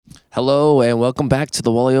Hello and welcome back to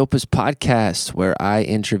the Wally Opus podcast, where I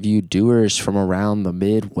interview doers from around the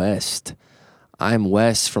Midwest. I'm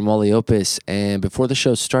Wes from Wally Opus, and before the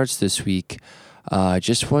show starts this week, I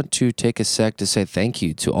just want to take a sec to say thank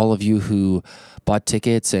you to all of you who bought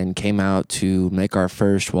tickets and came out to make our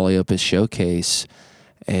first Wally Opus showcase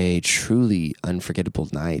a truly unforgettable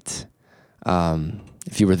night.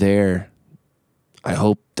 If you were there, I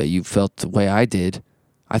hope that you felt the way I did.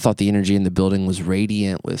 I thought the energy in the building was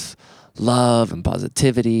radiant with love and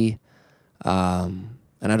positivity. And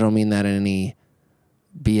I don't mean that in any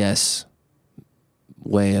BS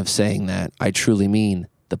way of saying that. I truly mean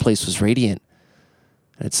the place was radiant.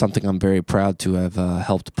 And it's something I'm very proud to have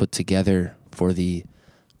helped put together for the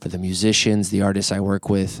musicians, the artists I work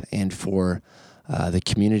with, and for the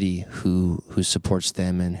community who supports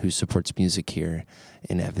them and who supports music here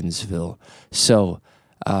in Evansville. So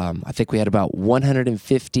I think we had about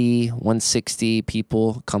 150, 160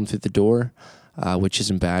 people come through the door, which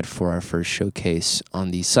isn't bad for our first showcase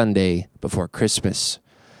on the Sunday before Christmas.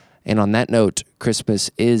 And on that note,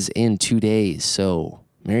 Christmas is in 2 days, so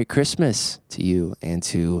Merry Christmas to you and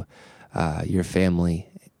to your family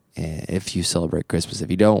if you celebrate Christmas.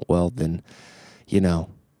 If you don't, well, then,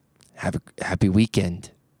 have a happy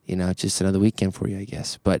weekend. Just another weekend for you, I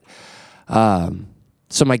guess. But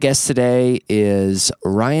so my guest today is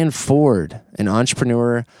Ryan Ford, an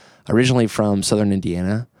entrepreneur originally from Southern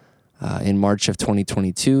Indiana. In March of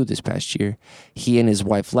 2022, this past year, he and his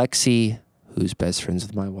wife Lexi, who's best friends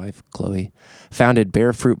with my wife Chloe, founded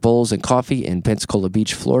Bear Fruit Bowls and Coffee in Pensacola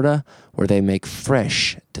Beach, Florida, where they make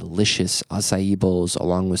fresh, delicious acai bowls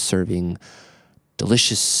along with serving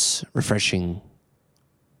delicious, refreshing,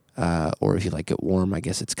 or if you like it warm, I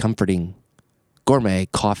guess it's comforting, gourmet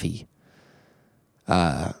coffee.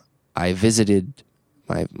 I visited,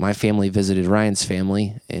 my family visited Ryan's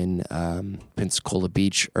family in Pensacola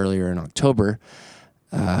Beach earlier in October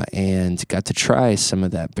and got to try some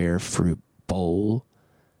of that Bear Fruit Bowl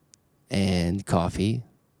and coffee,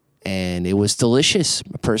 and it was delicious.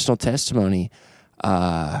 A personal testimony.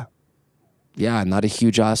 I'm not a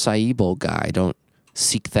huge acai bowl guy. I don't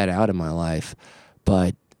seek that out in my life,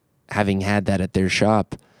 but having had that at their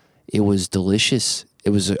shop, it was delicious.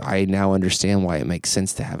 I now understand why it makes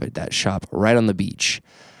sense to have it at that shop right on the beach.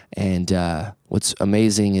 And what's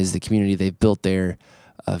amazing is the community they've built there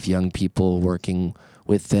of young people working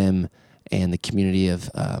with them and the community of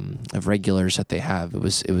regulars that they have. It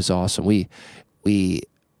was awesome. We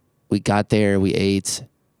got there, we ate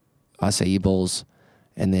acai bowls,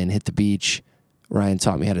 and then hit the beach. Ryan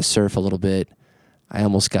taught me how to surf a little bit. I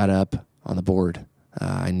almost got up on the board.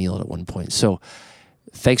 I kneeled at one point. So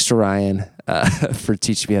thanks to Ryan for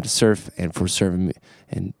teaching me how to surf and for serving me,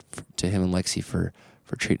 and to him and Lexi for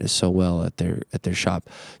treating us so well at their shop.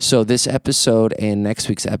 So this episode and next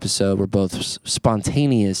week's episode were both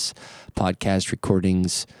spontaneous podcast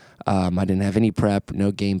recordings. I didn't have any prep,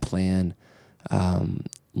 no game plan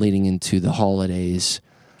leading into the holidays.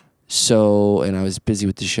 So, and I was busy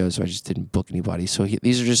with the show, so I just didn't book anybody. So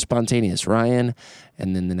these are just spontaneous. Ryan,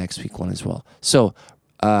 and then the next week one as well. So,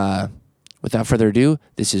 without further ado,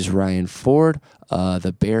 this is Ryan Ford,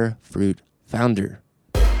 the Bear Fruit founder.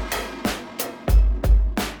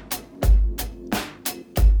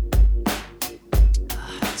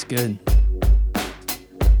 It's good.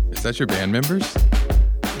 Is that your band members?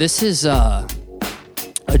 This is a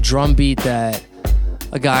drum beat that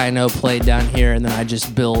a guy I know played down here, and then I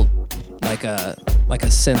just built like a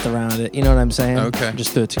synth around it. You know what I'm saying? Okay.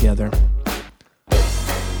 Just threw it together.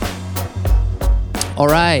 All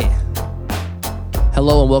right.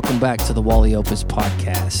 Hello and welcome back to the Wally Opus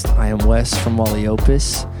podcast. I am Wes from Wally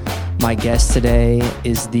Opus. My guest today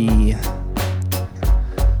is the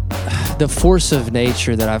force of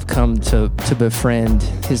nature that I've come to befriend.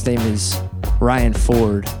 His name is Ryan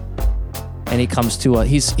Ford, and he comes to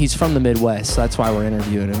he's from the Midwest, so that's why we're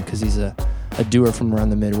interviewing him, because he's a doer from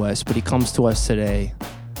around the Midwest. But he comes to us today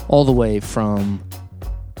all the way from,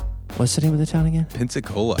 what's the name of the town again?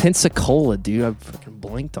 Pensacola, dude. I fucking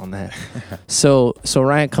blinked on that. So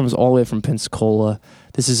Ryan comes all the way from Pensacola.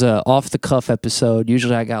 This is a off-the-cuff episode.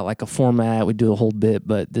 Usually I got like a format. We do a whole bit,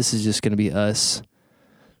 but this is just going to be us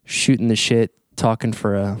shooting the shit, talking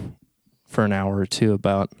for an hour or two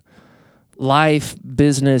about life,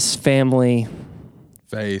 business, family,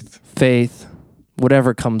 faith,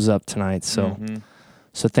 whatever comes up tonight. So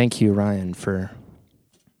so thank you, Ryan, for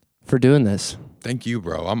doing this. Thank you,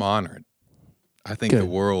 bro. I'm honored. I think Good. the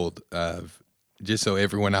world of, just so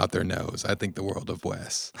everyone out there knows, I think the world of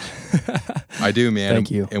Wes. I do, man.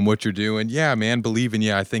 Thank you. And what you're doing. Yeah, man, believe in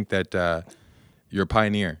you. I think that you're a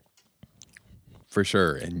pioneer. for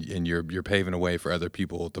sure. And you're paving a way for other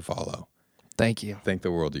people to follow. Thank you. Thank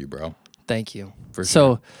the world of you, bro. Thank you. For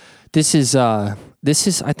so sure. this is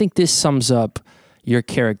I think this sums up your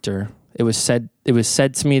character. It was said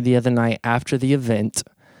to me the other night after the event,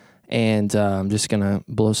 and I'm just gonna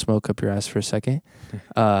blow smoke up your ass for a second.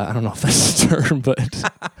 I don't know if that's a term, but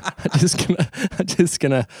I'm just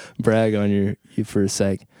gonna brag on you for a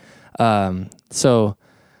sec. So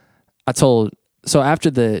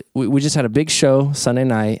after we just had a big show Sunday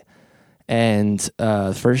night, and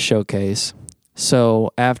first showcase.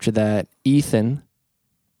 So after that, Ethan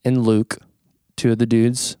and Luke, two of the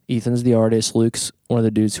dudes, Ethan's the artist, Luke's one of the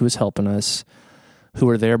dudes who was helping us, who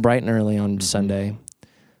were there bright and early on Sunday.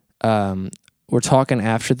 We're talking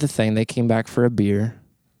after the thing. They came back for a beer,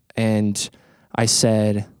 and I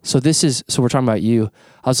said, so we're talking about you.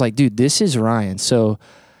 I was like, dude, this is Ryan. So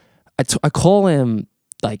I call him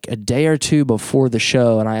like a day or two before the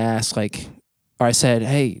show, and I asked I said,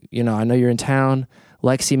 hey, I know you're in town.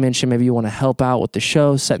 Lexi mentioned maybe you want to help out with the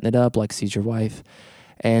show, setting it up. Lexi's your wife.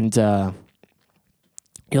 And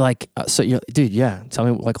you're like, dude, yeah, tell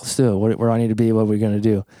me, let's do it. Where do I need to be? What are we going to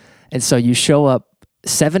do? And so you show up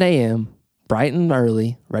 7 a.m., bright and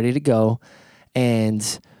early, ready to go. And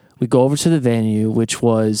we go over to the venue, which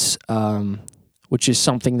is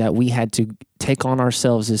something that we had to take on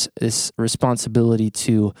ourselves, this responsibility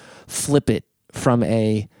to flip it from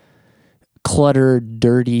a cluttered,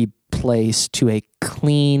 dirty place to a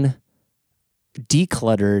clean,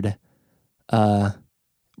 decluttered,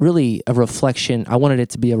 really a reflection. I wanted it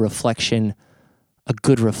to be a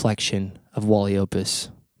good reflection of Wally Opus,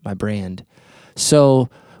 my brand. So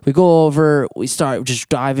we go over, we start just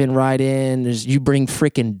diving right in. You bring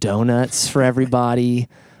freaking donuts for everybody,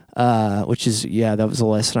 which is, that was a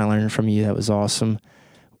lesson I learned from you. That was awesome.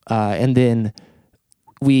 And then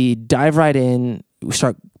we dive right in. We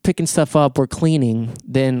start picking stuff up. We're cleaning.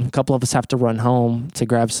 Then a couple of us have to run home to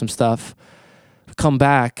grab some stuff. Come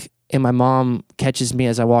back, and my mom catches me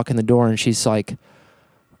as I walk in the door, and she's like,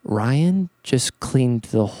 Ryan just cleaned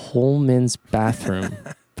the whole men's bathroom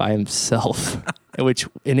by himself,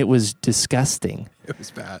 and it was disgusting. It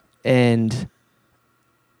was bad. And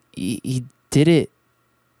he did it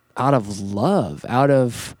out of love, out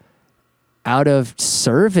of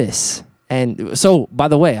service. And so, by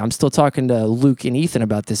the way, I'm still talking to Luke and Ethan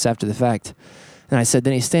about this after the fact. And I said,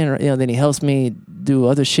 then he's then he helps me do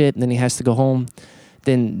other shit, and then he has to go home.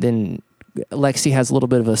 Then Lexi has a little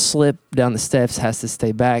bit of a slip down the steps, has to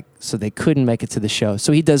stay back, so they couldn't make it to the show.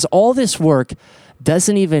 So he does all this work,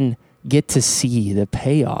 doesn't even get to see the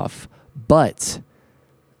payoff. But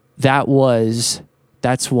that's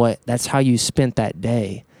how you spent that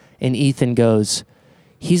day. And Ethan goes,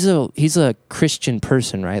 he's a Christian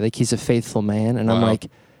person, right? Like, he's a faithful man. And I'm like,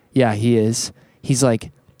 yeah, he is. He's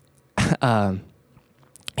like,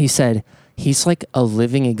 he said, he's like a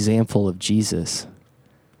living example of Jesus.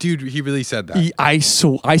 Dude, he really said that. I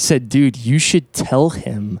said, dude, you should tell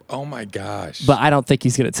him. Oh my gosh. But I don't think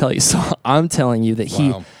he's going to tell you. So I'm telling you that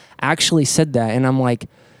he actually said that. And I'm like,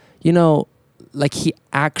 he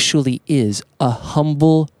actually is a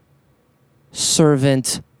humble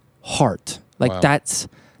servant heart. Like, that's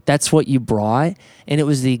what you brought. And it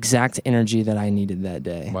was the exact energy that I needed that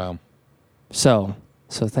day. Wow. So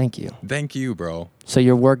thank you. Thank you, bro. So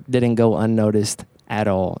your work didn't go unnoticed at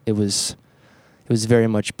all. It was very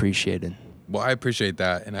much appreciated. Well, I appreciate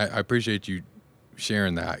that. And I appreciate you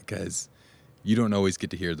sharing that, because you don't always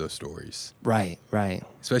get to hear those stories. Right.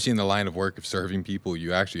 Especially in the line of work of serving people,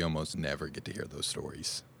 you actually almost never get to hear those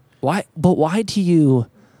stories. Why? But why did you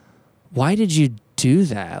do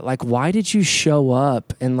that? Like, why did you show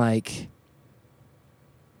up and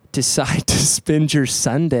decide to spend your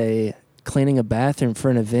Sunday cleaning a bathroom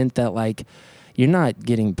for an event that you're not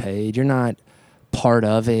getting paid, you're not part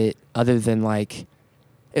of it, other than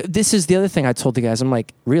this is the other thing I told the guys. I'm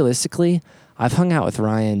like, realistically, I've hung out with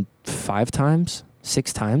Ryan 5 times,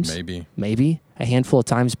 6 times, maybe a handful of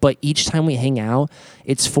times, but each time we hang out,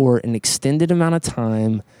 it's for an extended amount of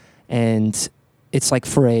time, and it's like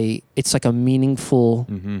a meaningful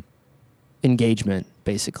engagement,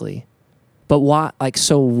 basically. But why?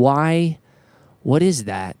 Why? What is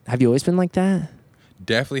that? Have you always been like that?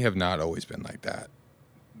 Definitely have not always been like that.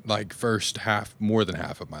 First half, more than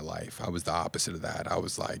half of my life, I was the opposite of that. I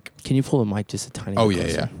was like... Can you pull the mic just a tiny bit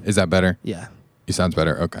closer? Yeah. Is that better? Yeah. It sounds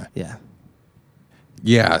better? Okay. Yeah.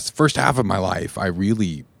 Yeah, first half of my life, I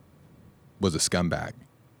really was a scumbag.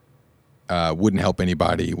 Wouldn't help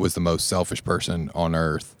anybody, was the most selfish person on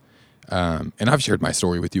earth. And I've shared my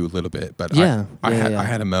story with you a little bit, but I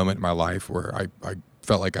had a moment in my life where I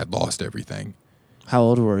felt like I'd lost everything. How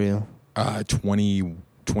old were you? 21.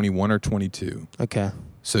 21 or 22. Okay.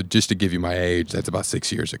 So just to give you my age, that's about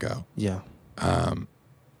 6 years ago. Yeah.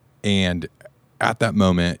 And at that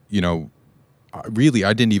moment, you know, really,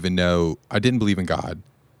 I didn't believe in God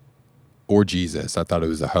or Jesus. I thought it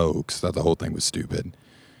was a hoax. I thought the whole thing was stupid.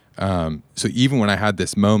 So even when I had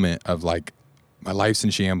this moment of like, my life's in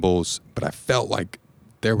shambles, but I felt like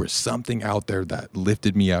there was something out there that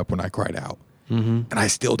lifted me up when I cried out. And I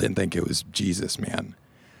still didn't think it was Jesus, man.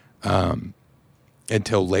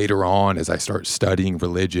 Until later on, as I start studying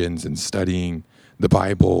religions and studying the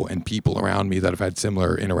Bible and people around me that have had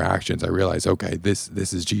similar interactions, I realized, okay, this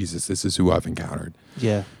is Jesus. This is who I've encountered.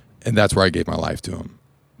 Yeah. And that's where I gave my life to him.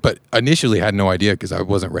 But initially I had no idea because I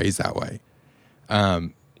wasn't raised that way.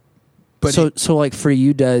 But so like for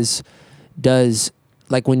you, does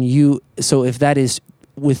like when you, so if that is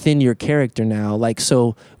within your character now, like,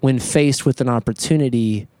 so when faced with an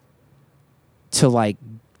opportunity to like,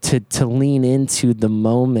 to lean into the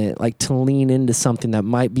moment, like to lean into something that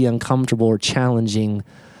might be uncomfortable or challenging,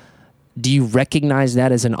 do you recognize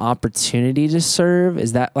that as an opportunity to serve?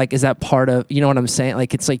 Is that part of, you know what I'm saying?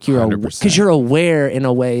 Like, it's like because you're aware in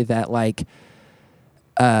a way that like,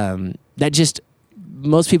 that just,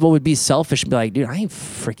 most people would be selfish and be like, dude, I ain't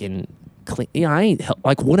freaking clean. You know, I ain't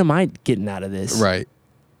like, what am I getting out of this? Right.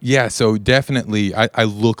 Yeah. So definitely I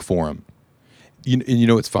look for him. You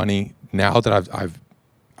know, it's funny now that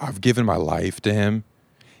I've given my life to him.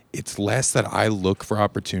 It's less that I look for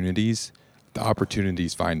opportunities. The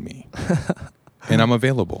opportunities find me and I'm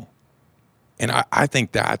available. And I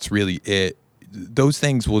think that's really it. Those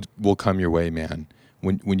things will come your way, man.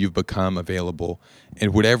 When you've become available,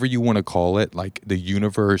 and whatever you want to call it, like the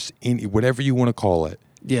universe, whatever you want to call it.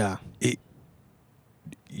 Yeah.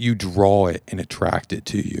 You draw it and attract it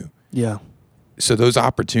to you. Yeah. So those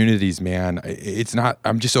opportunities, man, it's not,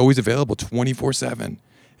 I'm just always available 24/7.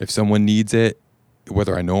 If someone needs it,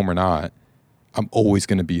 whether I know them or not, I'm always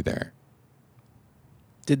going to be there.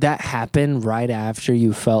 Did that happen right after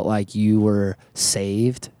you felt like you were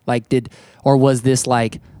saved? Like or was this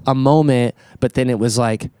like a moment, but then it was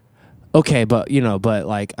like, okay, but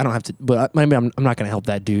like I don't have to, but maybe I'm not going to help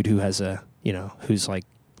that dude who has who's like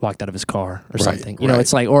locked out of his car or something. You know,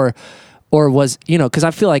 it's like, or was, cause I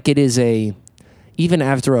feel like it is even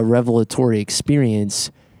after a revelatory experience,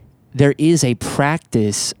 there is a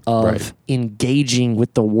practice of engaging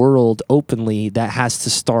with the world openly that has to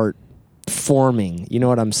start forming. You know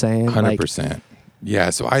what I'm saying? 100%. Yeah.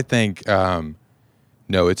 So I think,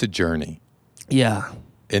 no, it's a journey. Yeah.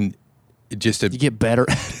 And you get better.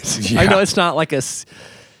 Yeah. I know it's not like a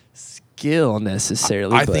skill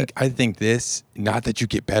necessarily. I think this, not that you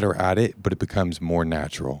get better at it, but it becomes more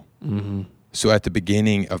natural. Mm-hmm. So at the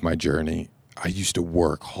beginning of my journey, I used to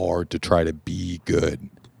work hard to try to be good.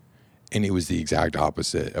 And it was the exact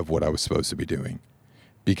opposite of what I was supposed to be doing.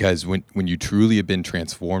 Because when you truly have been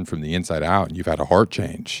transformed from the inside out and you've had a heart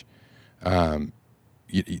change, the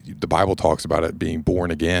Bible talks about it being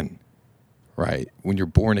born again, right? When you're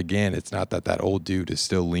born again, it's not that old dude is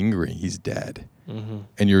still lingering. He's dead. Mm-hmm.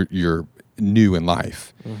 And you're new in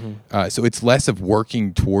life. Mm-hmm. So it's less of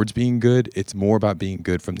working towards being good. It's more about being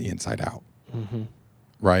good from the inside out. Mm-hmm.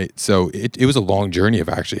 Right. So it was a long journey of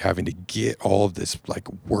actually having to get all of this like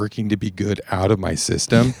working to be good out of my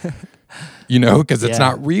system, because it's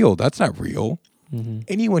not real. That's not real. Mm-hmm.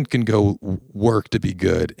 Anyone can go work to be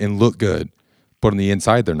good and look good, but on the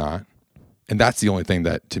inside, they're not. And that's the only thing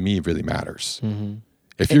that to me really matters. Mm-hmm.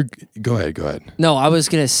 Go ahead. No, I was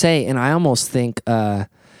going to say, and I almost think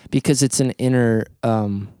because it's an inner,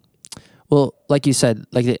 like you said,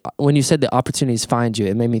 when you said the opportunities find you,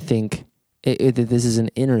 it made me think, this is an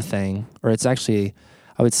inner thing, or it's actually,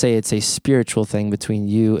 I would say it's a spiritual thing between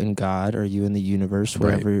you and God, or you and the universe,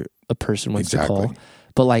 whatever a person wants to call.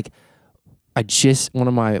 But like, I just one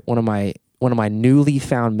of my newly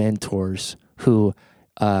found mentors, who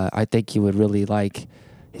I think you would really like.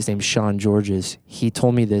 His name's Sean Georges. He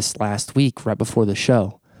told me this last week, right before the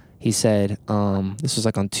show. He said, this was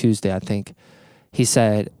like on Tuesday, I think. He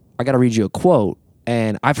said, I got to read you a quote.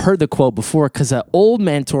 And I've heard the quote before because an old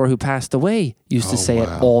mentor who passed away used to say it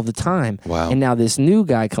all the time. Wow. And now this new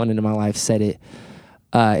guy coming into my life said it.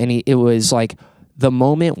 It was like, the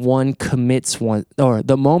moment one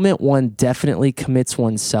definitely commits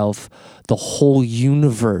oneself, the whole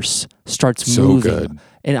universe starts moving. Good.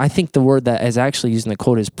 And I think the word that is actually used in the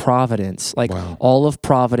quote is providence. Like all of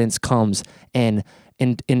providence comes and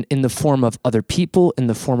in the form of other people, in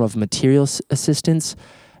the form of material assistance,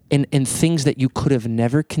 and things that you could have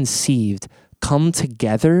never conceived come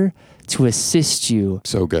together to assist you.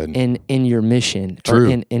 So good. In your mission.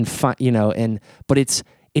 True. But it's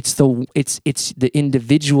the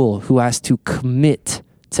individual who has to commit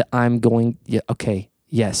to I'm going,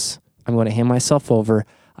 yes, I'm going to hand myself over.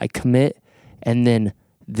 I commit, and then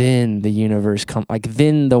the universe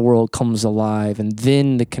then the world comes alive, and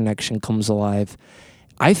then the connection comes alive.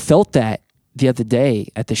 I felt that the other day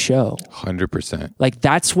at the show. 100%. Like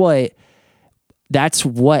that's what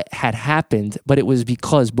had happened, but it was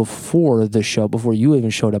because before the show, before you even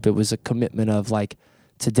showed up, it was a commitment of like,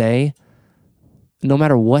 today, no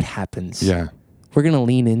matter what happens, we're going to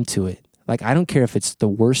lean into it. Like, I don't care if it's the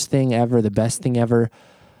worst thing ever, the best thing ever.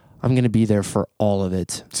 I'm going to be there for all of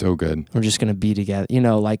it. So good. We're just going to be together.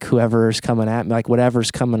 Like whoever's coming at me, like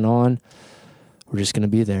whatever's coming on, we're just going to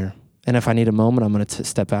be there. And if I need a moment, I'm going to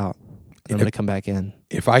step out. I'm going to come back in.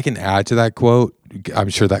 If I can add to that quote, I'm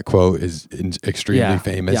sure that quote is extremely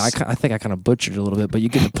famous. Yeah, I think I kind of butchered it a little bit, but you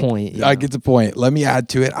get the point. I get the point. Let me add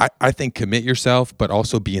to it. I think commit yourself, but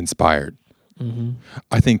also be inspired. Mm-hmm.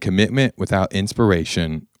 I think commitment without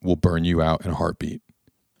inspiration will burn you out in a heartbeat.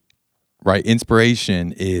 Right?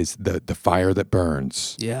 Inspiration is the fire that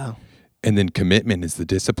burns. Yeah. And then commitment is the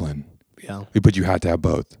discipline. Yeah. But you have to have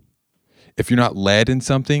both. If you're not led in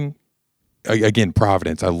something, again,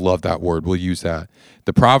 providence. I love that word. We'll use that.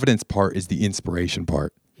 The providence part is the inspiration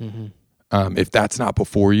part. Mm-hmm. If that's not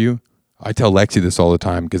before you, I tell Lexi this all the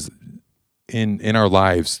time because in our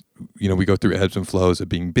lives, we go through ebbs and flows of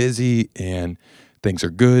being busy, and things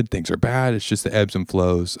are good, things are bad. It's just the ebbs and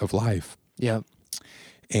flows of life. Yeah.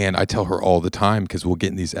 And I tell her all the time because we'll get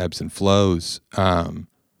in these ebbs and flows where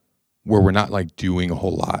we're not like doing a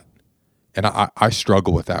whole lot. And I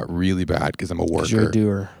struggle with that really bad because I'm a worker. You're a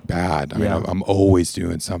doer. Bad. I mean, I'm always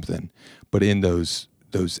doing something. But in those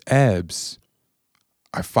ebbs,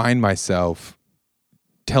 I find myself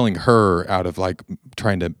telling her out of like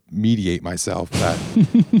trying to mediate myself that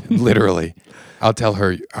literally, I'll tell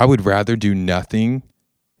her, I would rather do nothing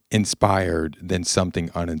inspired than something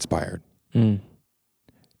uninspired. Mm.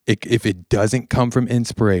 If it doesn't come from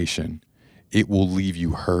inspiration, it will leave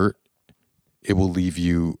you hurt. It will leave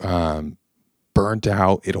you burnt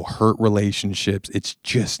out. It'll hurt relationships. It's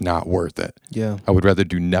just not worth it. Yeah. I would rather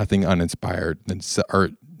do nothing uninspired or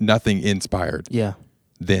nothing inspired. Yeah.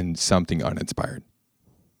 Than something uninspired.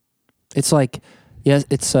 It's like, yes,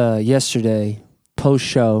 it's yesterday post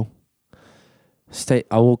show.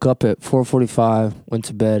 I woke up at 4:45, went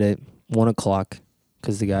to bed at 1:00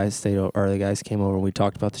 because the guys came over and we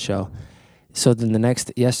talked about the show. So then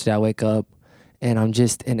yesterday I wake up and I'm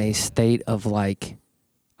just in a state of like,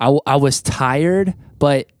 I was tired,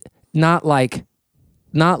 but not like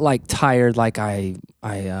tired like it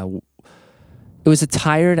was a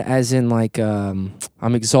tired as in like I'm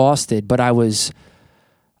exhausted, but I was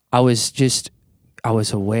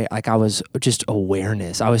aware, like I was just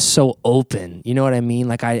awareness. I was so open. You know what I mean?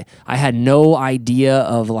 Like I had no idea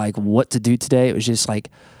of like what to do today. It was just like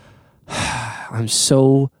I'm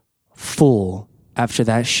so full after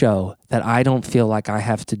that show that I don't feel like I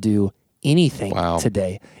have to do anything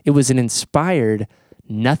today. It was an inspired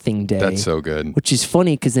nothing day. That's so good. Which is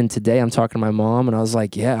funny because then today I'm talking to my mom and I was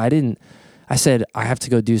like, I said, I have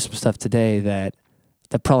to go do some stuff today that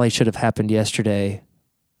probably should have happened yesterday,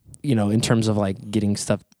 in terms of like getting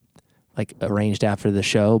stuff like arranged after the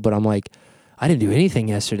show. But I'm like, I didn't do anything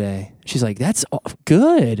yesterday. She's like, that's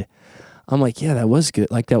good. I'm like, yeah, that was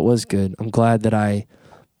good. Like, that was good. I'm glad that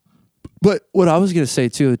but what I was going to say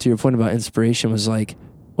too, to your point about inspiration was like,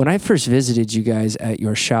 when I first visited you guys at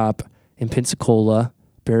your shop in Pensacola,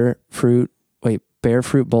 Bear Fruit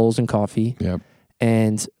Bowls and Coffee. Yep.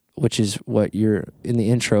 And which is what you're in the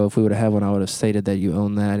intro. If we would have had one, I would have stated that you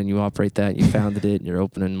own that and you operate that, and you founded it, and you're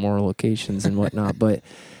opening more locations and whatnot. But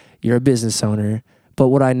you're a business owner. But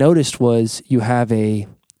what I noticed was you have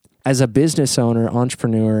as a business owner,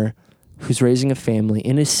 entrepreneur who's raising a family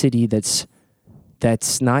in a city that's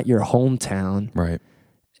not your hometown, right?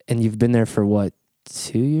 And you've been there for what,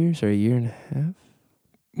 2 years or a year and a half?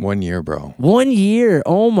 1 year, bro. 1 year.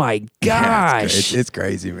 Oh my gosh. Yeah, it's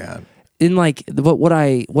crazy, man. In like, but what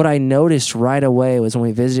I noticed right away was when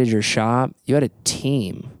we visited your shop, you had a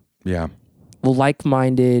team. Yeah.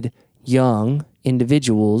 Like-minded young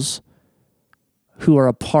individuals who are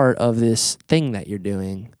a part of this thing that you're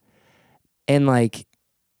doing. And like,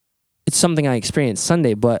 it's something I experienced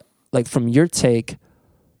Sunday, but like from your take,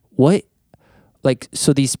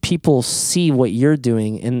 so these people see what you're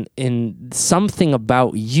doing and something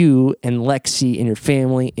about you and Lexi and your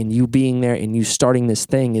family and you being there and you starting this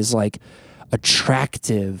thing is like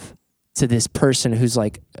attractive to this person who's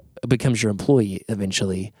like becomes your employee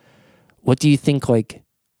eventually. What do you think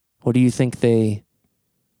they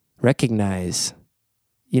recognize?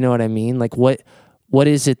 You know what I mean? Like what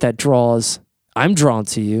is it that I'm drawn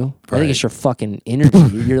to you. Right. I think it's your fucking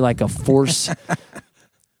energy. You're like a force.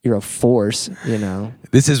 you're a force, you know.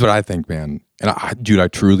 This is what I think, man. And dude, I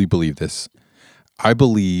truly believe this. I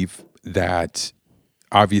believe that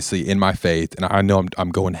obviously in my faith, and I know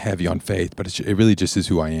I'm going heavy on faith, but it really just is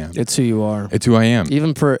who I am. It's who you are. It's who I am.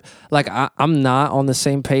 Even for, like, I'm not on the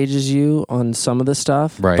same page as you on some of the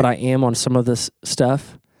stuff, Right. but I am on some of this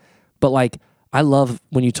stuff. But, like, I love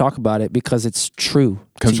when you talk about it because it's true.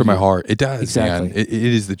 Comes from my heart. It does, Exactly. man. It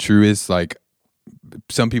is the truest. Like,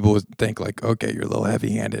 some people would think like, okay, you're a little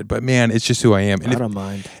heavy-handed, but man, it's just who I am. And I don't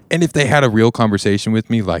mind. And if they had a real conversation with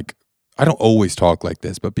me, like, I don't always talk like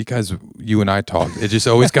this, but because you and I talk, it just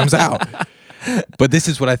always comes out. But this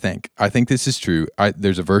is what I think. I think this is true.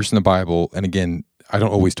 There's a verse in the Bible, and again, I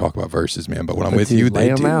don't always talk about verses, man, but when I'm with Dude, you, lay they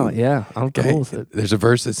them do. out. Yeah, I'm cool with it. There's a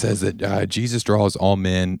verse that says that Jesus draws all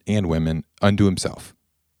men and women unto himself,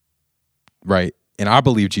 right? And I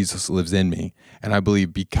believe Jesus lives in me, and I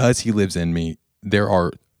believe because he lives in me, there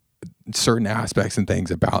are certain aspects and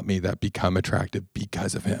things about me that become attractive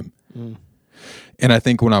because of him. And I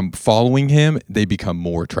think when I'm following him, they become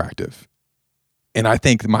more attractive. And I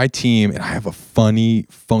think my team, and I have a funny,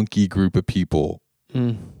 funky group of people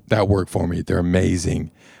that work for me. They're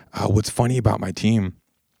amazing. What's funny about my team,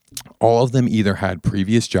 all of them either had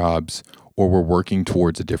previous jobs or were working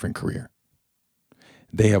towards a different career.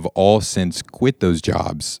 They have all since quit those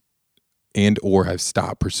jobs and or have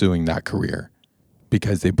stopped pursuing that career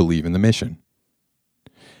because they believe in the mission.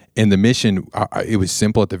 And the mission, it was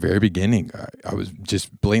simple at the very beginning. I was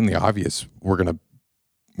just blatantly obvious. We're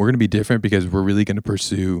gonna be different because we're really gonna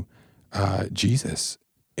pursue Jesus,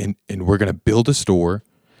 and we're gonna build a store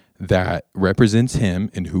that represents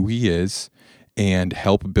him and who he is, and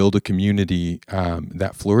help build a community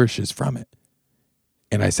that flourishes from it.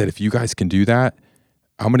 And I said, if you guys can do that,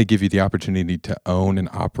 I'm gonna give you the opportunity to own and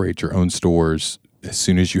operate your own stores as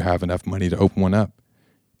soon as you have enough money to open one up.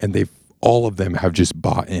 And all of them have just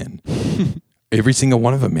bought in. Every single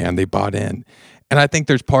one of them, man, they bought in. And I think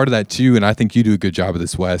there's part of that too, and I think you do a good job of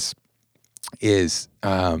this, Wes, is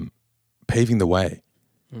paving the way.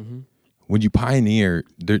 When you pioneer,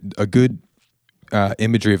 a good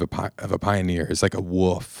imagery of a pioneer is like a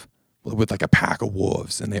wolf with like a pack of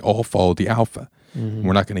wolves, and they all follow the alpha.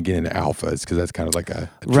 We're not going to get into alphas because that's kind of like a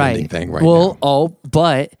trending thing right now.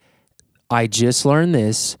 But I just learned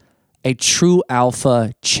this. A true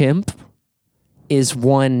alpha chimp is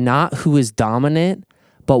one not who is dominant,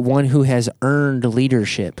 but one who has earned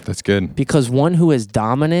leadership. That's good. Because one who is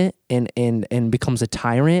dominant and becomes a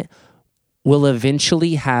tyrant will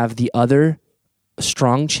eventually have the other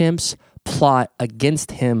strong chimps plot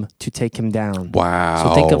against him to take him down. Wow.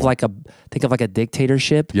 So think of like a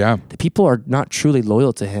dictatorship. Yeah. The people are not truly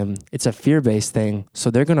loyal to him. It's a fear-based thing.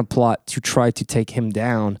 So they're going to plot to try to take him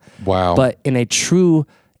down. Wow. But in a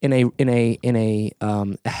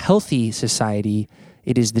healthy society,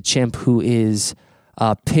 it is the chimp who is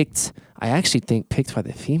picked. I actually think picked by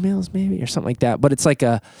the females, maybe, or something like that. But it's like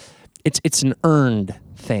it's an earned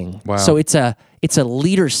thing. Wow. So it's a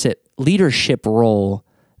leadership role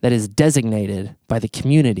that is designated by the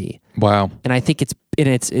community. Wow. And I think it's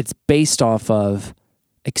based off of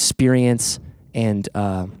experience and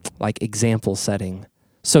like example setting.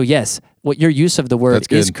 So yes, what your use of the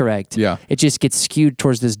word is correct. Yeah. It just gets skewed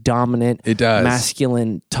towards this dominant, It does.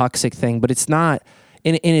 masculine, toxic thing, but it's not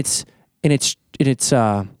in its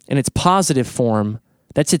positive form.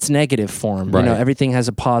 That's its negative form. Right. You know, everything has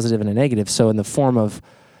a positive and a negative. So in the form of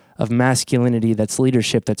masculinity, that's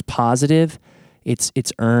leadership, that's positive. It's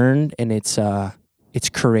earned and it's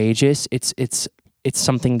courageous. It's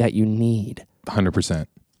something that you need. 100%.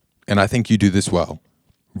 And I think you do this well,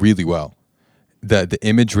 really well. The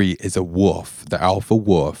imagery is a wolf, the alpha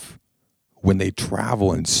wolf. When they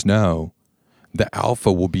travel in snow, the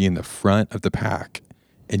alpha will be in the front of the pack,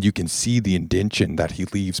 and you can see the indention that he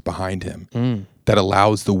leaves behind him that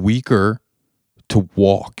allows the weaker to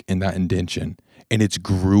walk in that indention. And it's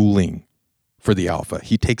grueling for the alpha.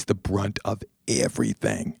 He takes the brunt of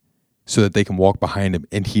everything so that they can walk behind him,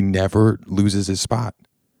 and he never loses his spot.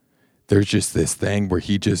 There's just this thing where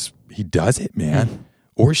he does it, man.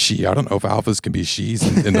 Or she. I don't know if alphas can be she's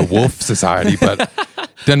in the wolf society, but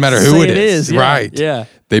doesn't matter who it is. Yeah, right. Yeah.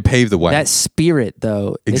 They pave the way. That spirit,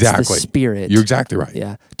 though. Exactly. It's the spirit. You're exactly right.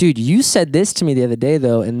 Yeah. Dude, you said this to me the other day,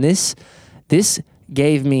 though, and this filled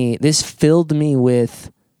me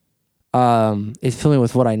with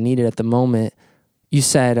what I needed at the moment. You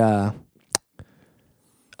said,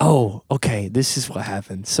 okay, this is what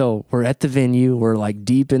happened. So we're at the venue, we're like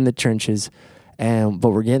deep in the trenches, but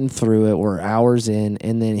we're getting through it. We're hours in,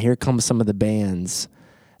 and then here comes some of the bands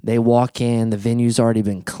They walk in, the venue's already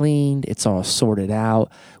been cleaned, it's all sorted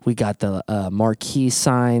out. We got the marquee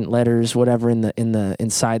sign, letters, whatever in the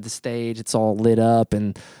inside the stage. It's all lit up,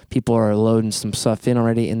 and people are loading some stuff in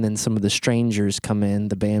already. And then some of the strangers come in,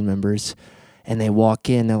 the band members, and they walk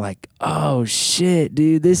in. They're like, "Oh shit,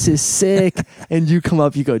 dude, this is sick!" And you come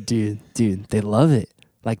up, you go, "Dude, they love it.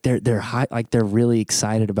 Like they're high, like they're really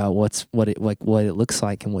excited about what it looks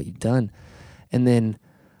like and what you've done." And then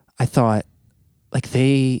I thought, like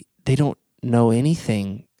they don't know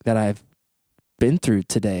anything that I've been through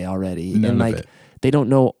today already. None and like of it. they don't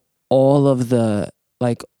know all of the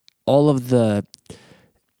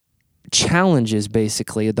challenges,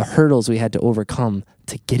 basically, the hurdles we had to overcome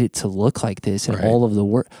to get it to look like this, and Right. all of the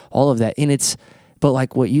work, all of that. And but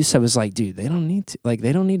like what you said was like, dude, they don't need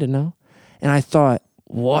to know. And I thought,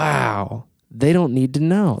 wow, they don't need to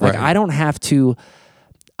know. Like Right. I don't have to,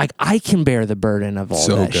 like I can bear the burden of all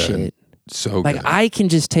So that good. shit. So Like good. I can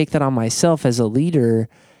just take that on myself as a leader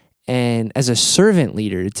and as a servant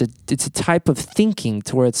leader. It's a type of thinking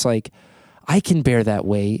to where it's like I can bear that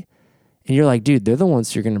weight. And you're like, dude, they're the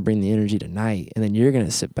ones who are going to bring the energy tonight, and then you're going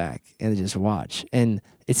to sit back and just watch. And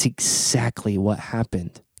it's exactly what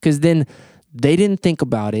happened. Because then they didn't think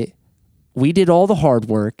about it. We did all the hard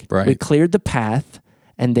work. Right. We cleared the path,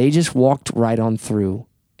 and they just walked right on through.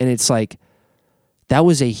 And it's like, that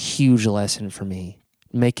was a huge lesson for me.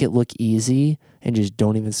 Make it look easy and just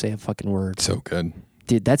don't even say a fucking word. So good.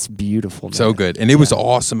 Dude, that's beautiful, man. So good. And it was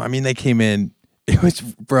awesome. I mean, they came in. It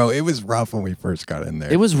was rough when we first got in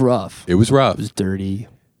there. It was rough. It was rough. It was dirty.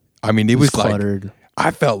 I mean, it was like, cluttered.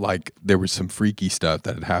 I felt like there was some freaky stuff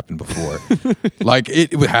that had happened before. Like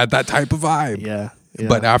it had that type of vibe. Yeah.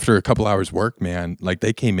 But after a couple hours work, man, like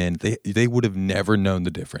they came in, they would have never known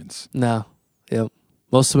the difference. No. Yep.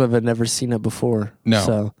 Most of them had never seen it before. No.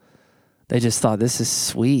 So they just thought, this is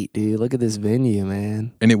sweet, dude. Look at this venue,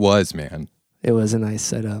 man. And it was, man. It was a nice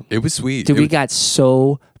setup. It was sweet. Dude, It we was- got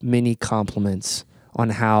so many compliments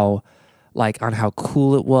on how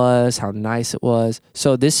cool it was, how nice it was.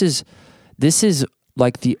 So this is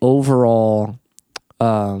like the overall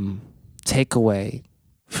takeaway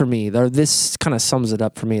for me. This kind of sums it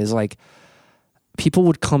up for me, is like people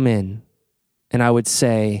would come in and I would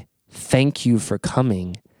say, thank you for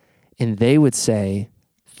coming. And they would say,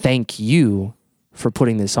 thank you for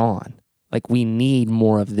putting this on. Like, we need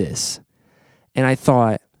more of this. And I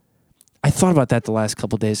thought about that the last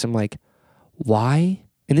couple of days. I'm like, why?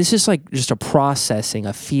 And this is like just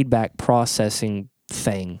a feedback processing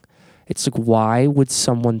thing. It's like, why would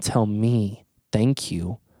someone tell me thank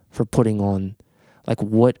you for putting on, like,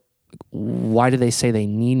 why do they say they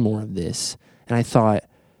need more of this? And I thought,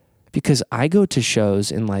 because I go to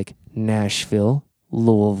shows in like Nashville,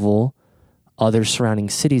 Louisville, other surrounding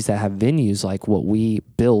cities that have venues like what we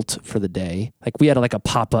built for the day. Like we had like a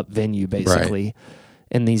pop-up venue basically. Right.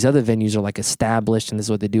 And these other venues are like established and this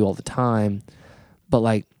is what they do all the time. But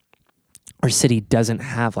like our city doesn't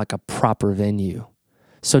have like a proper venue.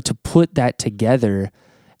 So to put that together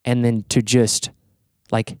and then to just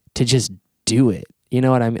do it, you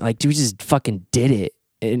know what I mean? Like, we just fucking did it.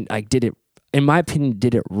 And like did it, in my opinion,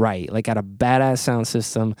 did it right. Like, got a badass sound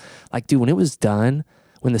system. Like, dude, when it was done,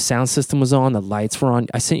 when the sound system was on, the lights were on,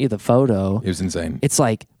 I sent you the photo. It was insane. It's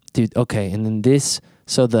like, dude, okay. And then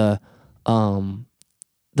so the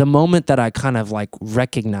moment that I kind of like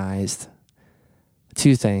recognized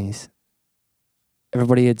two things.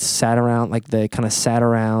 Everybody had sat around, like they kind of sat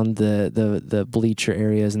around the bleacher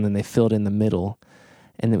areas, and then they filled in the middle.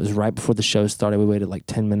 And it was right before the show started. We waited like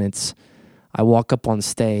 10 minutes. I walk up on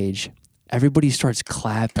stage. Everybody starts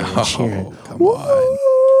clapping and cheering. Come on.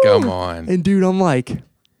 Come on. And dude, I'm like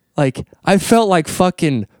I felt like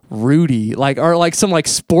fucking Rudy, or like some like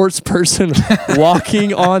sports person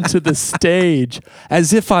walking onto the stage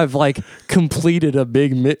as if I've like completed a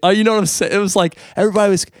big, you know what I'm saying? It was like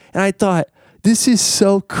everybody was, and I thought, this is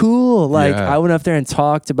so cool. Like, Yeah. I went up there and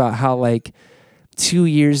talked about how like 2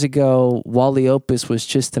 years ago, Wally Opus was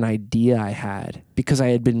just an idea I had because I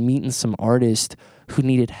had been meeting some artists who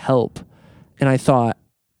needed help. And I thought,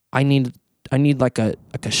 I need like a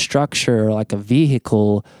structure, or like a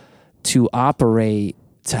vehicle to operate,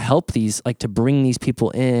 to help these, like to bring these people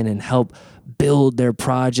in and help build their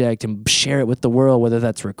project and share it with the world, whether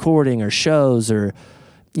that's recording or shows or,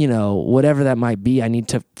 you know, whatever that might be. I need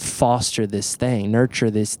to foster this thing, nurture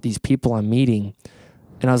these people I'm meeting.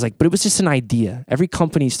 And I was like, but it was just an idea. Every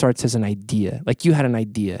company starts as an idea. Like, you had an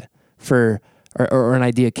idea for, or an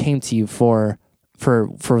idea came to you for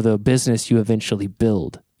the business you eventually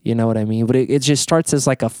build. You know what I mean? But it just starts as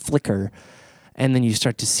like a flicker, and then you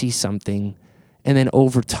start to see something, and then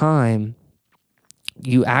over time,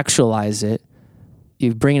 you actualize it.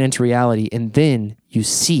 you bring it into reality, and then you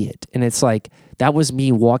see it. And it's like, that was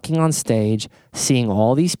me walking on stage, seeing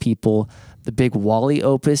all these people, the big Wally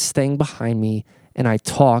Opus thing behind me, and I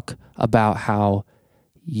talk about how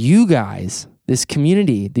you guys, this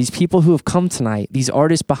community, these people who have come tonight, these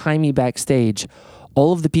artists behind me backstage,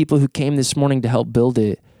 all of the people who came this morning to help build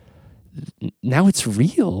it, now it's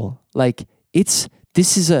real. Like,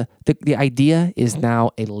 the idea is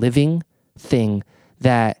now a living thing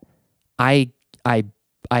that I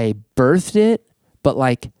birthed it, but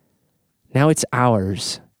like, now it's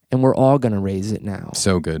ours, and we're all gonna raise it now.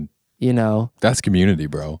 So good. You know? That's community,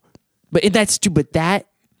 bro. But that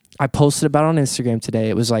I posted about on Instagram today.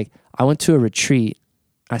 It was like, I went to a retreat.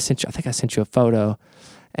 I think I sent you a photo,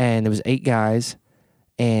 and there was 8 guys,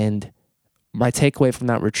 and my takeaway from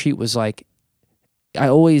that retreat was like, I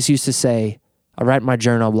always used to say, I write in my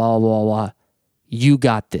journal, blah, blah, blah, blah. You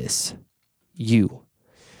got this. You.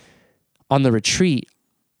 On the retreat,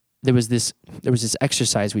 there was this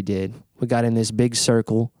exercise we did. We got in this big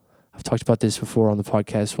circle. I've talked about this before on the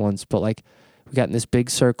podcast once, but like, we got in this big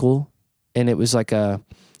circle, and it was like a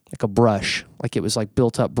brush. Like, it was like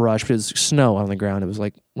built up brush, but it was snow on the ground. It was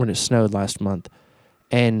like when it snowed last month.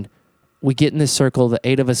 And we get in this circle, the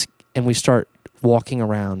 8 of us, and we start walking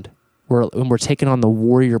around. We're taking on the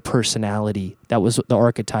warrior personality. That was the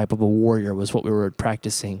archetype of a warrior, was what we were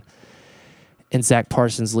practicing. And Zach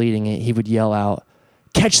Parsons leading it, he would yell out,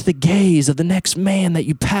 "Catch the gaze of the next man that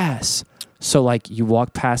you pass." So like, you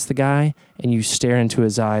walk past the guy and you stare into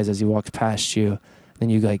his eyes as he walks past you. Then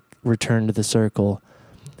you like return to the circle.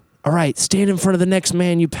 All right, stand in front of the next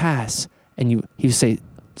man you pass. And he would say,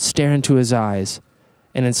 stare into his eyes.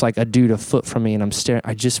 And it's like a dude a foot from me, and I'm staring.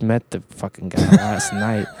 I just met the fucking guy last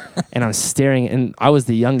night, and I'm staring, and I was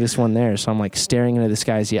the youngest one there, so I'm like staring into this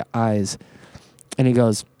guy's eyes. And he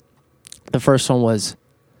goes, the first one was,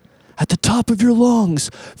 "At the top of your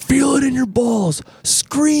lungs, feel it in your balls,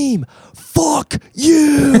 scream, fuck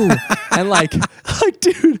you." And like,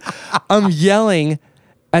 dude, I'm yelling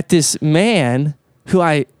at this man who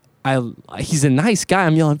he's a nice guy.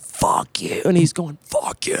 I'm yelling, "Fuck you." And he's going,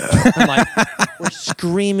 "Fuck you." And like, we're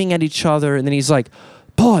screaming at each other. And then he's like,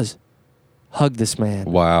 "Pause, hug this man."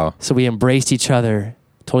 Wow. So we embraced each other,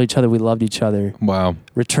 told each other we loved each other. Wow.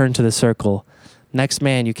 Returned to the circle. Next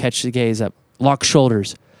man, you catch the gaze up, lock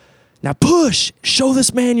shoulders. Now push, show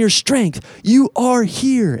this man your strength. You are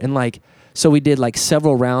here. And like, so we did like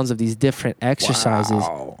several rounds of these different exercises.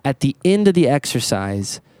 Wow. At the end of the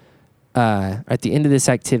exercise, at the end of this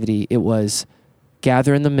activity, it was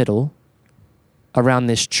gather in the middle around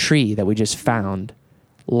this tree that we just found,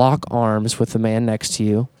 lock arms with the man next to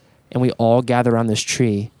you, and we all gather around this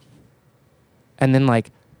tree. And then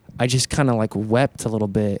like, I just kind of like wept a little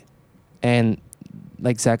bit, and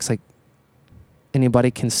like Zach's like, anybody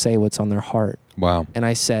can say what's on their heart. Wow. And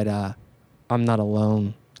I said, I'm not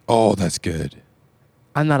alone. Oh, that's good.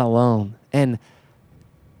 I'm not alone. And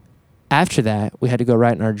after that, we had to go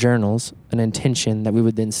write in our journals an intention that we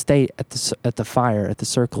would then state at the fire, at the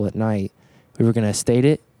circle at night. We were going to state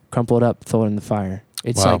it, crumple it up, throw it in the fire.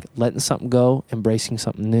 It's Wow. like letting something go, embracing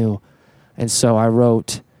something new. And so I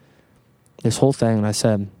wrote this whole thing, and I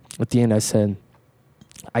said, at the end, I said,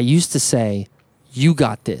 I used to say, you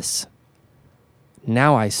got this.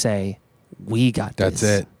 Now I say, we got this. That's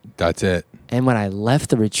it. That's it. And when I left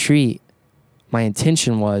the retreat, my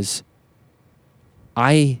intention was,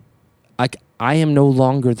 I am no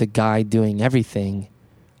longer the guy doing everything.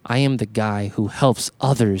 I am the guy who helps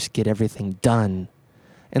others get everything done.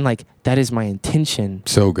 And like, that is my intention.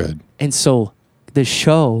 So good. And so the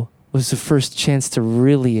show was the first chance to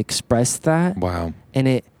really express that. Wow. And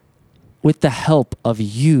it, with the help of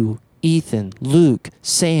you, Ethan, Luke,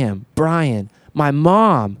 Sam, Brian, my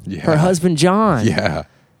mom, her husband, John. Yeah.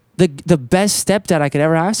 The best stepdad I could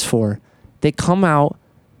ever ask for. They come out,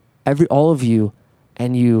 all of you,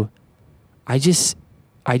 and I just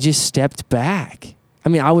stepped back. I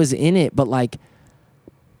mean, I was in it, but like,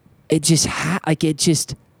 it just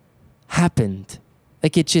happened.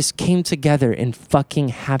 Like, it just came together and fucking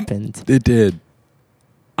happened. It did.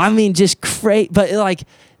 I mean, just crazy, but like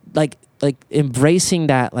embracing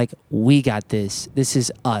that, like, we got this. This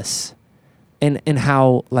is us, and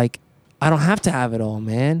how like, I don't have to have it all,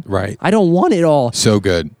 man. Right. I don't want it all. So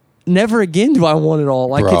good. Never again do I want it all.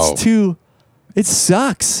 Like, Bro. It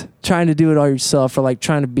sucks trying to do it all yourself, or like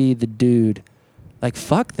trying to be the dude. Like,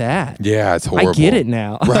 fuck that. Yeah, it's horrible. I get it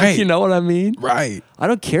now. Right. You know what I mean? Right. I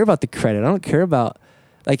don't care about the credit. I don't care about,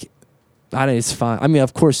 like, it's fine. I mean,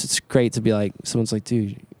 of course, it's great to be like, someone's like,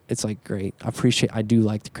 dude, it's like great. I do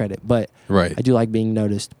like the credit, but Right. I do like being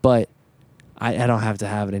noticed, but I don't have to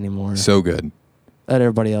have it anymore. So good. Let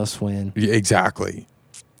everybody else win. Yeah, exactly.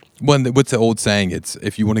 What's the old saying? It's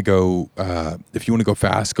if you want to go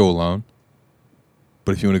fast, go alone.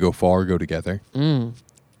 But if you want to go far, go together.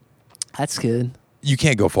 That's good. You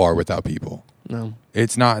can't go far without people. No.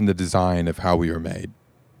 It's not in the design of how we were made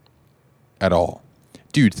at all.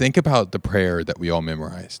 Dude, think about the prayer that we all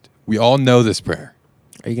memorized. We all know this prayer.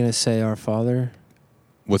 Are you gonna say Our Father,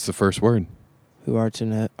 What's the first word? who art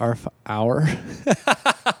in our?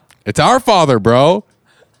 It's our Father, bro.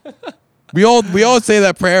 We all say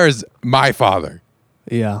that prayer is my Father.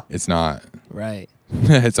 Yeah. It's not. Right.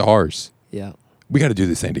 It's ours. Yeah. We got to do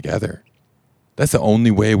this thing together. That's the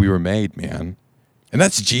only way we were made, man. And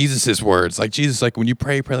that's Jesus's words. Like Jesus, like when you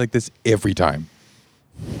pray like this every time.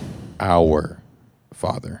 Our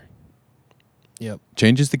Father. Yep.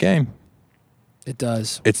 Changes the game. It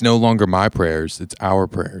does. It's no longer my prayers. It's our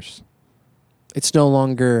prayers. It's no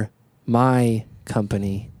longer my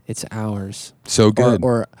company. It's ours. So good.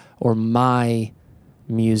 Or my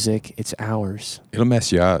music. It's ours. It'll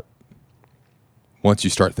mess you up once you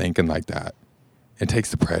start thinking like that. It takes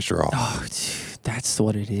the pressure off. Oh, dude, that's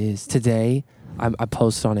what it is. Today, I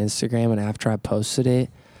posted on Instagram, and after I posted it,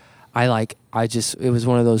 it was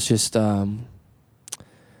one of those just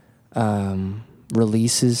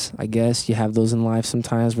releases, I guess. You have those in life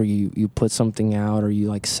sometimes where you put something out, or you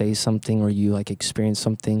like say something, or you like experience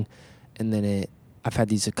something, and then I've had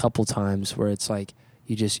these a couple times where it's like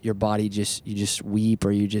you just weep,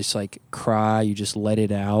 or you just like cry, you just let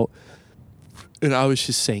it out. And I was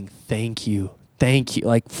just saying, thank you. Thank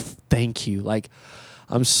you. Like,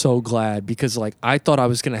 I'm so glad, because like I thought I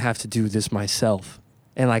was going to have to do this myself.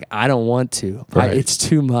 And like, I don't want to. Right. It's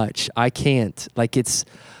too much. I can't. Like,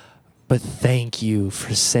 but thank you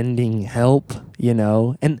for sending help, you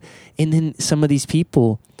know? And then some of these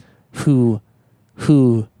people who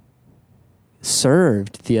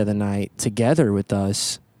served the other night together with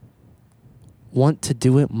us want to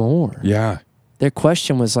do it more. Yeah. Their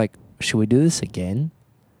question was like, should we do this again?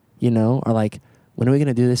 You know? Or like, when are we going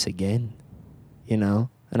to do this again? You know?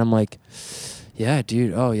 And I'm like, yeah,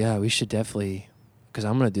 dude. Oh, yeah, we should definitely, because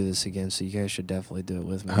I'm going to do this again, so you guys should definitely do it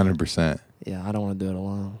with me. 100%. Yeah, I don't want to do it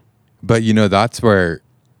alone. But you know, that's where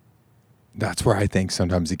I think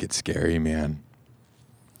sometimes it gets scary, man.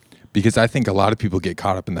 Because I think a lot of people get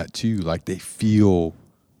caught up in that too. Like they feel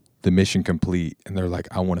the mission complete and they're like,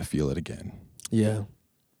 I want to feel it again. Yeah.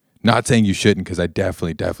 Not saying you shouldn't, because I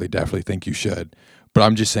definitely think you should. But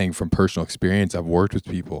I'm just saying from personal experience, I've worked with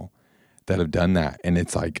people that have done that. And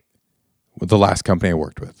it's like the last company I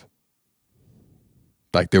worked with.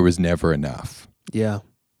 Like there was never enough. Yeah.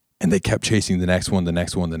 And they kept chasing the next one, the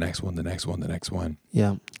next one, the next one, the next one, the next one.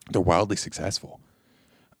 Yeah. They're wildly successful.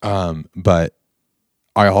 But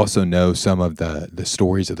I also know some of the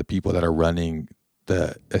stories of the people that are running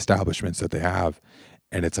the establishments that they have,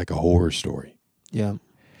 and it's like a horror story. Yeah.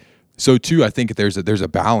 So too, I think there's a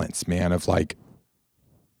balance, man, of like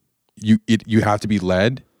you have to be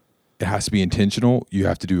led, it has to be intentional, you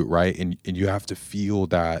have to do it right, and you have to feel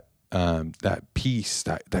that that peace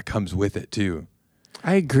that comes with it too.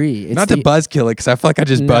 I agree. It's not to buzzkill it, because I feel like I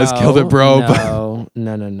just buzzkilled it, bro.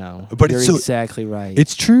 No. But You're it's so, exactly right.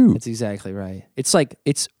 It's true. It's exactly right. It's like,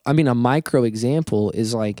 a micro example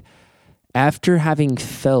is like, after having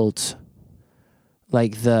felt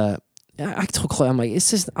like I told Chloe, I'm like, it's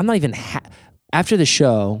just, I'm not even, after the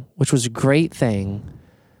show, which was a great thing,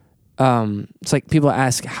 it's like people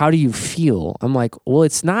ask, how do you feel? I'm like, well,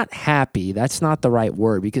 it's not happy. That's not the right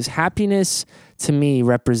word, because happiness to me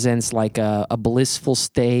represents like a blissful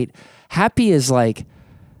state. Happy is like,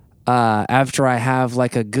 after I have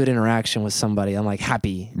like a good interaction with somebody, I'm like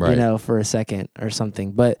happy, right, you know, for a second or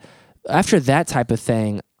something. But after that type of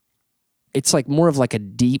thing, it's like more of like a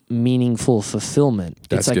deep, meaningful fulfillment.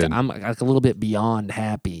 That's it's like good. I'm like a little bit beyond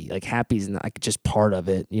happy. Like happy's not like just part of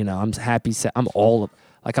it, you know. I'm happy. I'm all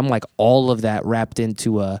of that wrapped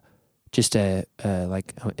into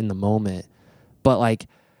like in the moment. But like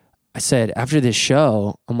I said, after this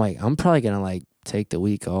show, I'm like, I'm probably gonna like take the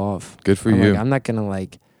week off. Good for you. Like, I'm not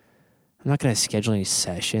gonna schedule any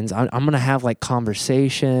sessions. I'm gonna have like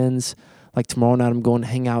conversations. Like tomorrow night, I'm going to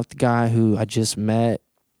hang out with the guy who I just met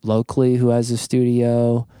locally, who has a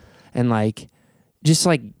studio, and like just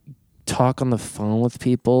like talk on the phone with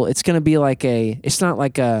people. It's gonna be like it's not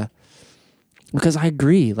like because I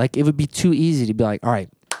agree. Like it would be too easy to be like, all right,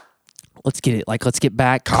 let's get it. Like let's get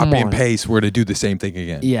back. Copy and paste. We're to do the same thing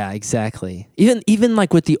again. Yeah, exactly. Even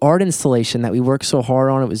like with the art installation that we worked so hard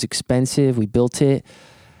on, it was expensive. We built it.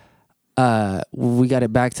 We got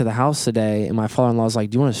it back to the house today, and my father-in-law was like,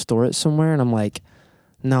 do you want to store it somewhere? And I'm like,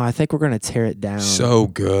 No, I think we're going to tear it down. So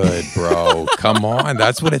good, bro. Come on.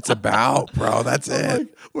 That's what it's about, bro. That's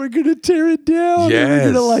it. We're going to tear it down. Yes.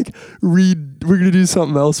 And we're going to we're going to do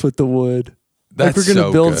something else with the wood. That's we're going to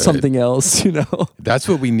so build good. something else, That's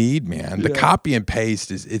what we need, man. The Yeah. copy and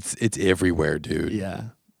paste it's everywhere, dude. Yeah.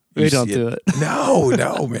 You We don't see do it.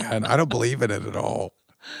 No, man. I don't believe in it at all.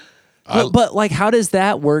 But like, how does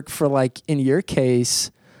that work for like in your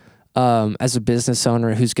case, as a business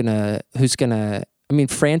owner who's gonna, I mean,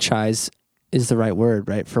 franchise is the right word,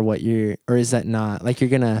 right? For what or is that not? Like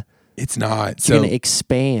It's not. you're So gonna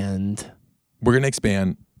expand. we're gonna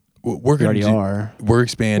expand. We're You gonna already are We're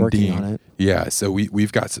expanding working on it. Yeah, so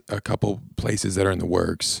we've got a couple places that are in the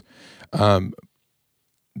works.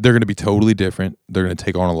 They're going to be totally different. They're going to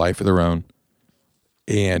take on a life of their own.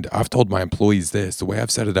 And I've told my employees this, the way I've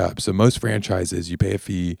set it up. So most franchises, you pay a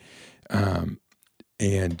fee,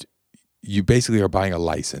 and you basically are buying a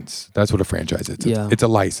license. That's what a franchise is. Yeah. It's a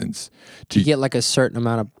license. You get like a certain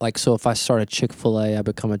amount of like. So if I start a Chick-fil-A, I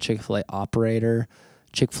become a Chick-fil-A operator.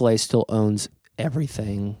 Chick-fil-A still owns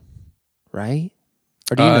everything, right?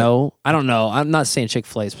 Or do you know? I don't know. I'm not saying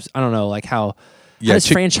Chick-fil-A. I don't know like how does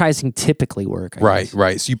franchising typically work? I guess?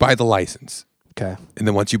 Right. So you buy the license. Okay. And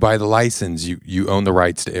then once you buy the license, you own the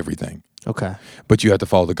rights to everything. Okay. But you have to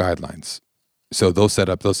follow the guidelines. So they'll say,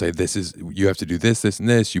 you have to do this, this, and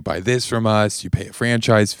this. You buy this from us. You pay a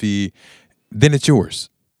franchise fee. Then it's yours.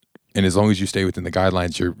 And as long as you stay within the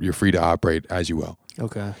guidelines, you're free to operate as you will.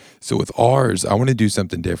 Okay. So with ours, I want to do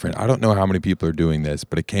something different. I don't know how many people are doing this,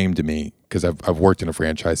 but it came to me because I've worked in a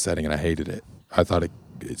franchise setting and I hated it. I thought it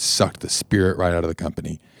sucked the spirit right out of the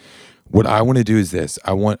company. What I want to do is this.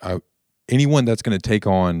 Anyone that's going to take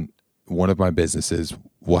on one of my businesses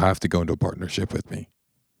will have to go into a partnership with me.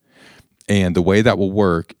 And the way that will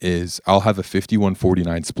work is I'll have a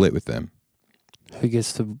 51-49 split with them. Who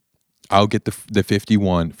gets to? I'll get the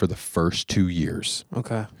 51 for the first 2 years.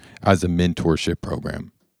 Okay. As a mentorship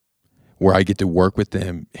program where I get to work with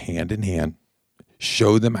them hand in hand,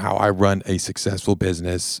 show them how I run a successful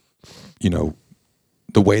business, the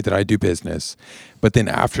way that I do business. But then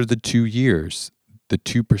after the 2 years, the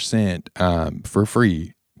 2% for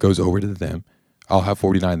free goes over to them. I'll have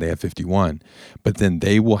 49, they have 51. But then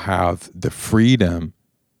they will have the freedom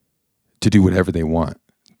to do whatever they want.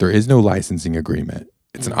 There is no licensing agreement.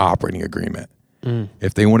 It's an operating agreement.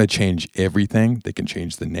 If they want to change everything, they can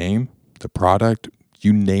change the name, the product,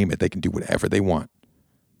 you name it. They can do whatever they want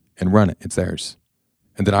and run it. It's theirs.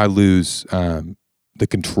 And then I lose the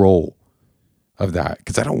control of that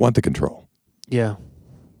because I don't want the control. Yeah.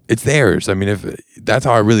 It's theirs. I mean, if that's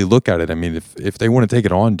how I really look at it. I mean, if they want to take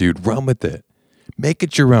it on, dude, run with it. Make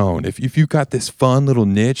it your own. If you've got this fun little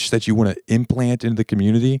niche that you want to implant into the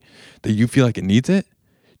community that you feel like it needs it,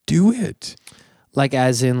 do it. Like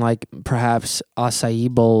as in like perhaps acai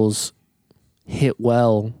bowls hit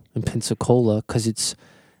well in Pensacola because it's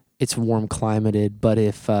warm climated. But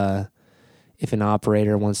if an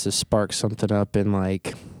operator wants to spark something up in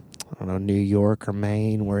like, I don't know, New York or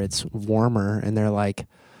Maine where it's warmer and they're like,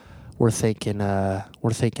 we're thinking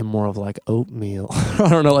more of like oatmeal. I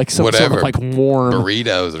don't know, like some sort of like warm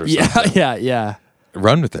burritos or something. Yeah.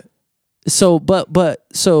 Run with it. So,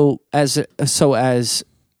 as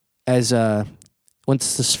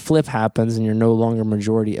once this flip happens and you're no longer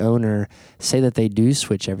majority owner, say that they do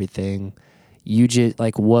switch everything, you just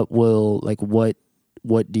like what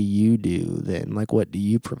do you do then? Like what do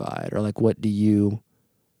you provide or like what do you?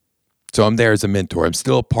 So I'm there as a mentor. I'm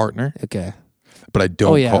still a partner. Okay. But I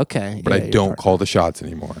don't. But I Yeah, don't call the shots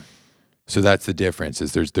anymore. So that's the difference.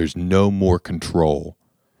 Is there's no more control.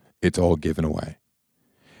 It's all given away,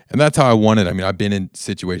 and that's how I want it. I mean, I've been in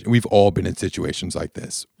situations. We've all been in situations like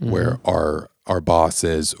this where our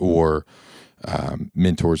bosses or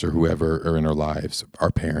mentors or whoever are in our lives,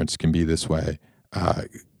 our parents can be this way.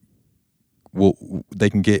 They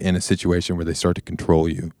can get in a situation where they start to control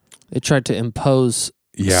you. They try to impose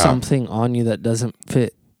something on you that doesn't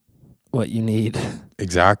fit what you need.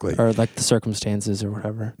 Exactly. Or like the circumstances or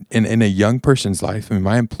whatever. In a young person's life, I mean,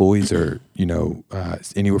 my employees are,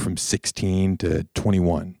 anywhere from 16 to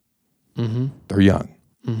 21. Mm-hmm. They're young.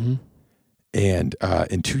 Mm-hmm. And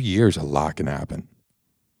in 2 years, a lot can happen.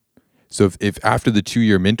 So if after the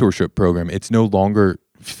 2-year mentorship program, it's no longer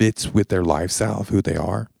fits with their lifestyle of who they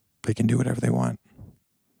are, they can do whatever they want.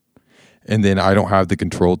 And then I don't have the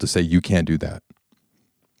control to say, you can't do that.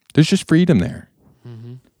 There's just freedom there.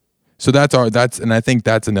 Mm-hmm. So and I think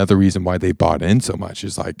that's another reason why they bought in so much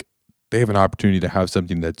is like they have an opportunity to have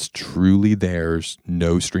something that's truly theirs,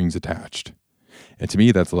 no strings attached. And to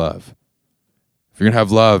me, that's love. If you're going to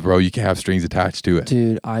have love, bro, you can't have strings attached to it.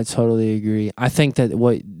 Dude, I totally agree. I think that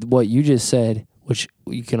what you just said which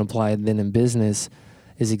you can apply then in business,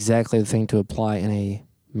 is exactly the thing to apply in a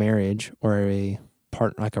marriage or a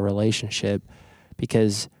like a relationship,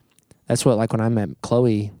 because that's what, like when I met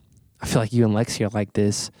Chloe, I feel like you and Lexi are like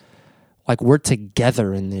this, like we're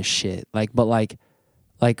together in this shit. Like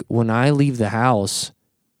when I leave the house,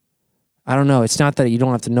 I don't know. It's not that you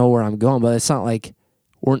don't have to know where I'm going, but it's not like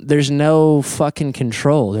there's no fucking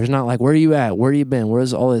control. There's not like, where are you at? Where have you been?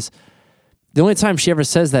 Where's all this? The only time she ever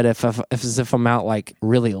says that if I'm out like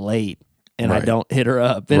really late and I don't hit her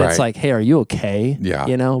up, then it's like, hey, are you okay? Yeah.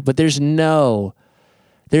 You know, but there's no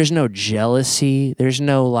jealousy. There's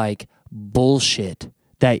no like bullshit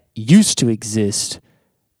that used to exist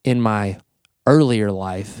in my earlier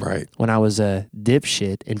life. Right. When I was a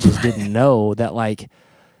dipshit and just didn't know that like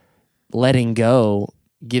letting go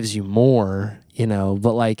gives you more, you know,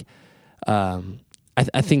 but like, I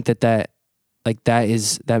think that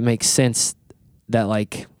makes sense, that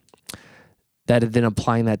like, that then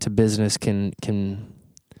applying that to business can,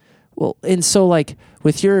 well, and so like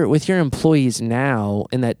with your employees now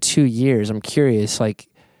in that 2 years, I'm curious, like,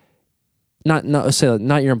 not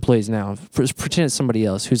your employees now, pretend it's somebody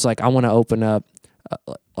else who's like, I want to open up,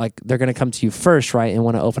 like they're going to come to you first, right? And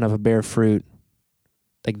want to open up a Bear Fruit,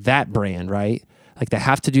 like that brand, right? Like they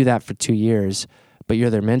have to do that for 2 years, but you're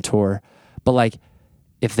their mentor. But like,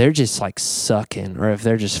 if they're just like sucking, or if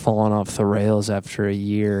they're just falling off the rails after a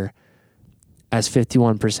year, as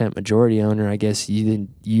 51% majority owner, I guess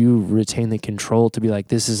you retain the control to be like,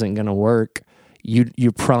 this isn't going to work.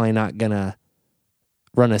 You're probably not going to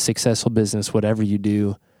run a successful business, whatever you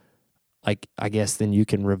do. Like, I guess then you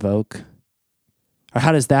can revoke. Or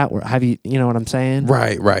how does that work? You know what I'm saying?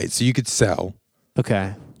 Right. So you could sell.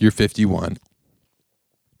 Okay. You're 51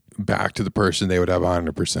 back to the person, they would have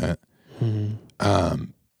 100%. Mm-hmm.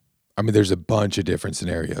 I mean, there's a bunch of different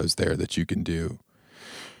scenarios there that you can do,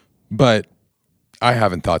 but I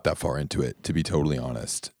haven't thought that far into it, to be totally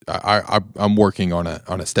honest. I'm working on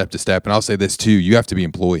a step to step, and I'll say this too: you have to be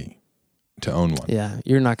employee to own one. Yeah,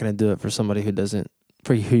 you're not going to do it for somebody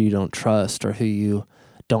who you don't trust or who you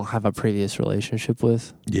don't have a previous relationship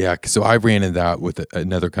with. Yeah, so I ran into that with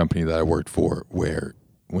another company that I worked for, where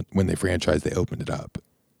when they franchised, they opened it up,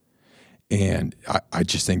 and I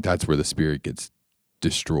just think that's where the spirit gets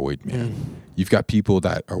destroyed, man. You've got people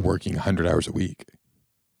that are working 100 hours a week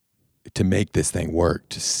to make this thing work,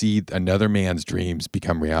 to see another man's dreams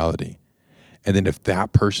become reality. And then if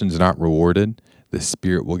that person's not rewarded, the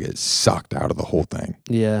spirit will get sucked out of the whole thing.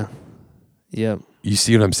 Yeah. Yep. You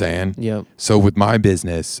see what I'm saying? Yep. So with my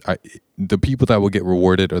business, the people that will get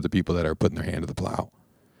rewarded are the people that are putting their hand to the plow.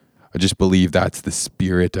 I just believe that's the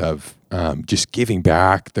spirit of just giving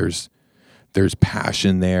back. There's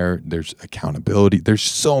passion there. There's accountability. There's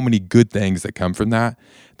so many good things that come from that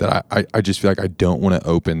I just feel like I don't want to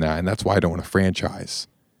open that. And that's why I don't want to franchise,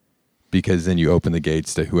 because then you open the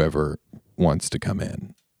gates to whoever wants to come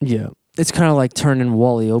in. Yeah. It's kind of like turning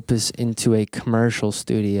Wally Opus into a commercial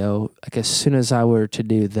studio. Like as soon as I were to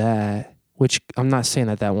do that, which I'm not saying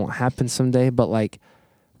that won't happen someday, but like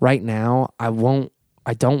right now I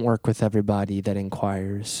don't work with everybody that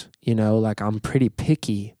inquires, you know, like I'm pretty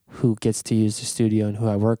picky who gets to use the studio and who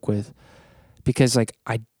I work with, because like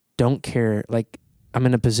I don't care. Like I'm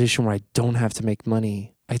in a position where I don't have to make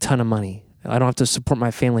money, a ton of money. I don't have to support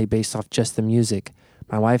my family based off just the music.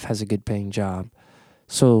 My wife has a good paying job.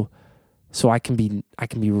 So I can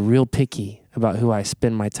be real picky about who I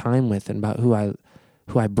spend my time with and about who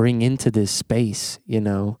I bring into this space, you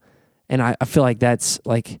know? And I feel like that's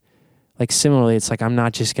like similarly, it's like I'm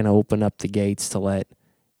not just going to open up the gates to let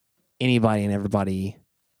anybody and everybody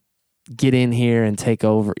get in here and take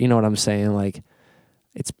over. You know what I'm saying? Like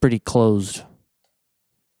it's pretty closed,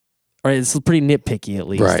 or it's pretty nitpicky at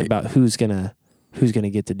least about who's gonna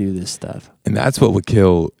get to do this stuff. And that's what would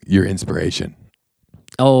kill your inspiration.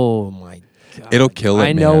 Oh my God. It'll kill it,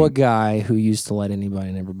 I know a guy who used to let anybody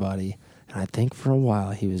and everybody, and I think for a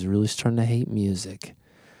while he was really starting to hate music.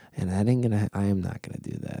 And I am not gonna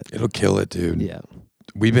do that. It'll kill it, dude. Yeah.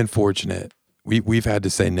 We've been fortunate. We've had to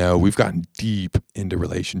say no. We've gotten deep into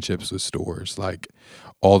relationships with stores. Like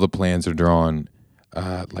all the plans are drawn.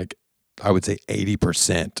 Like I would say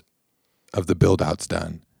 80% of the build out's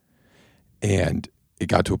done. And it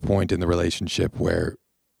got to a point in the relationship where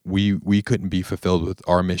we couldn't be fulfilled with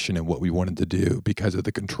our mission and what we wanted to do because of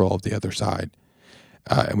the control of the other side.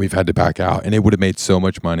 And we've had to back out, and it would have made so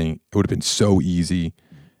much money. It would have been so easy.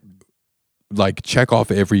 Like check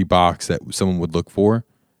off every box that someone would look for,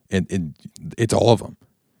 and it's all of them.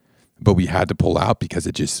 But we had to pull out because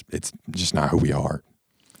it's just not who we are.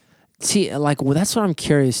 See, like, well, that's what I'm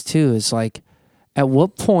curious too, is like, at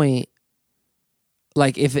what point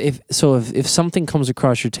like if something comes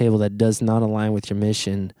across your table that does not align with your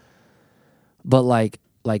mission, but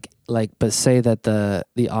but say that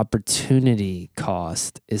the opportunity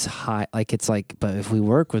cost is high, like it's like, but if we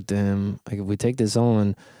work with them, like if we take this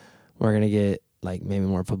on, we're gonna get like maybe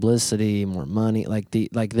more publicity, more money, like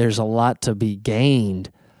there's a lot to be gained,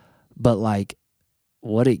 but like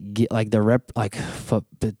what it get, like the rep, like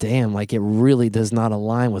but damn, like it really does not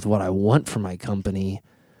align with what I want for my company.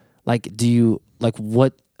 Like, do you like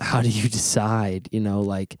what? How do you decide? You know,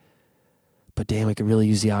 like, but damn, I could really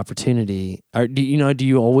use the opportunity. Or do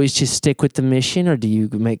you always just stick with the mission, or do you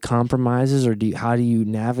make compromises, or how do you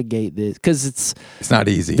navigate this? Because it's not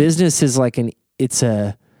easy. Business is like it's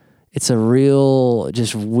a real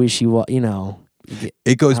just wishy-washy.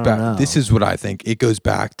 It goes back. Know. This is what I think. It goes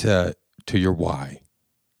back to your why.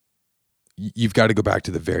 You've got to go back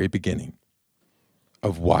to the very beginning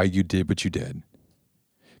of why you did what you did.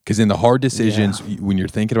 Because in the hard decisions, when you're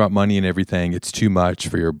thinking about money and everything, it's too much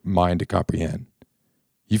for your mind to comprehend.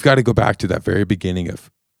 You've got to go back to that very beginning of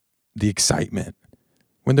the excitement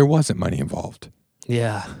when there wasn't money involved.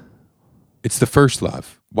 Yeah. It's the first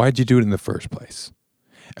love. Why did you do it in the first place?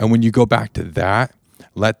 And when you go back to that,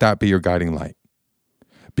 let that be your guiding light.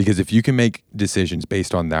 Because if you can make decisions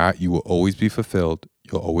based on that, you will always be fulfilled.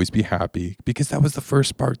 You'll always be happy, because that was the first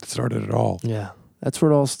spark that started it all. Yeah. That's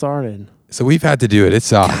where it all started. So we've had to do it. It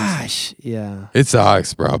sucks. Gosh, yeah. It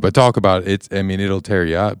sucks, bro. But talk about it. It'll tear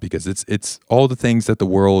you up, because it's all the things that the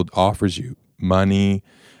world offers you. Money,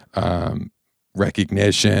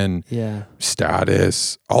 recognition,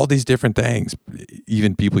 status, all these different things.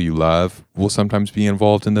 Even people you love will sometimes be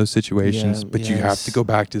involved in those situations, but you have to go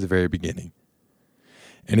back to the very beginning.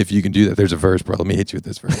 And if you can do that, there's a verse, bro. Let me hit you with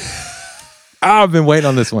this verse. I've been waiting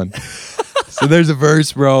on this one. So there's a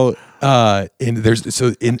verse, bro. In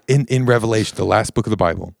Revelation, the last book of the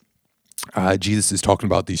Bible, Jesus is talking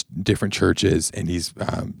about these different churches, and he's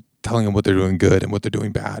telling them what they're doing good and what they're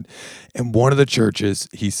doing bad. And one of the churches,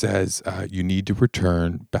 he says, you need to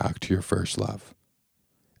return back to your first love.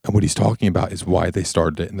 And what he's talking about is why they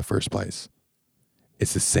started it in the first place.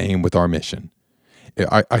 It's the same with our mission.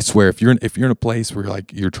 I swear, if you're in a place where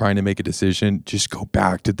you're trying to make a decision, just go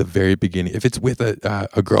back to the very beginning. If it's with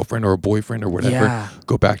a girlfriend or a boyfriend or whatever,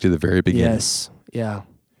 go back to the very beginning. Yes, yeah.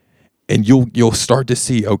 And you'll start to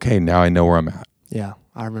see, okay, now I know where I'm at. Yeah,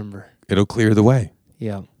 I remember. It'll clear the way.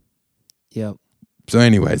 Yeah. Yep. So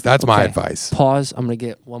anyways, that's my advice. Pause. I'm going to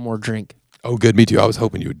get one more drink. Oh, good. Me too. I was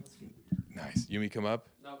hoping you would. Nice. You want me to come up?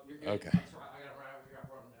 No, you're good. Okay. I got to run over here. I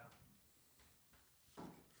brought them down.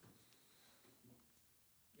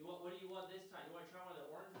 What do you want this time? You want to try one of the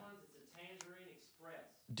orange ones? It's a Tangerine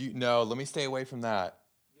Express. No, let me stay away from that.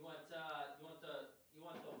 You want the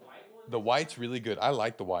white one? The white's really good. I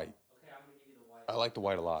like the white. Okay, I'm going to give you the white. I like the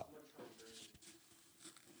white a lot.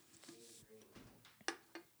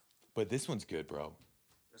 But this one's good, bro.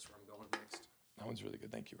 That's where I'm going next. That one's really good.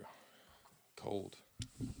 Thank you, bro. Cold.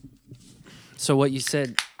 So what you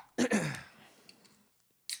said...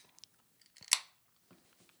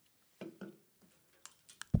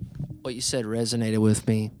 what you said resonated with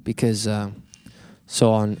me, because I'm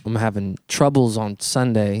having troubles on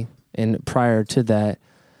Sunday, and prior to that,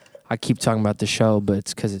 I keep talking about the show, but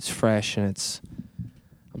it's because it's fresh and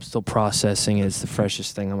I'm still processing it. It's the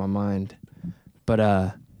freshest thing on my mind.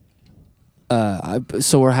 But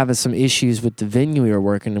so we're having some issues with the venue we were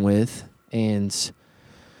working with, and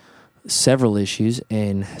several issues,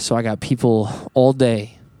 and so I got people all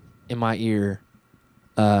day in my ear,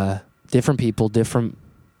 different people, different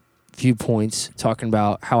viewpoints, talking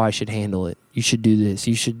about how I should handle it. You should do this.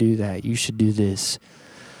 You should do that. You should do this.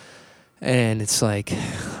 And it's like,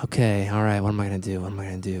 okay, all right, what am I going to do? What am I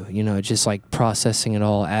going to do? Just like processing it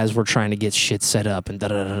all as we're trying to get shit set up and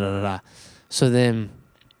da-da-da-da-da. So then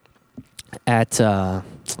at, I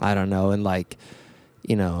don't know, and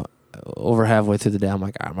over halfway through the day, I'm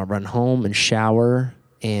like, all right, I'm going to run home and shower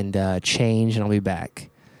and change, and I'll be back.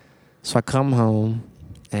 So I come home,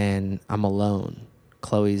 and I'm alone.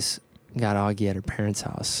 Chloe's got Augie at her parents'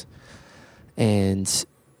 house, and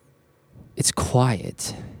it's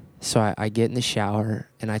quiet. So I get in the shower,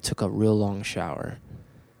 and I took a real long shower.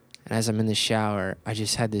 And as I'm in the shower, I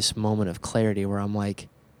just had this moment of clarity where I'm like,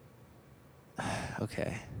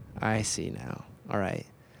 okay, I see now. All right,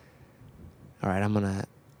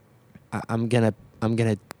 I'm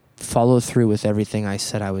gonna follow through with everything I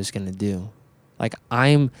said I was gonna do. Like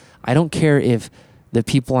I don't care if the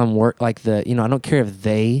people I'm I don't care if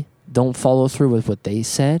they don't follow through with what they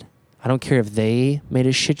said. I don't care if they made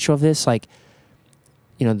a shit show of this,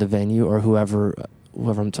 the venue or whoever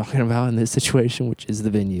I'm talking about in this situation, which is the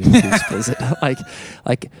venue.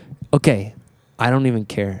 Okay, I don't even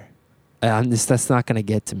care. That's not going to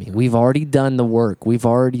get to me. We've already done the work. We've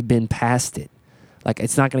already been past it. Like,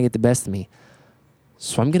 it's not going to get the best of me.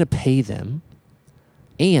 So I'm going to pay them,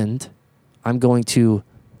 and I'm going to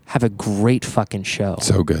have a great fucking show.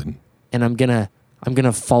 So good. And I'm going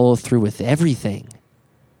to follow through with everything.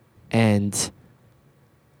 And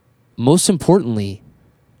most importantly,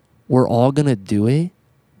 we're all going to do it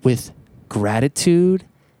with gratitude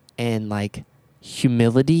and like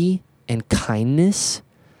humility and kindness.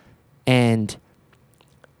 And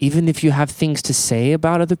even if you have things to say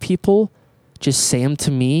about other people, just say them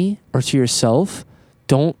to me or to yourself.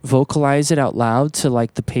 Don't vocalize it out loud to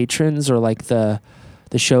like the patrons or like the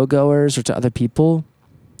show goers or to other people.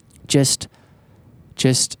 Just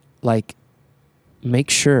like make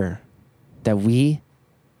sure that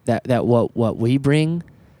what we bring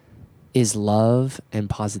is love and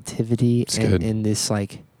positivity and this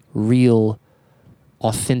like real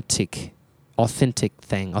authentic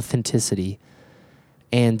thing, authenticity.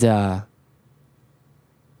 And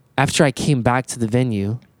after I came back to the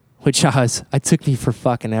venue, which it took me for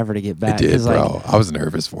fucking ever to get back. It did, bro. Like, I was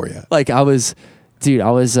nervous for you. Like I was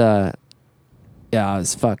just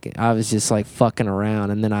like fucking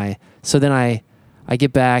around. And then I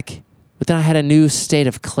get back, but then I had a new state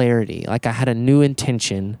of clarity. Like I had a new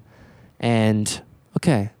intention, and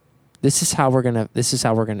okay, this is how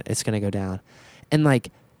it's gonna go down. And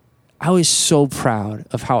like, I was so proud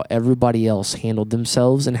of how everybody else handled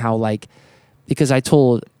themselves and how like, because I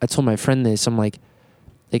told my friend this, I'm like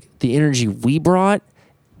the energy we brought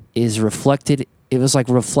is reflected. It was like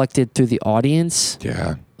reflected through the audience.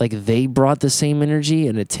 Yeah. Like they brought the same energy,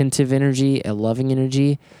 an attentive energy, a loving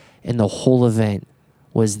energy, and the whole event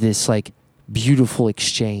was this like beautiful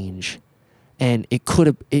exchange. And it could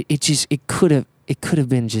have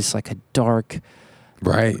been just like a dark,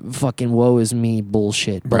 right, fucking woe is me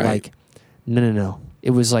bullshit. But like, no.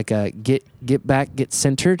 It was like a get back, get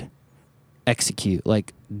centered, execute,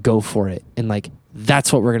 like go for it. And like,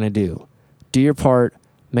 that's what we're going to do. Do your part,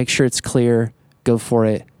 make sure it's clear, go for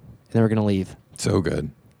it. And then we're going to leave. So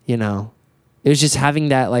good. You know, it was just having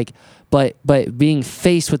that like, but being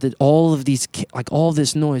faced with all of these, like all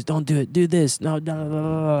this noise, don't do it, do this,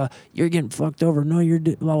 no, you're getting fucked over, no, you're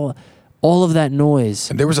blah, blah, all of that noise.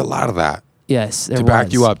 And there was a lot of that. Yes, there to was.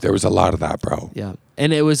 Back you up, there was a lot of that, bro. Yeah,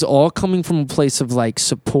 and it was all coming from a place of like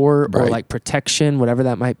support or Right. like protection, whatever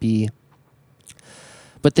that might be.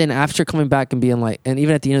 But then after coming back and being like, and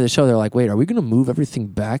even at the end of the show, they're like, wait, are we going to move everything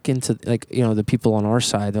back into like, you know, the people on our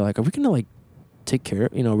side? They're like, are we going to like take care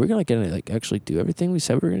of, you know, we're going to like actually do everything we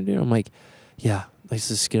said we were going to do? I'm like, yeah, let's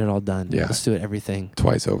just get it all done. Yeah. Let's do it, everything.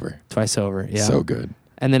 Twice over. Yeah. So good.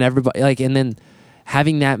 And then everybody, like, and then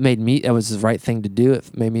having that was the right thing to do.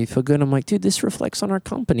 It made me feel good. I'm like, dude, this reflects on our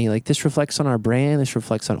company. Like, this reflects on our brand. This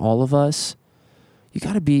reflects on all of us.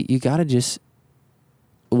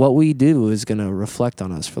 What we do is going to reflect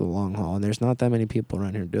on us for the long haul. And there's not that many people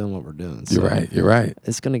around here doing what we're doing. So You're right.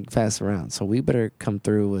 It's going to pass around. So we better come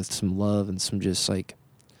through with some love and some just like,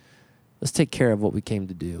 let's take care of what we came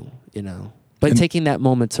to do, you know. But taking that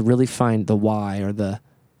moment to really find the why or the,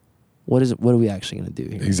 what are we actually going to do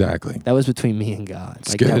here? Exactly. That was between me and God.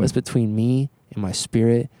 It's like good. That was between me and my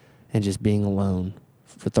spirit and just being alone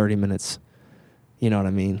for 30 minutes. You know what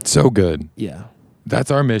I mean? So good. Yeah.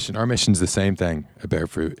 That's our mission. Our mission's the same thing at Bear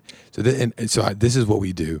Fruit. So this is what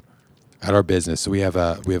we do at our business. So we have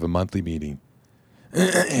a monthly meeting,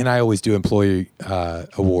 and I always do employee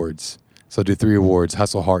awards. So I do 3 awards: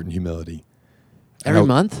 hustle, heart, and humility. Every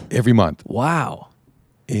month? Every month. Wow.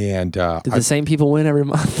 And did the same people win every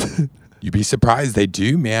month? You'd be surprised they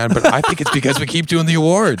do, man. But I think it's because we keep doing the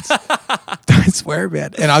awards. I swear,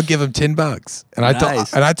 man. And I'll give them $10. And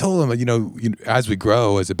I told them, you know, as we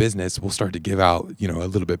grow as a business, we'll start to give out, you know, a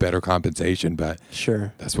little bit better compensation. But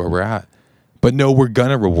sure, that's where we're at. But no, we're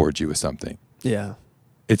gonna reward you with something. Yeah.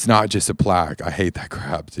 It's not just a plaque. I hate that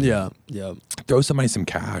crap, dude. Yeah. Throw somebody some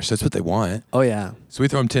cash. That's what they want. Oh yeah. So we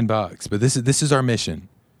throw them $10. But this is our mission.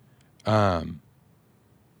 And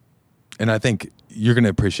I think you're going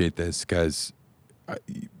to appreciate this because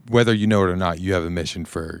whether you know it or not, you have a mission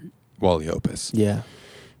for Wally Opus. Yeah.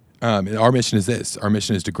 And our mission is this. Our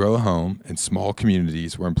mission is to grow a home in small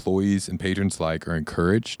communities where employees and patrons alike are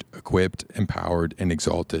encouraged, equipped, empowered, and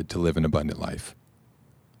exalted to live an abundant life.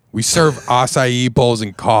 We serve acai bowls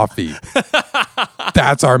and coffee.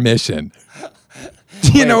 That's our mission.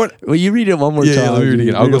 You know what? Will you read it one more time? Yeah, let me read it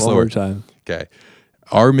again. I'll go slower. One more time. Okay.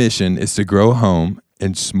 Our mission is to grow a home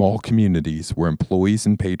in small communities where employees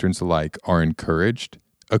and patrons alike are encouraged,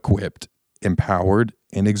 equipped, empowered,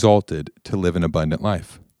 and exalted to live an abundant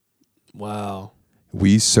life. Wow.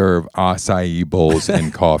 We serve acai bowls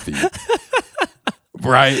and coffee.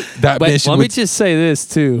 Right. That But mission let me would, just say this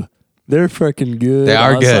too. They're freaking good. They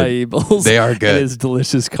are good. Acai bowls. They are good. And it's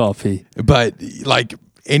delicious coffee. but like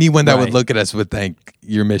anyone that would Right. look at us would think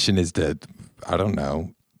your mission is to, I don't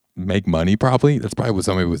know, make money probably. That's probably what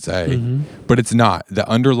somebody would say. Mm-hmm. But it's not. The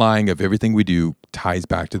underlying of everything we do ties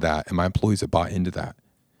back to that. And my employees have bought into that.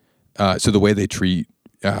 So the way they treat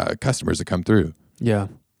customers that come through Yeah.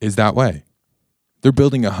 is that way. They're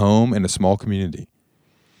building a home in a small community.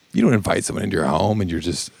 You don't invite someone into your home and you're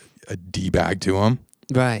just a D-bag to them.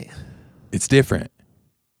 Right. It's different.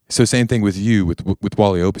 So same thing with you, with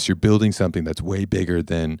Wally Opus. You're building something that's way bigger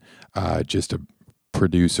than just a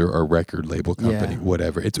producer or record label company, Yeah.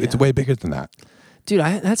 whatever. It's Yeah. way bigger than that. Dude,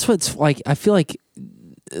 that's what's like. I feel like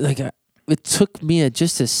it took me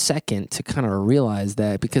just a second to kind of realize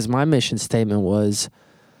that, because my mission statement was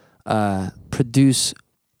produce,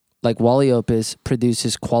 like Wally Opus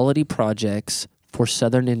produces quality projects for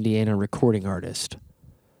Southern Indiana recording artists.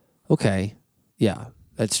 Okay, yeah,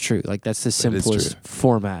 that's true. Like that's the That is simplest true.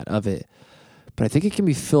 format of it. But I think it can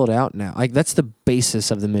be filled out now. Like that's the basis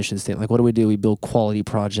of the mission statement. Like what do? We build quality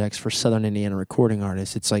projects for Southern Indiana recording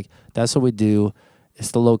artists. It's like that's what we do.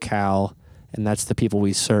 It's the locale, and that's the people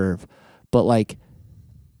we serve. But like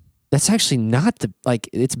that's actually not the, like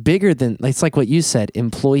it's bigger than, it's like what you said,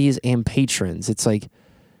 employees and patrons. It's like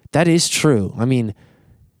that is true. I mean,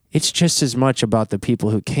 it's just as much about the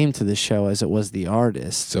people who came to the show as it was the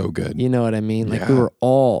artists. So good. You know what I mean? Like we Yeah. were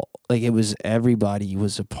all, like it was, everybody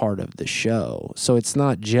was a part of the show. So it's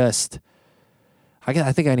not just,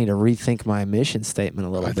 I think I need to rethink my mission statement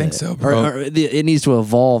a little bit. I think so, bro. Or it needs to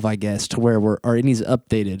evolve, I guess, to where or it needs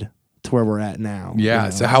updated to where we're at now. Yeah. you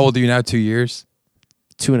know? So how old are you now? 2 years?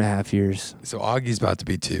 2.5 years. So Augie's about to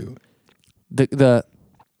be 2. The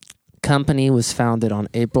company was founded on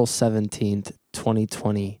April 17th,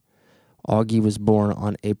 2020. Augie was born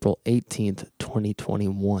on April 18th,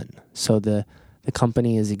 2021. So the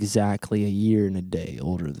company is exactly a year and a day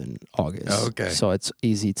older than August. Okay. So it's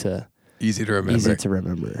easy to Easy to remember.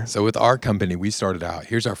 remember. So with our company, we started out,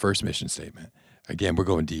 here's our first mission statement. Again, we're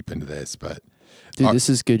going deep into this, but Dude, this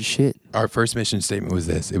is good shit. our first mission statement was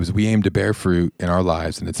this. It was, we aim to bear fruit in our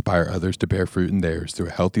lives and inspire others to bear fruit in theirs through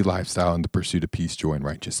a healthy lifestyle and the pursuit of peace, joy, and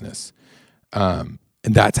righteousness. And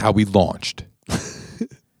that's how we launched.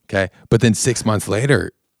 Okay. But then 6 months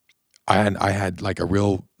later, I had like a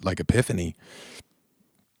real like epiphany,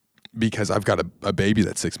 because I've got a baby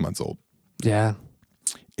that's 6 months old. Yeah.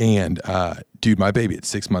 And dude, my baby at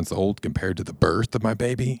 6 months old compared to the birth of my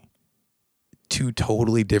baby, 2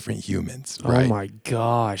 totally different humans, right? Oh my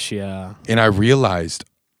gosh, yeah. And I realized,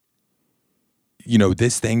 you know,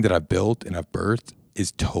 this thing that I've built and I've birthed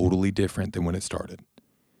is totally different than when it started.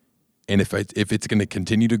 And if it's going to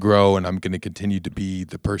continue to grow and I'm going to continue to be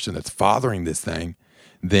the person that's fathering this thing,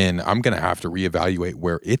 then I'm going to have to reevaluate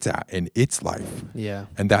where it's at in its life. Yeah.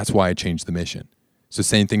 And that's why I changed the mission. So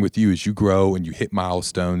same thing with you, as you grow and you hit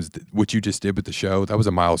milestones. What you just did with the show, that was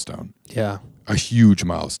a milestone, Yeah. a huge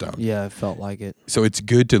milestone. Yeah, it felt like it. So it's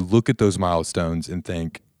good to look at those milestones and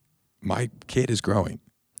think, my kid is growing.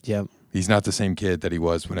 Yep. He's not the same kid that he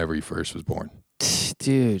was whenever he first was born.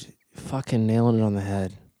 Dude, fucking nailing it on the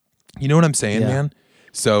head. You know what I'm saying, Yeah. man?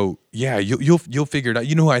 So yeah, you'll figure it out.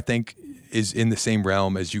 You know who I think is in the same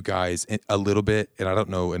realm as you guys a little bit, and I don't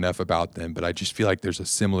know enough about them, but I just feel like there's a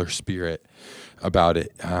similar spirit about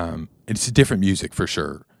it. It's a different music for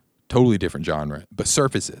sure, totally different genre, but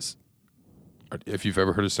Surfaces. If you've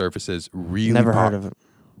ever heard of Surfaces, really Never heard of it.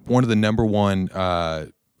 One of the number one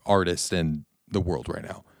artists in the world right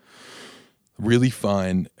now. Really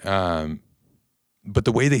fun. But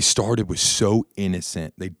the way they started was so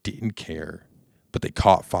innocent. They didn't care, but they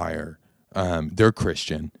caught fire. They're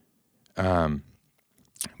Christian.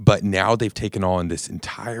 But now they've taken on this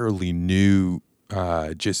entirely new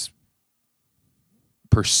just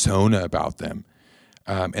persona about them.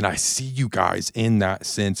 And I see you guys in that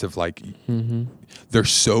sense of like, they're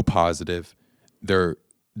so positive.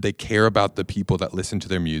 They care about the people that listen to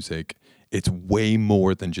their music. It's way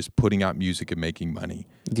more than just putting out music and making money.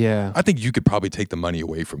 Yeah. I think you could probably take the money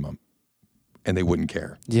away from them and they wouldn't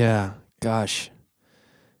care. Yeah. Gosh.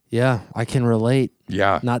 Yeah, I can relate.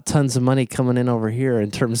 Yeah. Not tons of money coming in over here in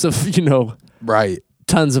terms of, Right.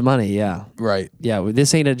 tons of money. Yeah. Right. Yeah.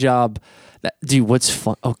 This ain't a job. Dude, what's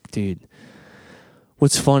fun? Oh, dude.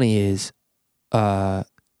 What's funny is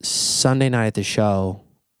Sunday night at the show,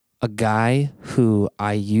 a guy who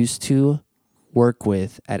I used to work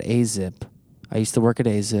with at AZIP. I used to work at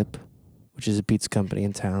AZIP, which is a pizza company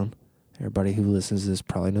in town. Everybody who listens to this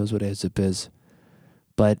probably knows what AZIP is.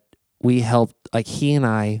 But we helped, like he and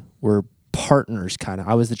I were partners kind of.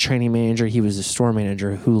 I was the training manager. He was the store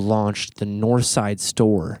manager who launched the Northside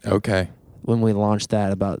store. Okay. When we launched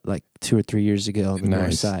that about like 2 or 3 years ago on the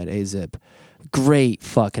Nice. Northside, A-Zip. Great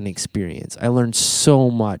fucking experience. I learned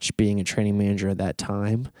so much being a training manager at that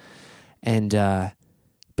time. And,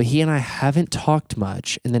 but he and I haven't talked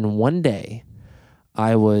much. And then one day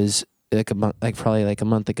I was probably a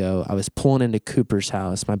month ago, I was pulling into Cooper's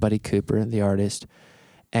house, my buddy Cooper, the artist,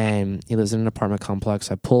 and he lives in an apartment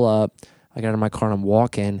complex. I pull up, I get out of my car and I'm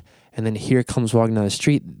walking, and then here comes walking down the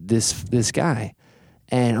street this guy.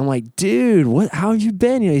 And I'm like, dude, how have you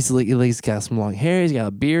been? You know, he's got some long hair. He's got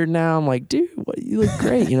a beard now. I'm like, dude, you look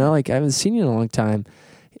great. You know, like I haven't seen you in a long time.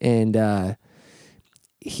 And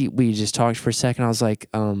we just talked for a second. I was like,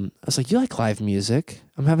 you like live music?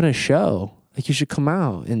 I'm having a show. Like you should come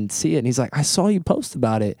out and see it. And he's like, I saw you post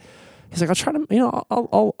about it. He's like, I'll try to, you know,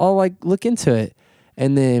 I'll like look into it.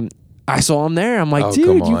 And then I saw him there. I'm like,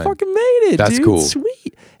 dude, you fucking made it. That's dude, cool.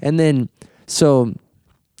 Sweet. And then so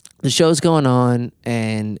the show's going on,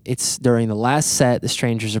 and it's during the last set. The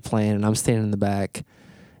Strangers are playing, and I'm standing in the back.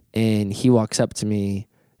 And he walks up to me,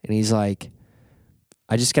 and he's like,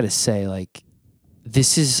 "I just gotta say, like,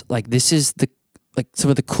 this is the some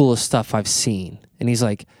of the coolest stuff I've seen." And he's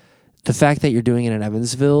like, "The fact that you're doing it in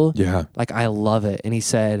Evansville, Yeah. like I love it." And he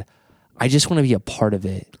said, "I just want to be a part of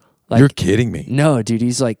it." Like, You're kidding me. No, dude.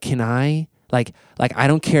 He's like, "Can I?" Like I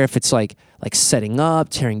don't care if it's like setting up,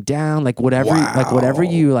 tearing down, like whatever, Wow. like whatever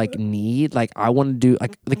you like need. Like I want to do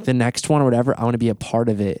like the next one or whatever. I want to be a part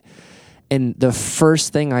of it. And the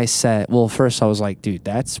first thing I said, well, first I was like, dude,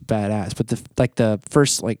 that's badass. But the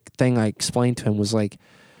first thing I explained to him was like,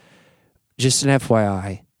 just an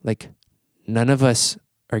FYI, like none of us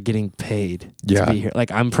are getting paid to be here.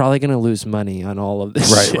 Like I'm probably gonna lose money on all of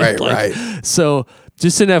this. Right, shit. right. So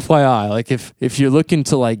just an FYI, like if you're looking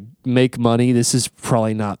to like make money, this is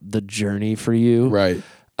probably not the journey for you. Right.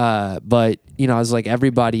 But you know, I was like,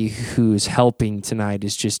 everybody who's helping tonight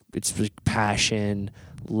it's just passion,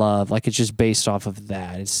 love. Like it's just based off of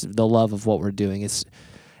that. It's the love of what we're doing.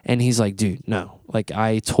 And he's like, dude, no, like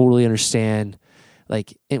I totally understand.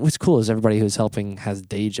 Like, what's cool is everybody who's helping has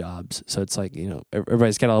day jobs. So it's like, you know,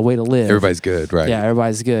 everybody's got a way to live. Everybody's good, right? Yeah,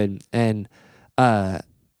 everybody's good. And,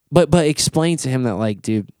 but explain to him that, like,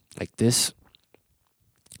 dude, like this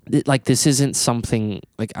isn't something,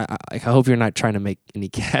 like, I hope you're not trying to make any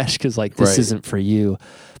cash because, like, this isn't for you.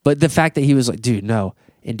 But the fact that he was like, dude, no.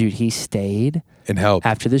 And, dude, he stayed. And helped.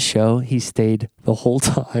 After the show, he stayed the whole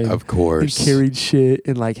time. Of course. He carried shit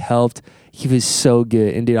and, like, helped. He was so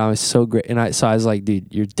good. And, dude, I was so great. And I was like,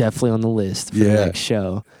 dude, you're definitely on the list for the next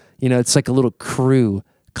show. You know, it's like a little crew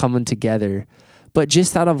coming together. But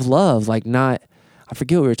just out of love, like not, I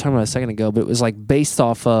forget what we were talking about a second ago, but it was like based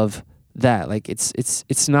off of that. Like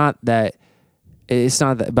it's not that, it's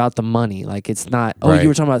not that about the money. Like it's not, you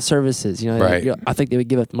were talking about services. You know, right. Like, I think they would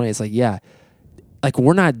give up the money. It's like, yeah, like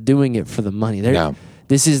we're not doing it for the money. No.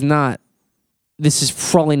 This is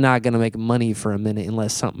probably not going to make money for a minute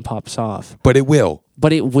unless something pops off. But it will.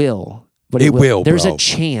 It will. There's a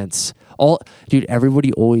chance. Dude,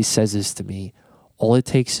 everybody always says this to me. All it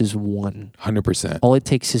takes is one. 100%. All it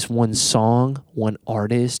takes is one song, one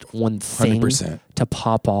artist, one thing 100%. to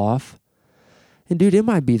pop off. And dude, it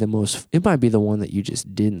might be the one that you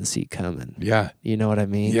just didn't see coming. Yeah. You know what I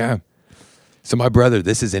mean? Yeah. So my brother,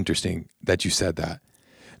 this is interesting that you said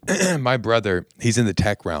that. My brother, he's in the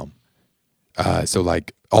tech realm. So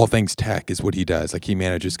like all things tech is what he does. Like he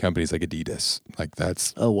manages companies like Adidas. Like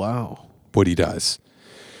that's what he does.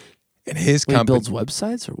 And his company builds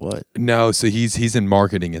websites or what? No, so he's in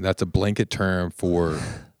marketing, and that's a blanket term for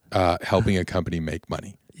helping a company make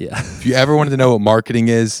money. Yeah. If you ever wanted to know what marketing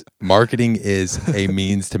is a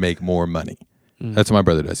means to make more money. That's what my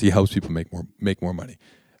brother does. He helps people make more money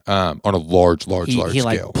on a large He scale.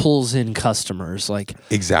 like pulls in customers, like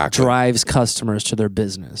exactly drives customers to their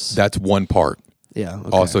business. That's one part. Yeah. Okay.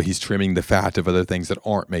 Also, he's trimming the fat of other things that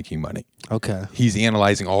aren't making money. Okay. He's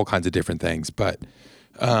analyzing all kinds of different things, but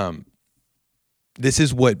this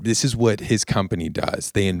is what his company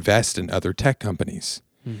does. They invest in other tech companies,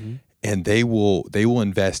 and they will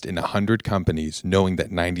invest in 100 companies, knowing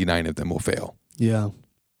that 99 of them will fail. Yeah.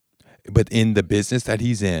 But in the business that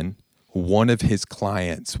he's in, one of his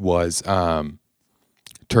clients was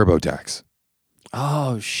TurboTax.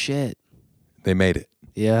 Oh shit. They made it.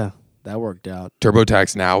 Yeah, that worked out.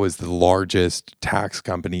 TurboTax now is the largest tax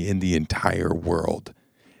company in the entire world.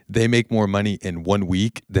 They make more money in 1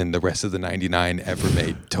 week than the rest of the 99 ever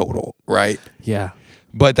made total, right? Yeah.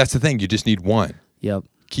 But that's the thing. You just need one. Yep.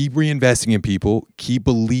 Keep reinvesting in people. Keep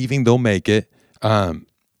believing they'll make it.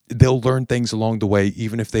 they'll learn things along the way,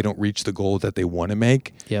 even if they don't reach the goal that they want to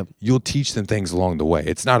make. Yep. You'll teach them things along the way.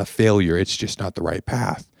 It's not a failure. It's just not the right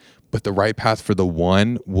path. But the right path for the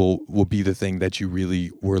one will be the thing that you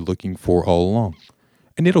really were looking for all along.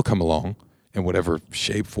 And it'll come along in whatever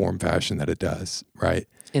shape, form, fashion that it does, right?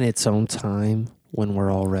 In its own time, when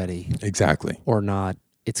we're all ready. Exactly. Or not,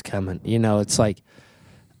 it's coming. You know, it's like,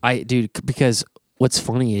 because what's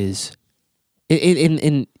funny is,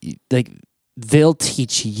 in like, they'll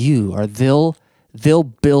teach you, or they'll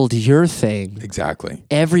build your thing. Exactly.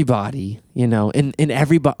 Everybody, you know, and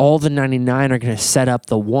everybody, all the 99 are going to set up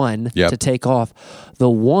the one to take off. The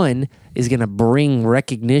one is going to bring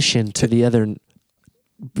recognition to the other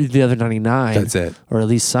 99. That's it. Or at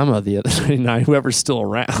least some of the other 99, whoever's still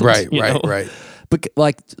around. Right. But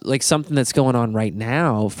like something that's going on right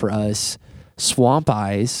now for us, Swamp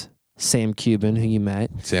Eyes, Sam Cuban, who you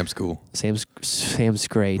met. Sam's cool. Sam's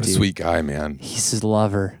great, What a dude. sweet guy, man. He's his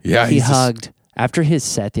lover. Yeah, he hugged after his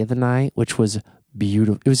set the other night, which was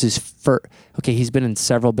beautiful. It was his first. Okay, he's been in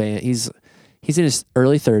several bands. He's in his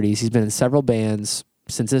early 30s. He's been in several bands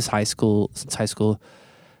since high school.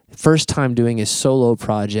 First time doing his solo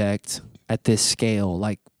project at this scale,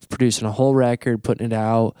 like producing a whole record, putting it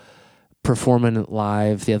out, performing it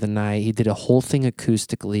live the other night. He did a whole thing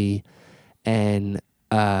acoustically, and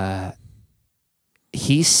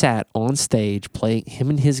he sat on stage playing him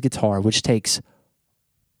and his guitar, which takes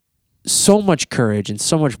so much courage and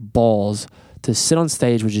so much balls to sit on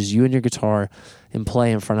stage, which is you and your guitar, and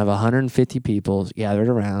play in front of 150 people gathered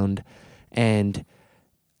around. And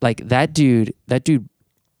like that dude,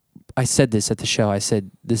 I said this at the show. I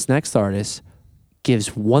said, this next artist gives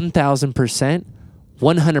 1,000%,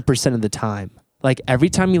 100% of the time. Like every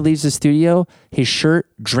time he leaves the studio, his shirt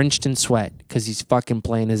drenched in sweat because he's fucking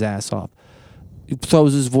playing his ass off. He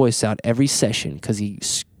throws his voice out every session because he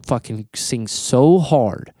fucking sings so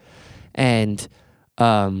hard. And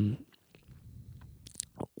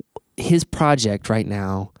his project right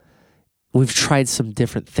now, we've tried some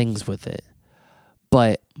different things with it.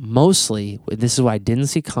 But mostly, this is what I didn't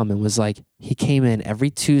see coming, was like he came in every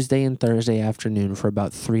Tuesday and Thursday afternoon for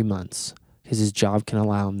about 3 months because his job can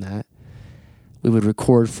allow him that. We would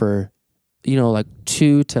record for, like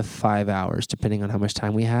 2 to 5 hours, depending on how much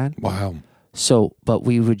time we had. Wow. So, but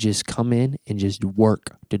we would just come in and just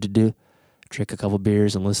work, drink a couple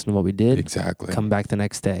beers and listen to what we did. Exactly. Come back the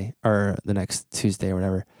next day or the next Tuesday or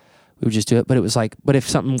whatever. We would just do it. But it was like, but if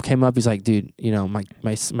something came up, he's like, dude,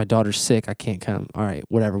 my daughter's sick. I can't come. All right,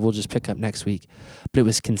 whatever. We'll just pick up next week. But it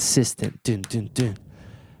was consistent.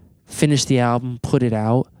 Finish the album, put it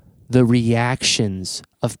out. The reactions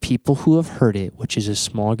of people who have heard it, which is a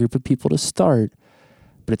small group of people to start,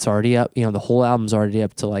 but it's already up. The whole album's already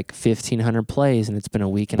up to like 1,500 plays, and it's been a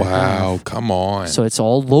week and a half. Wow, come on. So it's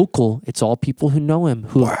all local. It's all people who know him,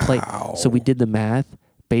 who have played. So we did the math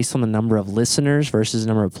based on the number of listeners versus the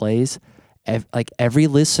number of plays. Like every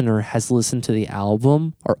listener has listened to the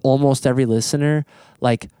album, or almost every listener,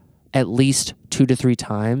 like at least 2 to 3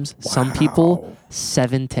 times. Wow. Some people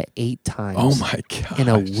 7 to 8 times. Oh my god! In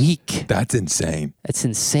a week. That's insane. It's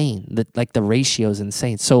insane. The ratio is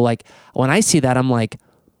insane. So like when I see that, I'm like,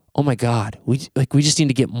 oh my god, we just need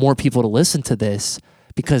to get more people to listen to this,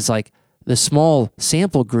 because like the small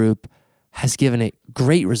sample group has given it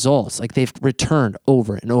great results. Like they've returned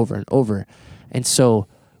over and over and over. And so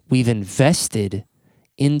we've invested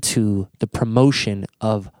into the promotion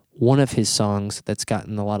of one of his songs that's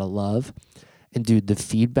gotten a lot of love. And dude, the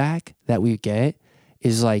feedback that we get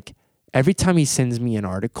is like every time he sends me an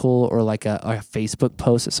article or like a Facebook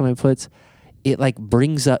post that somebody puts, it like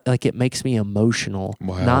brings up, like it makes me emotional.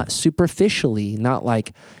 Wow. Not superficially, not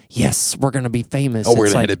like, yes, we're going to be famous. Oh, we're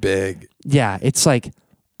going to like, hit it big. Yeah, it's like,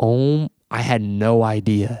 oh, I had no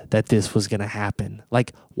idea that this was going to happen.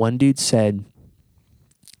 Like one dude said,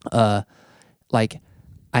 like,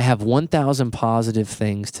 I have 1,000 positive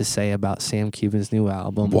things to say about Sam Cuban's new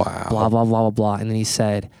album. Wow. Blah, blah, blah, blah, blah. And then he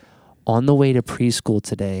said, on the way to preschool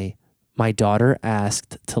today, my daughter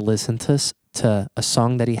asked to listen to a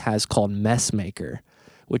song that he has called Mess Maker,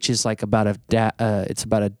 which is like about it's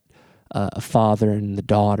about a father and the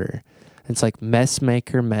daughter. And it's like, mess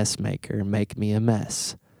maker, make me a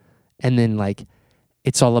mess. And then like,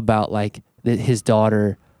 it's all about like his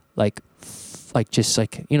daughter, like just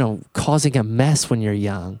like, causing a mess when you're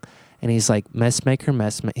young. And he's like, mess maker.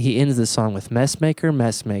 He ends the song with mess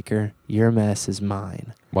maker, your mess is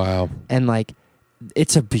mine. Wow. And like,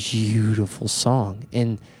 it's a beautiful song.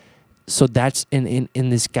 And so that's, and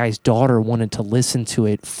this guy's daughter wanted to listen to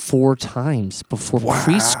it 4 times before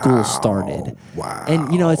preschool started. Wow.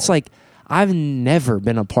 And it's like, I've never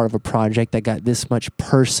been a part of a project that got this much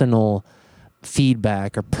personal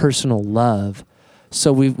feedback or personal love.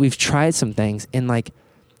 So we've tried some things, and like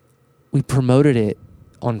we promoted it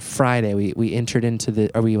on Friday. We entered into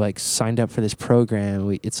we like signed up for this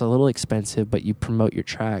program. It's a little expensive, but you promote your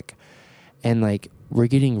track, and like we're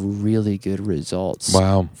getting really good results.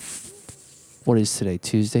 Wow. What is today?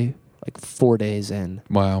 Tuesday? Like 4 days in.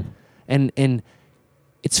 Wow. And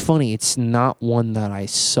it's funny, it's not one that I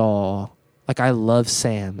saw. Like, I love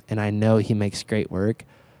Sam, and I know he makes great work,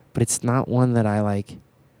 but it's not one that I, like,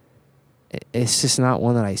 it's just not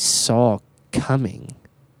one that I saw coming.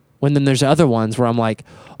 When then there's other ones where I'm like,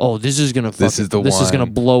 oh, this is going to is going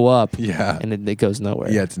to blow up. Yeah. And it goes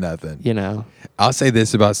nowhere. Yeah, it's nothing. You know? I'll say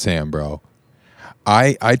this about Sam, bro.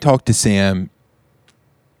 I talked to Sam,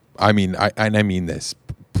 I mean this,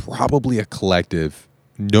 probably a collective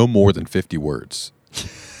no more than 50 words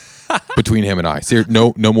between him and I.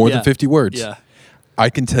 No more than 50 words. Yeah. I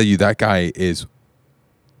can tell you that guy is,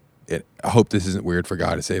 I hope this isn't weird for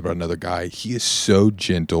God to say about another guy. He is so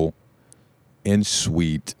gentle and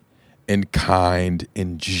sweet and kind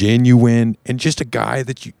and genuine and just a guy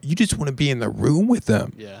that you just want to be in the room with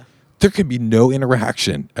him. Yeah. There can be no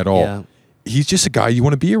interaction at all. Yeah. He's just a guy you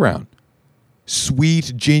want to be around.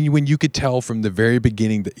 Sweet, genuine. You could tell from the very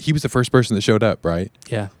beginning that he was the first person that showed up, right?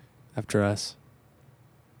 Yeah. After us.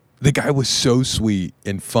 The guy was so sweet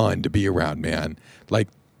and fun to be around, man. Like,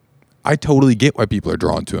 I totally get why people are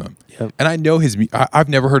drawn to him. Yep. And I know I've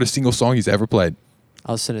never heard a single song he's ever played.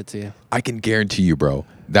 I'll send it to you. I can guarantee you, bro,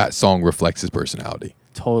 that song reflects his personality.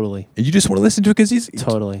 Totally. And you just want to listen to it because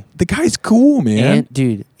the guy's cool, man. And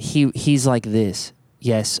dude, he's like this.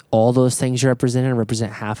 Yes, all those things you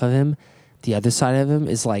represent half of him. The other side of him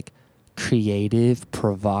is like creative,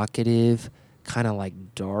 provocative, kind of like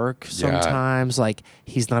dark sometimes. Yeah. Like,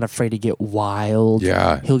 he's not afraid to get wild.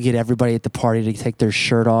 Yeah. He'll get everybody at the party to take their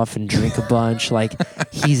shirt off and drink a bunch. Like,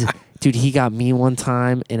 dude, he got me one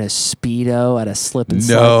time in a Speedo at a slip and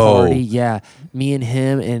slide party. Yeah. Me and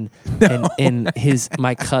him and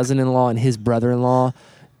my cousin-in-law and his brother-in-law,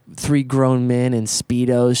 3 grown men in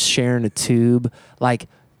Speedos sharing a tube. Like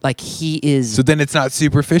he is. So then it's not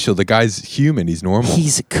superficial. The guy's human. He's normal.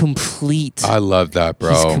 He's complete. I love that,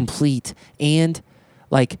 bro. He's complete. And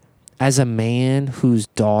like, as a man whose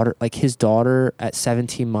daughter, like his daughter at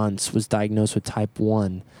 17 months was diagnosed with type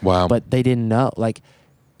 1. Wow. But they didn't know. Like,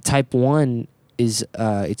 type 1 is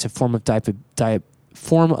it's a form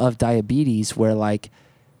of diabetes where like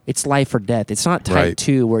it's life or death. It's not type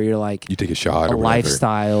 2 where you're like you take a shot or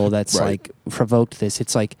lifestyle that's like provoked this.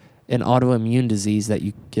 It's like an autoimmune disease that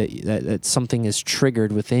you get, that something is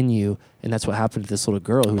triggered within you, and that's what happened to this little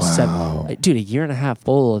girl who's 7, dude, 1.5 years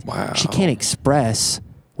old. Wow. She can't express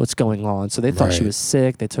what's going on, so they thought she was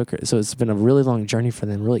sick. They took her, so it's been a really long journey for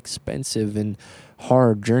them, really expensive and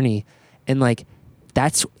hard journey, and like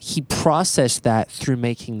he processed that through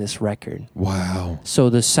making this record. Wow. So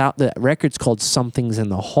the record's called Something's in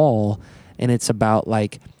the Hall, and it's about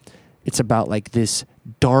like this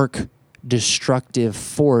dark, destructive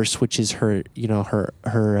force, which is her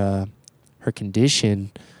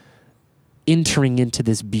condition, entering into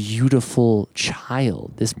this beautiful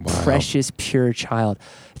child, this precious, pure child.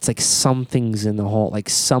 It's like something's in the hall, like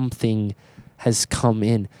something has come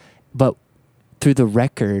in. But through the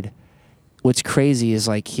record, what's crazy is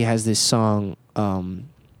like he has this song.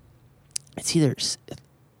 It's either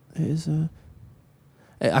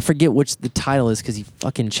I forget which the title is because he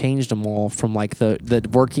fucking changed them all from like the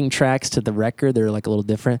working tracks to the record. They're like a little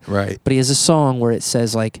different. Right. But he has a song where it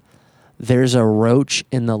says like, "There's a roach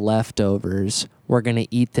in the leftovers. We're going to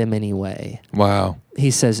eat them anyway." Wow.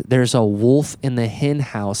 He says, "There's a wolf in the hen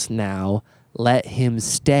house now. Let him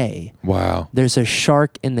stay." Wow. "There's a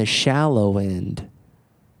shark in the shallow end.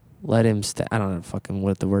 Let him stay." I don't know fucking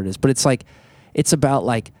what the word is. But it's like, it's about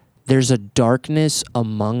like, there's a darkness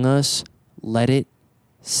among us. Let it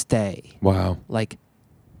stay. Wow. Like,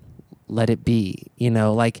 let it be,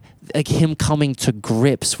 like him coming to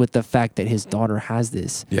grips with the fact that his daughter has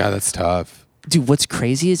this. Yeah, that's tough. Dude, what's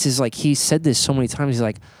crazy is like, he said this so many times. He's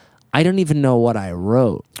like, I don't even know what I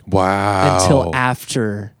wrote. Wow. Until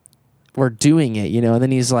after we're doing it, and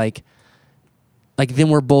then he's like then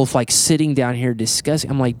we're both like sitting down here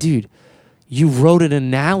discussing. I'm like, dude, you wrote an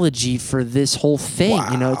analogy for this whole thing.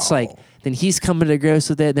 Wow. It's like, then he's coming to grips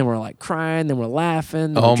with it. Then we're like crying. Then we're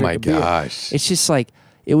laughing. Oh my gosh! It's just like,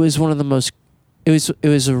 it was one of the most. It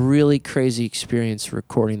was a really crazy experience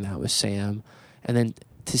recording that with Sam, and then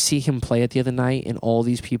to see him play it the other night and all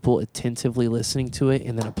these people attentively listening to it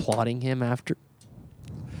and then applauding him after.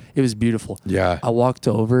 It was beautiful. Yeah. I walked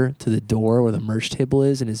over to the door where the merch table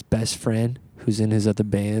is, and his best friend, who's in his other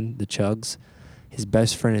band, the Chugs, his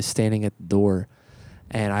best friend is standing at the door,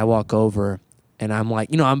 and I walk over. And I'm like,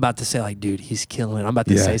 I'm about to say like, dude, he's killing it. I'm about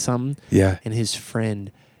to say something. Yeah. And his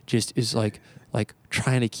friend just is like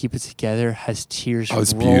trying to keep it together, has tears Oh,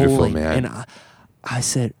 it's rolling. beautiful, man. And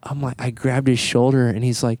I grabbed his shoulder and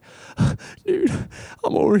he's like, dude,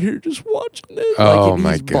 I'm over here just watching this. Oh, and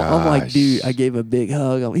my I'm like, gosh. dude, I gave a big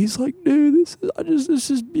hug. He's like, dude, this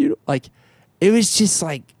is beautiful. Like, it was just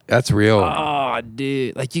like, That's real. oh,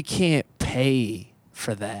 dude, like you can't pay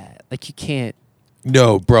for that. Like you can't.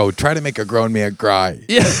 No, bro, try to make a grown man cry.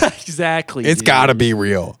 Yeah, exactly. It's dude. got to be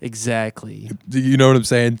real. Exactly. You know what I'm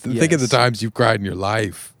saying? Think of the Yes. times you've cried in your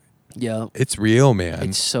life. Yeah. It's real, man.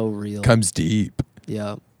 It's so real. Comes deep.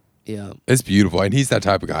 Yeah. Yeah. It's beautiful. And he's that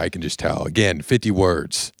type of guy I can just tell. Again, 50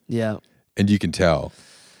 words. Yeah. And you can tell.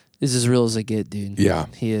 This is as real as I get, dude. Yeah.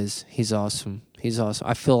 He is. He's awesome. He's awesome.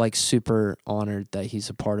 I feel like super honored that he's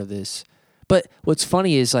a part of this. But what's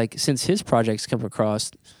funny is like since his projects come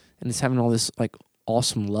across and it's having all this like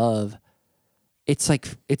awesome love, it's like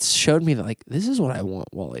it's showed me that like this is what I want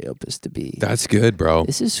Wally Opus to be. That's good, bro.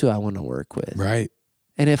 This is who I want to work with. Right.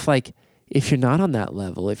 And if you're not on that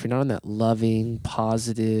level, if you're not on that loving,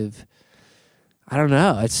 positive, I don't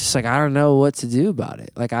know. It's just like I don't know what to do about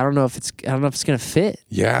it. Like I don't know if it's gonna fit.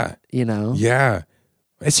 Yeah. Yeah.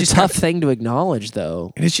 It's It's a tough thing to acknowledge,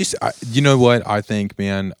 though. And it's just, you know what I think,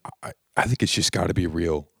 man? I think it's just got to be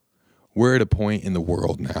real. We're at a point in the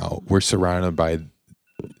world now. We're surrounded by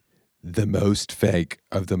the most fake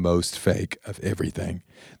of everything.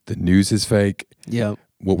 The news is fake. Yep.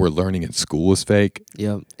 What we're learning in school is fake.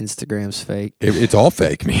 Yep. Instagram's fake. It's all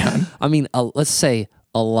fake, man. I mean, let's say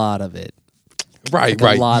a lot of it. Right, Like a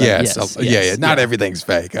right. lot of- Yes. yes, Not yeah. everything's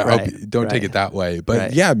fake. I Right, hope you don't take right. it that way. But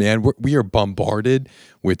Right. yeah, man, we are bombarded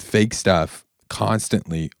with fake stuff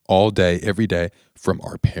constantly, all day, every day, from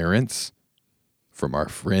our parents, from our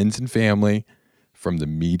friends and family, from the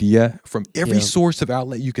media, from every Yeah. source of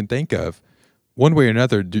outlet you can think of. One way or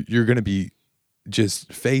another, you're going to be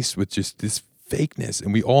just faced with just this fakeness,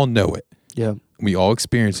 and we all know it. Yeah. We all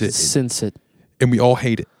experience it, Sense it. and we all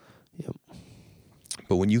hate it. Yep.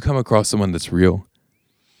 But when you come across someone that's real,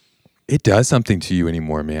 it does something to you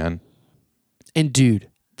anymore, man. And dude,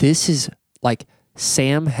 this is like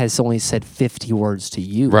Sam has only said 50 words to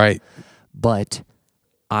you. Right. But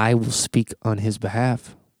I will speak on his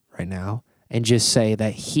behalf right now and just say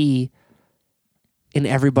that he and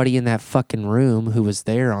everybody in that fucking room who was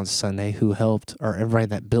there on Sunday who helped, or everybody in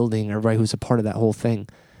that building, everybody who's a part of that whole thing,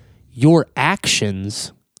 your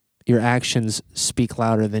actions speak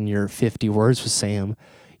louder than your 50 words with Sam.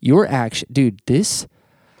 Your action, dude,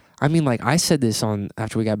 I said this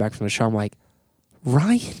after we got back from the show. I'm like,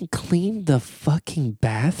 Ryan cleaned the fucking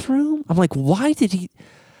bathroom? I'm like, why did he?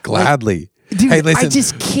 Gladly. Dude, Hey, listen. I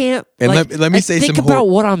just can't. And let me say think some about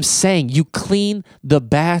what I'm saying. You clean the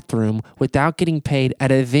bathroom without getting paid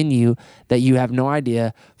at a venue that you have no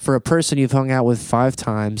idea for a person you've hung out with 5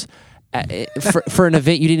 times for an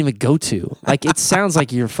event you didn't even go to. Like it sounds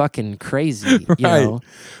like you're fucking crazy. You know?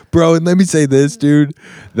 Bro, and let me say this, dude.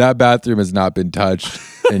 That bathroom has not been touched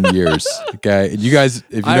in years. Okay. And you guys,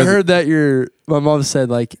 if you I know heard that my mom said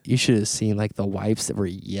like you should have seen like the wipes that were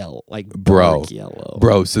yellow, like Bro. dark yellow.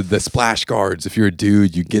 Bro, so the splash guards, if you're a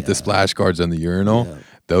dude, you get the splash guards on the urinal.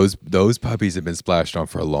 Yeah. Those puppies have been splashed on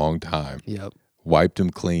for a long time. Yep. Wiped them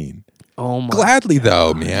clean. Oh my. Gladly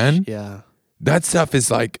though, gosh. man. Yeah. That stuff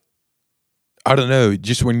is like, I don't know,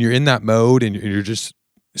 just when you're in that mode and you're just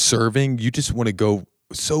serving, you just want to go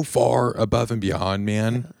so far above and beyond,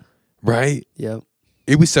 man. Right? Yep.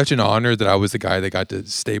 It was such an honor that I was the guy that got to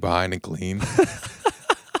stay behind and clean.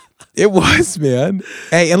 It was, man.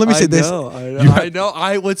 Hey, and let me say this. I know.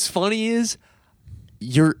 What's funny is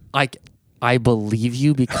you're like, I believe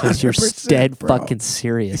you because you're 100%, dead bro. fucking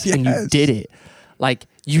serious and you Yes. did it. Like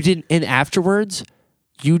you didn't. And afterwards,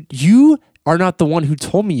 you are not the one who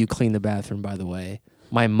told me you cleaned the bathroom. By the way,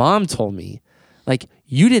 my mom told me. Like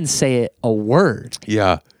you didn't say it a word.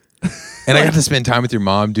 Yeah. And I got to spend time with your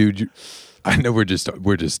mom, dude. I know we're just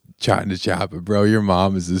chatting to chat, but bro, your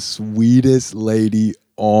mom is the sweetest lady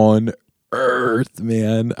on earth,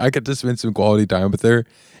 man. I got to spend some quality time with her.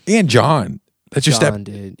 And John. That's your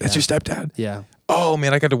Dude. That's your stepdad. Yeah. Oh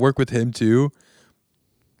man, I got to work with him too.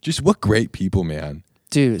 Just what great people, man.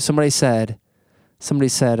 Dude, somebody said,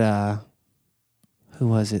 who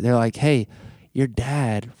was it? They're like, hey, your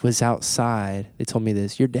dad was outside. They told me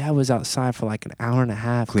this. Your dad was outside for like an hour and a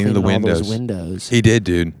half Cleaning the all windows. those windows. He did,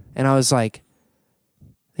 dude. And I was like,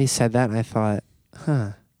 they said that, and I thought,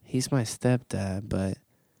 he's my stepdad, but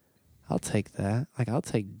I'll take that. Like, I'll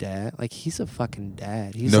take dad. Like, he's a fucking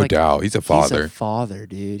dad. He's No like, doubt. He's a father. He's a father,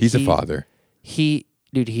 dude. He's a father. He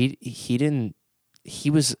didn't,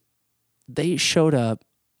 they showed up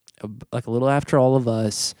like a little after all of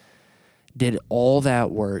us, did all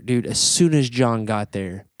that work, dude. As soon as John got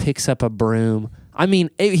there, picks up a broom. I mean,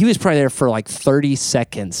 he was probably there for like 30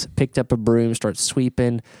 seconds. Picked up a broom, starts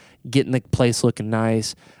sweeping, getting the place looking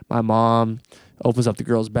nice. My mom opens up the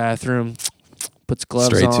girls' bathroom, puts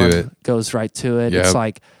gloves Straight on, to it. goes right to it. Yep. It's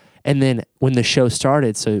like, and then when the show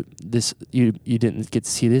started, so this you didn't get to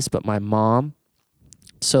see this, but my mom.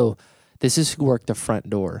 So this is who worked the front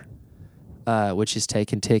door, which is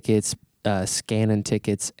taking tickets, scanning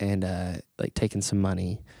tickets, and like taking some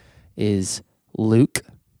money. Is Luke.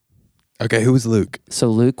 Okay, who was Luke? So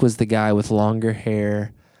Luke was the guy with longer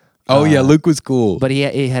hair. Oh yeah, Luke was cool. But he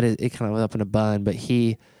had it kind of up in a bun. But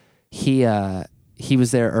he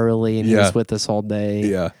was there early and he was with us all day.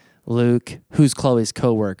 Yeah. Luke, who's Chloe's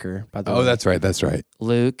coworker, by the way. Oh, that's right. That's right.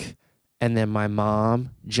 Luke, and then my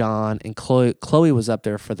mom, John, and Chloe. Chloe was up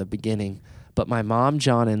there for the beginning, but my mom,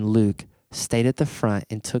 John, and Luke stayed at the front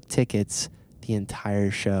and took tickets the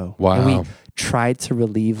entire show. Wow. And we tried to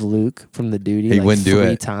relieve Luke from the duty. He wouldn't do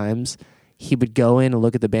 3 it. times. He would go in and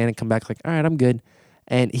look at the band and come back like, all right, I'm good.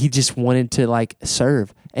 And he just wanted to like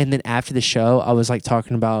serve. And then after the show, I was like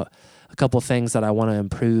talking about a couple things that I want to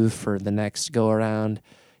improve for the next go around.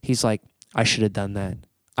 He's like, I should have done that.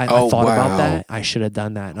 I thought about that. I should have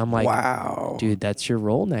done that. And I'm like, wow, dude, that's your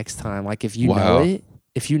role next time. Like if you know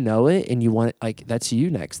it and you want it, like that's you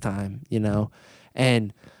next time, you know?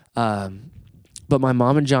 And, but my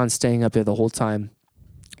mom and John staying up there the whole time.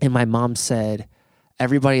 And my mom said,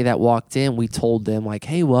 everybody that walked in, we told them like,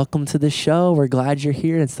 hey, welcome to the show. We're glad you're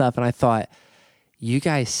here and stuff. And I thought, you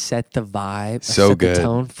guys set the vibe, so set good. the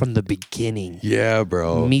tone from the beginning. Yeah,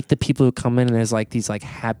 bro. Meet the people who come in, and there's like these like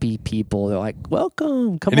happy people. They're like,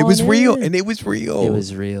 welcome, come on. And it was real. in. And it was real. It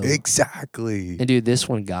was real. Exactly. And dude, this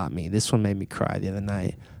one got me. This one made me cry the other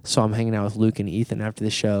night. So I'm hanging out with Luke and Ethan after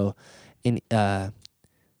the show, and I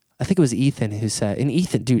think it was Ethan who said, and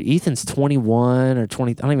Ethan's 21 or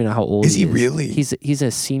 20. I don't even know how old Is he he really? He's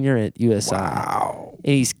a senior at USI. Wow.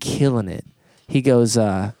 And he's killing it. He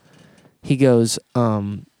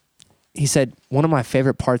said, one of my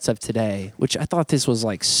favorite parts of today, which I thought this was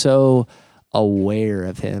like so aware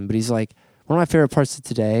of him, but he's like, one of my favorite parts of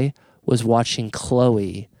today was watching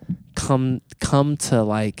Chloe come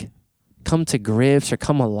to grips or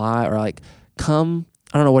come alive or like I don't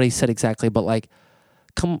know what he said exactly, but like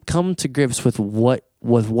come to grips with what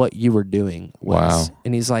you were doing. Wow.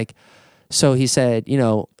 And he's like, so he said, you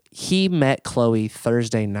know, he met Chloe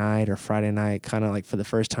Thursday night or Friday night, kind of like for the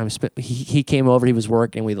first time. He came over, he was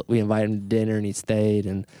working, we invited him to dinner and he stayed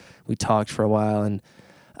and we talked for a while. And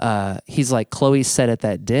he's like, Chloe said at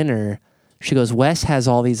that dinner, she goes, Wes has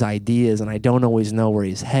all these ideas and I don't always know where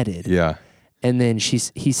he's headed. Yeah. And then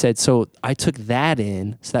he said, so I took that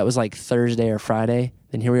in. So that was like Thursday or Friday.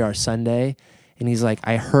 Then here we are Sunday. And he's like,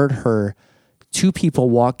 I heard 2 people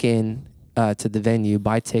walk in to the venue,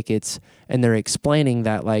 buy tickets, and they're explaining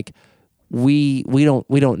that like we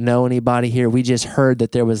don't know anybody here. We just heard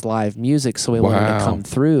that there was live music, so we wanted to come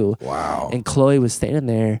through. Wow. And Chloe was standing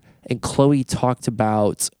there, and Chloe talked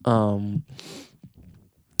about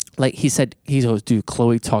like he goes, dude,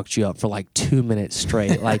 Chloe talked you up for like 2 minutes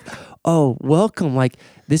straight. Like, oh, welcome. Like,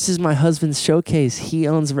 this is my husband's showcase. He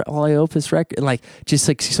owns Wally Opus Record. Like, just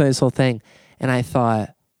like she said this whole thing. And I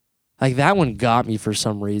thought, like, that one got me for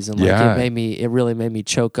some reason. Like, Yeah. it really made me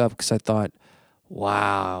choke up because I thought,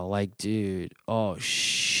 wow, like, dude, oh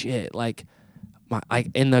shit. Like,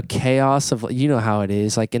 in the chaos of, you know how it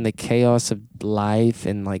is, like in the chaos of life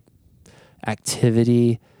and like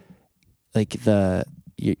activity, like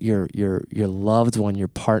your loved one, your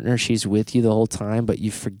partner, she's with you the whole time, but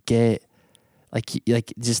you forget, like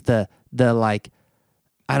just the like,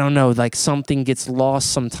 I don't know, like something gets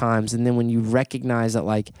lost sometimes, and then when you recognize that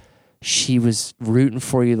like she was rooting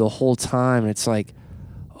for you the whole time, it's like,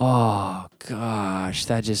 oh gosh,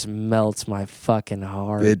 that just melts my fucking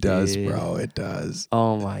heart. It does, dude. bro. It does.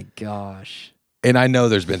 Oh my gosh. And I know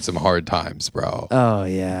there's been some hard times, bro. Oh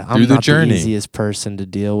yeah. Through I'm the not journey. the easiest person to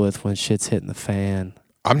deal with when shit's hitting the fan.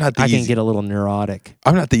 I I can get a little neurotic.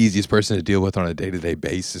 I'm not the easiest person to deal with on a day-to-day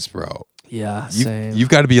basis, bro. Yeah, same. You've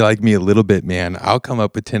got to be like me a little bit, man. I'll come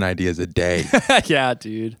up with 10 ideas a day yeah,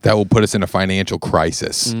 dude. that will put us in a financial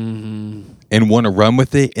crisis Mm-hmm. and want to run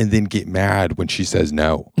with it and then get mad when she says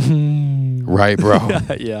no. Right, bro?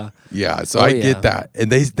 yeah. Yeah, so Oh, I yeah. get that. And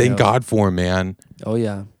they thank Yeah. God for him, man. Oh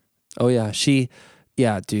yeah. Oh yeah.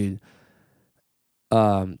 Dude.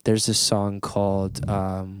 There's this song called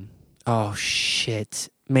oh shit.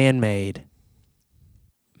 Man-Made.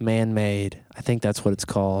 I think that's what it's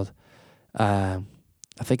called. I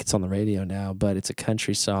think it's on the radio now, but it's a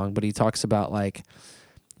country song. But he talks about like,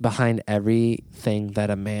 behind everything that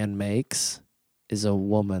a man makes is a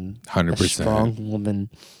woman, 100%. a strong woman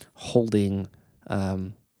holding,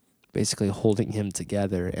 basically holding him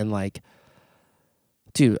together. And like,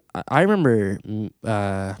 dude, I remember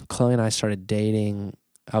Chloe and I started dating.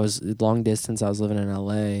 I was long distance. I was living in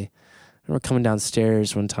LA. I remember coming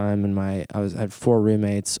downstairs one time, and I had 4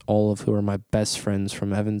 roommates, all of who were my best friends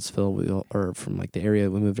from Evansville, or from like the area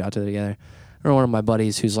we moved out to together. I remember one of my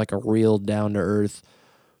buddies who's like a real down to earth,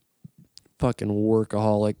 fucking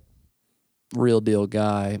workaholic, real deal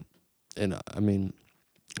guy, and I mean,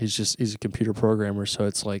 he's a computer programmer, so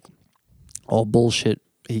it's like all bullshit.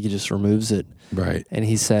 He just removes it. Right. And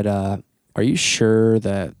he said, "Are you sure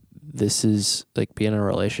that this is like being in a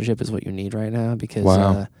relationship is what you need right now? Because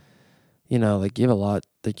Wow. you know, like you have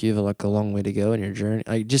a long way to go in your journey.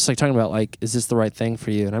 Like just like talking about like, is this the right thing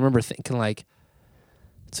for you?" And I remember thinking like,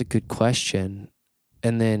 it's a good question.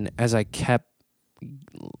 And then as I kept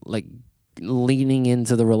like leaning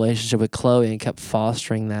into the relationship with Chloe and kept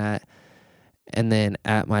fostering that, and then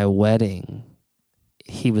at my wedding,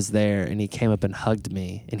 he was there and he came up and hugged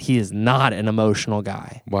me, and he is not an emotional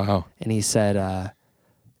guy. Wow. And he said,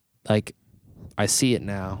 like, I see it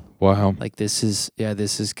now. Wow. Like, this is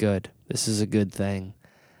good. This is a good thing.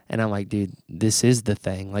 And I'm like, dude, this is the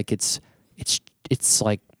thing. Like, it's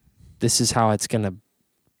like, this is how it's going to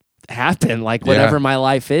happen. Like, whatever my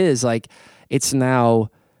life is, like, it's now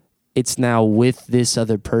with this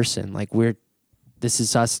other person. Like, this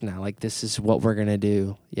is us now. Like, this is what we're going to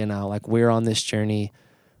do. You know, like, we're on this journey.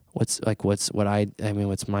 What's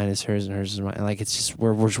mine is hers and hers is mine. Like, it's just,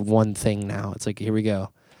 we're one thing now. It's like, here we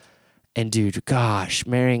go. And dude, gosh,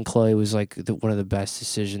 marrying Chloe was like one of the best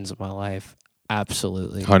decisions of my life.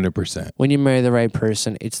 Absolutely. 100%. When you marry the right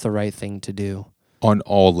person, it's the right thing to do. On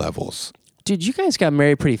all levels. Dude, you guys got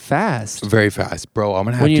married pretty fast. Very fast. Bro, I'm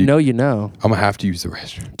going to have when to... you know. I'm going to have to use the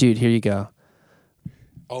restroom. Dude, here you go.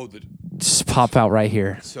 Oh, just pop out right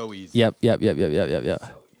here. So easy. Yep.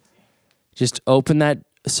 Just open that.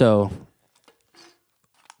 So...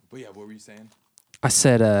 But yeah, what were you saying? I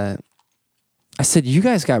said, you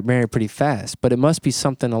guys got married pretty fast, but it must be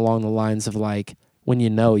something along the lines of like, when you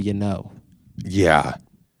know, you know. Yeah.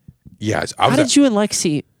 Yes. How did you and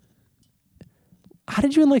Lexi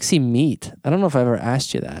meet? I don't know if I ever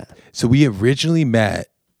asked you that. So we originally met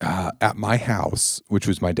at my house, which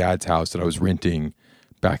was my dad's house that I was renting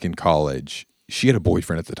back in college. She had a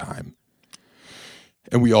boyfriend at the time.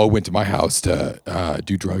 And we all went to my house to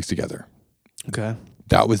do drugs together. Okay.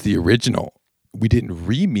 That was the original. We didn't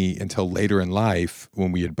re-meet until later in life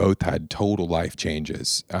when we had both had total life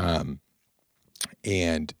changes.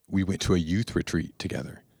 And we went to a youth retreat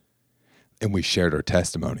together. And we shared our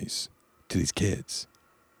testimonies to these kids.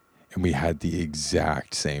 And we had the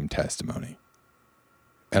exact same testimony.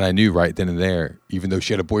 And I knew right then and there, even though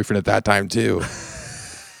she had a boyfriend at that time too,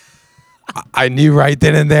 I knew right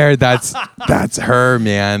then and there that's her,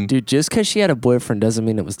 man. Dude, just because she had a boyfriend doesn't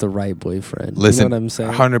mean it was the right boyfriend. Listen, you know what I'm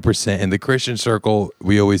saying? 100%. In the Christian circle,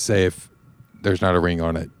 we always say if there's not a ring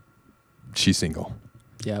on it, she's single.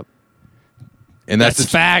 Yep. And that's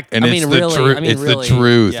fact. And it's the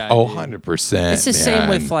truth. Yeah, 100%. It's the same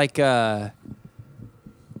with like, I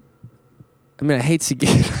hate to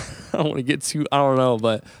get, I don't want to get too, I don't know,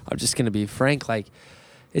 but I'm just going to be frank. Like,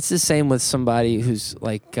 it's the same with somebody who's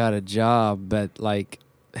like got a job, but like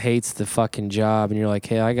hates the fucking job. And you're like,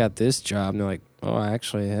 hey, I got this job. And they're like, oh,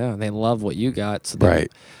 actually, yeah. And they love what you got. So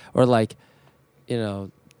right. Or like, you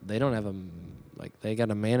know, they don't have they got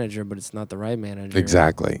a manager, but it's not the right manager.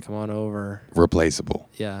 Exactly. Come on over. Replaceable.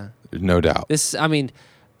 Yeah. There's no doubt.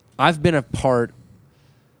 I've been a part,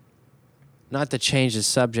 not to change the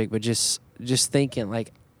subject, but just thinking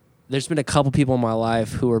like, there's been a couple people in my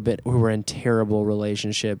life who were in terrible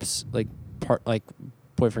relationships, like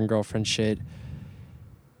boyfriend girlfriend shit.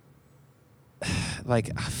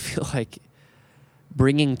 Like, I feel like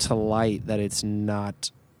bringing to light that it's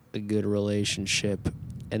not a good relationship,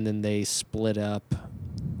 and then they split up,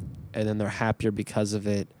 and then they're happier because of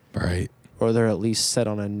it, right? Or they're at least set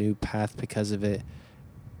on a new path because of it.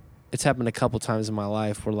 It's happened a couple times in my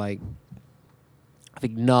life where like I've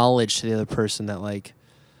acknowledged to the other person that like,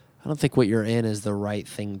 I don't think what you're in is the right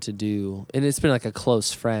thing to do. And it's been like a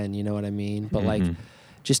close friend, you know what I mean? But like,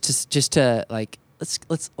 just to like,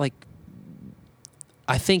 let's like,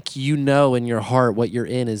 I think you know in your heart what you're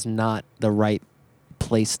in is not the right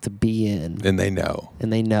place to be in. And they know.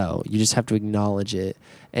 You just have to acknowledge it.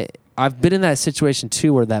 I've been in that situation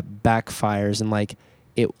too where that backfires and like,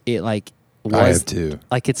 it like was. I have too.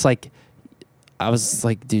 Like, it's like, I was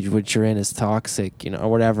like, dude, what you're in is toxic, or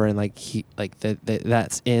whatever. And like,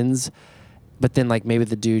 that ends. But then like maybe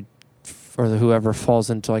the dude or whoever falls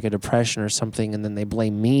into like a depression or something, and then they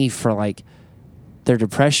blame me for like their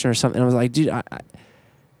depression or something. And I was like, dude, do you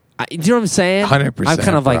know what I'm saying? 100%. I'm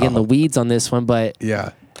kind of like in bro. the weeds on this one, but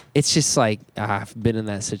Yeah, it's just like I've been in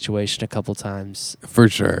that situation a couple times. for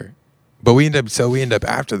sure. But we end up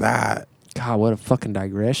after that. God, what a fucking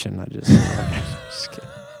digression! I just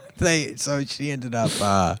kidding. So she ended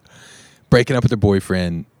up breaking up with her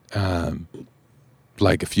boyfriend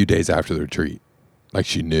like a few days after the retreat. Like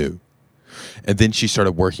she knew. And then she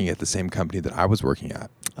started working at the same company that I was working at.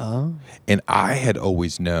 Oh, And I had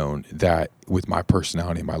always known that with my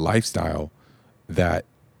personality and my lifestyle that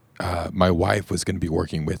my wife was going to be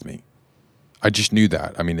working with me. I just knew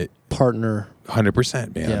that. I mean, it partner.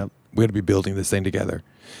 100%, man. Yeah. We had to be building this thing together.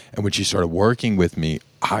 And when she started working with me,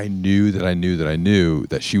 I knew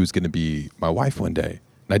that she was going to be my wife one day.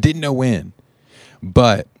 And I didn't know when.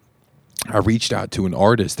 But I reached out to an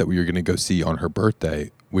artist that we were going to go see on her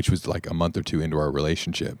birthday, which was like a month or two into our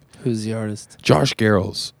relationship. Who's the artist? Josh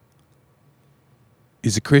Garrels.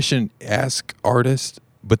 He's a Christian-esque artist,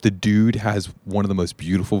 but the dude has one of the most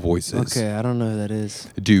beautiful voices. Okay, I don't know who that is.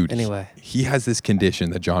 Dude, Anyway. he has this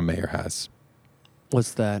condition that John Mayer has.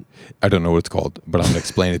 What's that? I don't know what it's called, but I'm going to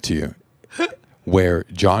explain it to you. Where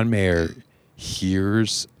John Mayer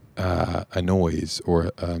hears a noise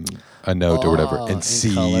or a note or whatever and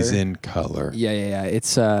sees color. in color. Yeah.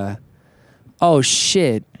 It's oh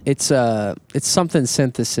shit. It's something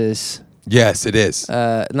synthesis. Yes, it is.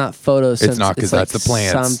 Not photosynthesis. It's not, 'cause that's the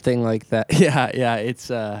plants. Something like that. Yeah. It's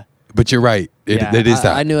But you're right. It is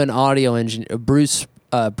that. I knew an audio engineer, Bruce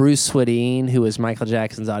Swedeen, who was Michael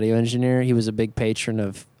Jackson's audio engineer. He was a big patron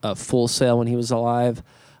of Full Sail when he was alive.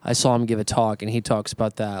 I saw him give a talk, and he talks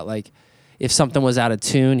about that. Like, if something was out of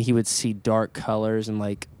tune, he would see dark colors, and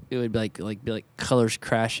like it would be like colors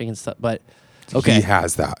crashing and stuff. But okay, He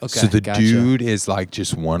has that. Okay, So the gotcha. dude is like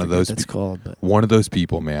just one of those. That's called. But One of those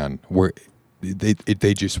people, man. Where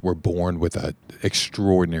they just were born with an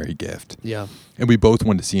extraordinary gift, yeah, and we both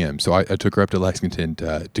wanted to see him. So I took her up to Lexington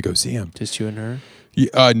to go see him. just you and her.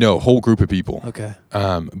 Yeah, no, whole group of people. Okay.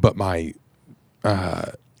 But my,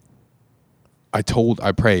 I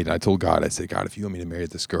prayed, and I told God, I said, God, if you want me to marry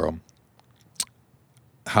this girl,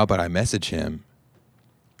 how about I message him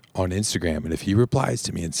on Instagram, and if he replies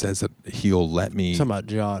to me and says that he'll let me, Talking about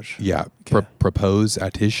Josh. yeah, Okay. propose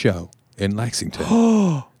at his show in Lexington,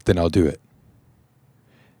 then I'll do it.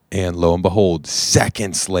 And lo and behold,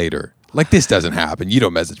 seconds later, like this doesn't happen. You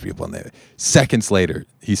don't message people on there. Seconds later,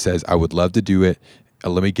 he says, I would love to do it.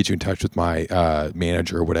 Let me get you in touch with my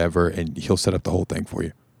manager or whatever, and he'll set up the whole thing for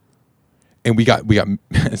you. And we got,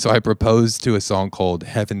 so I proposed to a song called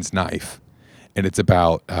Heaven's Knife. And it's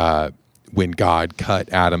about when God cut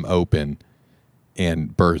Adam open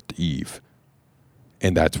and birthed Eve.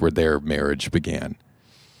 And that's where their marriage began.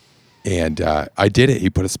 And I did it. He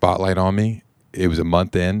put a spotlight on me. It was a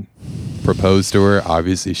month in. Proposed to her.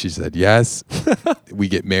 Obviously, she said yes. We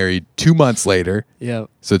get married 2 months later. Yeah.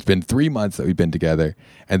 So it's been 3 months that we've been together.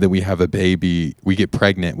 And then we have a baby. We get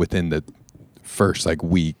pregnant within the first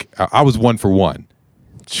week. I was 1 for 1.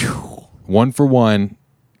 1 for 1,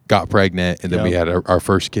 got pregnant, and then we had our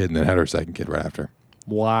first kid and then had our second kid right after.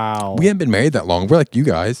 Wow. We haven't been married that long. We're like you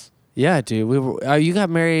guys. Yeah, dude. We were. You got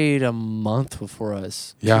married a month before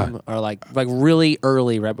us. Yeah. Or like really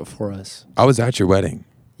early, right before us. I was at your wedding.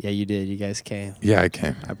 Yeah, you did. You guys came. Yeah, I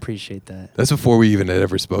came. I appreciate that. That's before we even had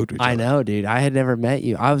ever spoke to each other. I know, dude. I had never met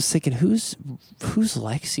you. I was thinking, who's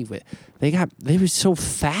Lexi with? They were so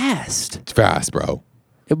fast. It's fast, bro.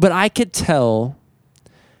 But I could tell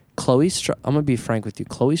Chloe, I'm going to be frank with you.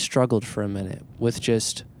 Chloe struggled for a minute with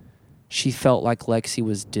just, she felt like Lexi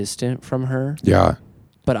was distant from her. Yeah.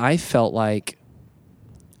 But I felt like,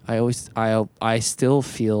 I still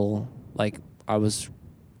feel like I was,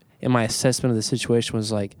 in my assessment of the situation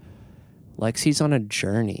was like, Lexi's on a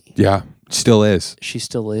journey. Yeah. Still is. She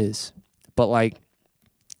still is. But like,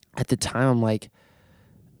 at the time, I'm like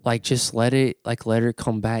just let her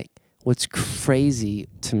come back. What's crazy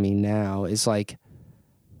to me now is like,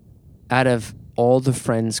 out of all the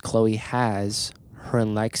friends Chloe has, her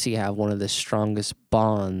and Lexi have one of the strongest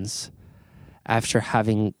bonds after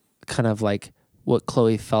having kind of like what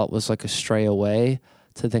Chloe felt was like a stray away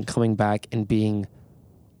to then coming back and being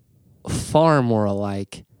far more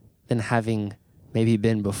alike than having maybe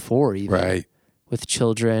been before even. Right. With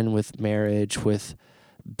children, with marriage, with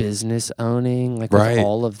business owning, like Right. with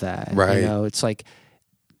all of that. Right. You know, it's like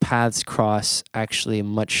paths cross actually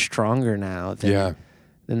much stronger now than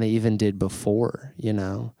they even did before, you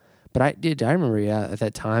know. But I remember at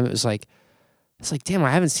that time it's like, damn, I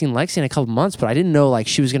haven't seen Lexi in a couple months, but I didn't know like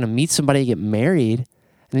she was gonna meet somebody and get married.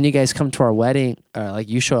 then you guys come to our wedding, like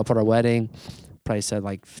you show up at our wedding, probably said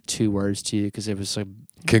like 2 words to you because it was a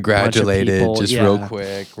Congratulated, people, just yeah, real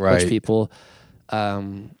quick, bunch of right? people.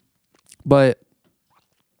 But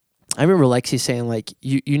I remember Lexi saying like,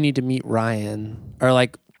 you need to meet Ryan, or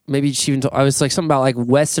like maybe she even I was like something about like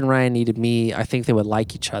Wes and Ryan needed me. I think they would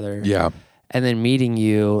like each other. Yeah. And then meeting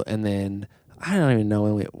you, and then I don't even know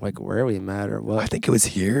when we where we met or what. I think it was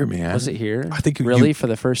here, man. Was it here? I think really for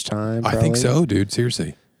the first time. I think so, dude.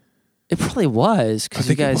 Seriously. It probably was because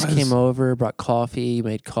you guys was. came over, brought coffee, you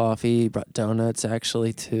made coffee, brought donuts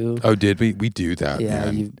actually too. Oh, did we? We do that, Yeah,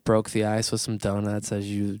 man. you broke the ice with some donuts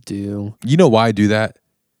as you do. You know why I do that?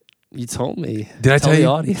 You told me. Did I tell the you?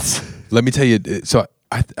 audience? Let me tell you. So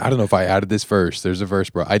I don't know if I added this verse. There's a verse,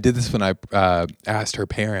 bro. I did this when I asked her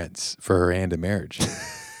parents for her hand in marriage.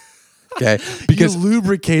 Okay, because you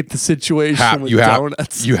lubricate the situation with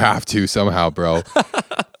donuts. You have to somehow, bro.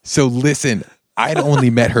 So listen, I'd only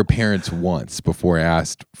met her parents once before I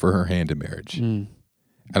asked for her hand in marriage. And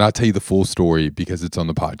I'll tell you the full story because it's on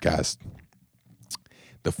the podcast.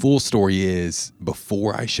 The full story is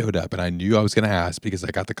before I showed up, and I knew I was going to ask because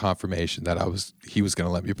I got the confirmation that he was going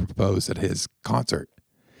to let me propose at his concert.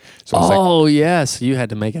 So I was yes, you had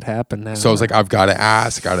to make it happen now. So I was like, I've got to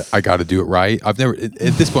ask. I got to do it right. I've never, at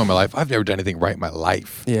this point in my life, I've never done anything right in my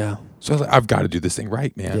life. Yeah. So I was like, I've got to do this thing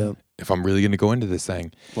right, man. Yep. If I'm really going to go into this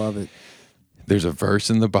thing. Love it. There's a verse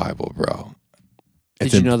in the Bible, bro.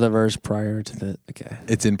 Did you know the verse prior to the? Okay.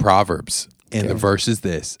 It's in Proverbs, and Okay. the verse is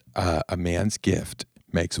this: a man's gift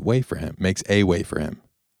makes a way for him.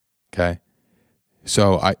 Okay.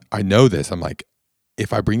 So I know this. I'm like,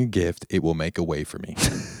 if I bring a gift, it will make a way for me.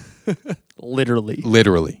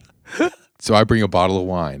 Literally. So I bring a bottle of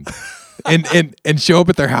wine and show up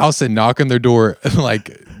at their house and knock on their door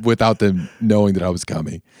like without them knowing that I was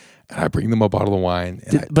coming. And I bring them a bottle of wine.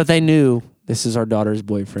 But they knew this is our daughter's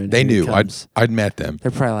boyfriend. They knew. I'd met them.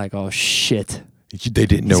 They're probably like, oh shit. They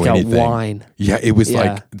didn't know He's got anything. wine. Yeah, it was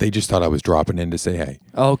like they just thought I was dropping in to say hey.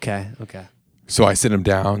 Okay. So I sit them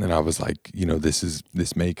down and I was like,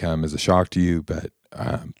 this may come as a shock to you, but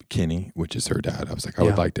Kenny, which is her dad, I was like, I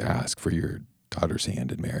would like to ask for your daughter's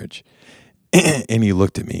hand in marriage. And he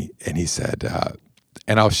looked at me and he said,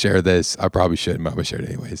 and I'll share this. I probably shouldn't, but I'm gonna share it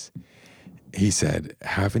anyways. He said,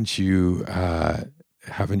 haven't you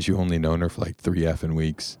only known her for like 3 effing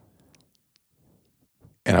weeks?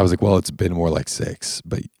 And I was like, well, it's been more like 6,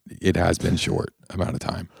 but it has been short amount of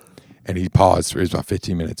time. And he paused. It was about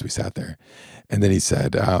 15 minutes. We sat there. And then he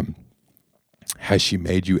said, has she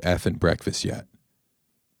made you effing breakfast yet?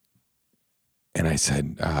 And I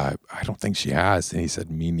said, I don't think she has. And he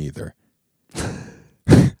said, me neither.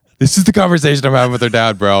 This is the conversation I'm having with her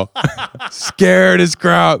dad, bro. Scared as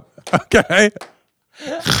crap. Okay.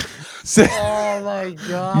 Oh my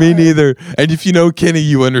God. Me neither. And if you know Kenny,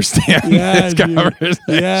 you understand this dude. conversation.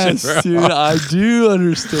 Yes, bro. dude, I do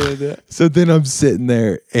understand it. So then I'm sitting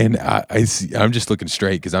there and I'm just looking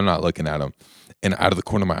straight because I'm not looking at him. And out of the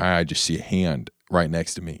corner of my eye, I just see a hand right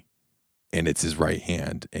next to me. And it's his right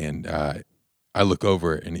hand. And I look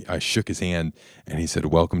over and I shook his hand and he said,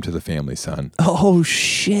 welcome to the family, son. Oh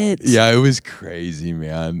shit. Yeah, it was crazy,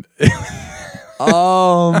 man.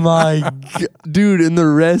 Oh my God. Dude, and the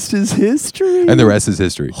rest is history. And the rest is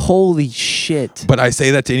history. Holy shit. But I say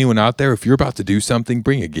that to anyone out there. If you're about to do something,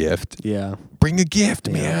 bring a gift. Yeah. Bring a gift,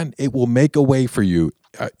 man. It will make a way for you.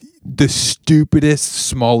 The stupidest,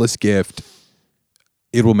 smallest gift,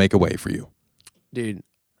 it will make a way for you. Dude,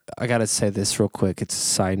 I gotta say this real quick. It's a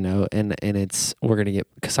side note, and it's we're gonna get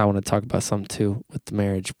because I want to talk about something too with the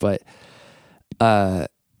marriage. But I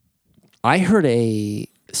heard a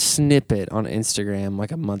snippet on Instagram like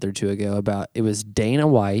a month or 2 ago about it was Dana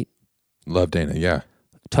White. Love Dana, yeah.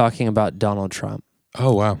 Talking about Donald Trump.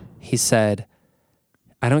 Oh wow. He said,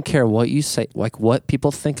 I don't care what you say, like what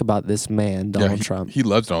people think about this man, Donald Trump. He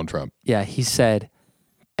loves Donald Trump. Yeah, he said,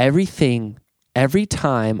 every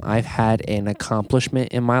time I've had an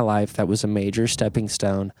accomplishment in my life that was a major stepping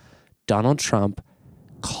stone, Donald Trump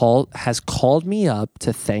has called me up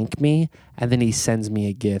to thank me, and then he sends me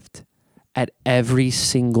a gift at every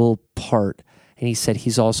single part. And he said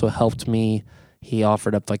he's also helped me. He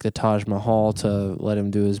offered up like the Taj Mahal to let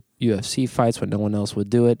him do his UFC fights when no one else would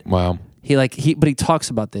do it. Wow. But he talks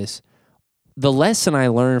about this. The lesson I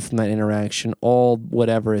learned from that interaction, all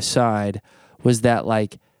whatever aside, was that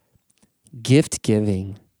like gift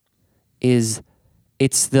giving it's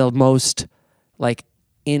the most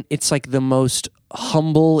it's like the most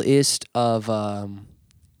humblest of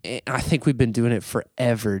I think we've been doing it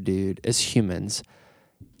forever, dude, as humans.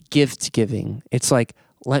 Gift giving. It's like,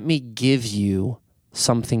 let me give you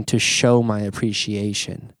something to show my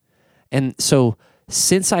appreciation. And so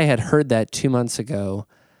since I had heard that 2 months ago,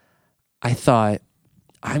 I thought,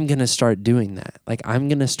 I'm going to start doing that. Like, I'm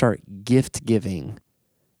going to start gift giving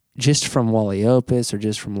just from Wally Opus or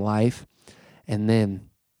just from life. And then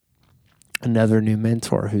another new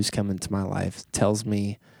mentor who's come into my life tells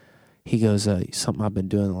me, he goes, something I've been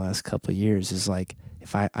doing the last couple of years is like,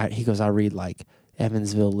 if he goes, I read like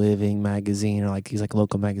Evansville Living magazine, or like, he's like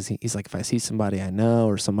local magazine. He's like, if I see somebody I know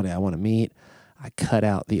or somebody I want to meet, I cut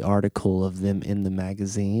out the article of them in the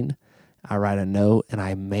magazine. I write a note and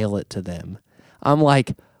I mail it to them. I'm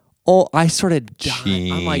like, oh, I sort of died.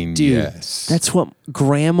 I'm like, dude, that's what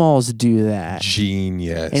grandmas do that.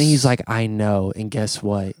 Genius. And he's like, I know. And guess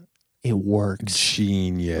what? It works.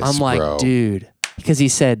 Genius. I'm like, bro. dude, because he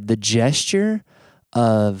said the gesture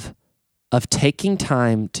of taking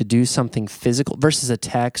time to do something physical versus a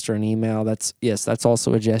text or an email. That's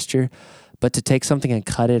also a gesture. But to take something and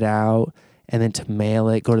cut it out and then to mail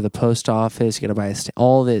it, go to the post office, you got to buy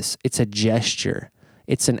all this. It's a gesture.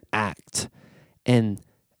 It's an act. And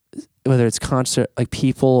whether it's concert, like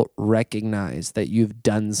people recognize that you've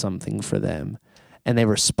done something for them and they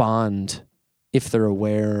respond if they're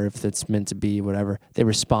aware or if it's meant to be, whatever, they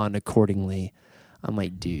respond accordingly. I'm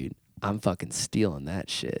like, dude, I'm fucking stealing that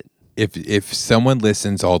shit. If someone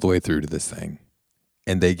listens all the way through to this thing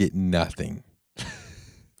and they get nothing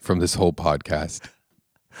from this whole podcast,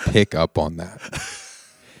 pick up on that.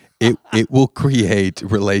 It will create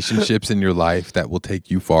relationships in your life that will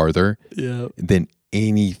take you farther than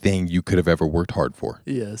anything you could have ever worked hard for.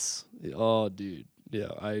 Yes. Oh, dude.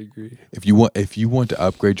 Yeah, I agree. If you want to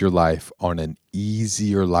upgrade your life on an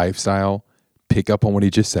easier lifestyle, pick up on what he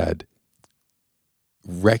just said.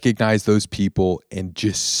 Recognize those people and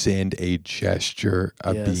just send a gesture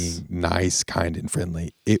of being nice, kind, and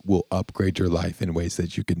friendly. It will upgrade your life in ways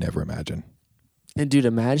that you could never imagine. And dude,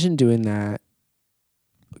 imagine doing that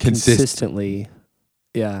consistently.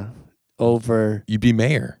 Yeah. You'd be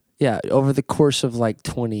mayor. Yeah, over the course of like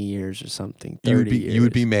 20 years or something, 30 years. You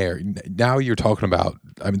would be mayor. Now you're talking about,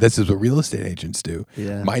 I mean, this is what real estate agents do.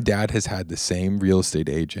 Yeah. My dad has had the same real estate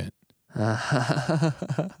agent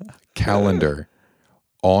calendar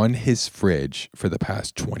on his fridge for the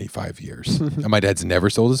past 25 years. And my dad's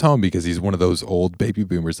never sold his home because he's one of those old baby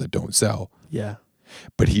boomers that don't sell. Yeah.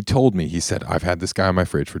 But he told me, he said, I've had this guy on my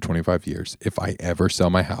fridge for 25 years. If I ever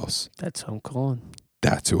sell my house, that's who I'm calling.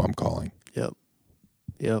 That's who I'm calling.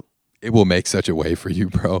 Yep. It will make such a way for you,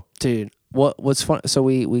 bro. Dude, what's fun? So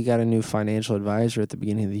we got a new financial advisor at the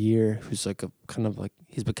beginning of the year who's like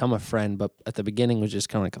he's become a friend, but at the beginning was just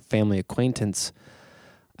kind of like a family acquaintance.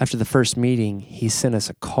 After the first meeting, he sent us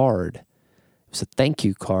a card. It was a thank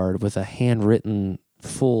you card with a handwritten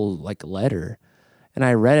full like letter. And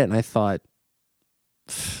I read it and I thought,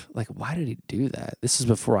 like, why did he do that? This is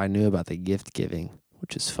before I knew about the gift giving,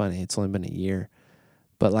 which is funny. It's only been a year.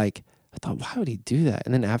 But like, I thought, why would he do that?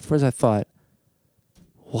 And then afterwards I thought,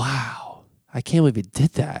 wow, I can't believe he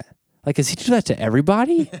did that. Like, does he do that to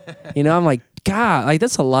everybody? I'm like, God, like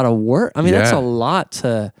that's a lot of work. I mean, that's a lot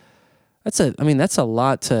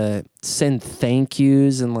to send thank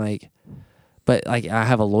yous and like, but like I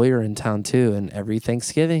have a lawyer in town too, and every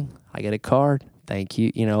Thanksgiving I get a card. Thank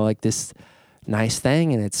you. Like this nice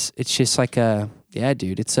thing. And it's just like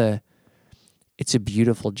dude, it's a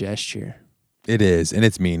beautiful gesture. It is, and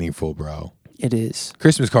it's meaningful, bro. It is.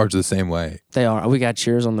 Christmas cards are the same way. They are. We got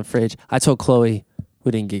cheers on the fridge. I told Chloe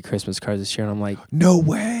we didn't get Christmas cards this year, and I'm like, no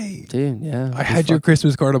way. Dude, yeah. I had your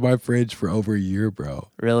Christmas card on my fridge for over a year,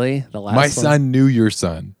 bro. Really? The last My one? son knew your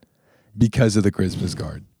son because of the Christmas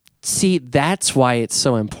card. See, that's why it's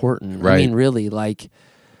so important. Right. I mean, really, like,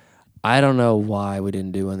 I don't know why we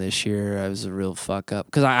didn't do one this year. I was a real fuck up.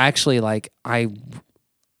 Because I actually, like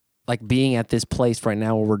being at this place right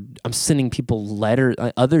now where I'm sending people letters,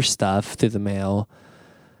 other stuff through the mail.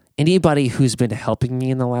 Anybody who's been helping me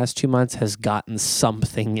in the last 2 months has gotten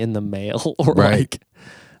something in the mail or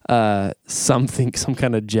something, some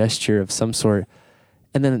kind of gesture of some sort.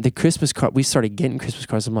 And then the Christmas card, we started getting Christmas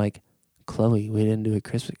cards. I'm like, Chloe, we didn't do a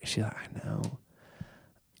Christmas. She's like, I know.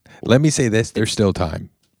 Let me say this, there's still time.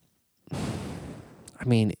 I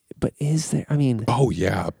mean, but is there? I mean, oh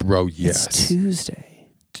yeah, bro, yes. It's Tuesday.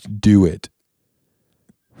 Do it.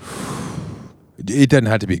 It doesn't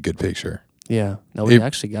have to be a good picture. Yeah. No, we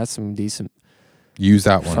actually got some decent use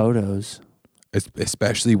that one. Photos.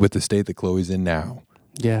 Especially with the state that Chloe's in now.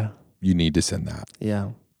 Yeah. You need to send that.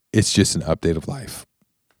 Yeah. It's just an update of life.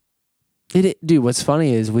 Dude, what's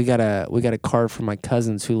funny is we got a card from my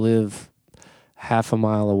cousins who live half a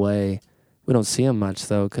mile away. We don't see them much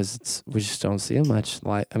though, because we just don't see them much.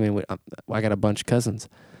 Like, I mean, I got a bunch of cousins,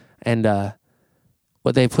 and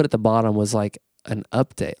what they put at the bottom was like an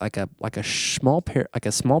update, like a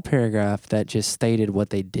small paragraph that just stated what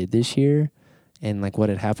they did this year and like what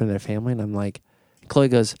had happened to their family. And I'm like, Chloe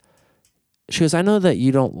goes, I know that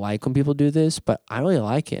you don't like when people do this, but I really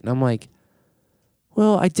like it. And I'm like,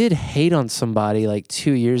 well, I did hate on somebody like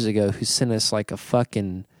 2 years ago who sent us like a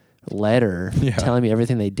fucking letter telling me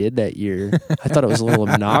everything they did that year. I thought it was a little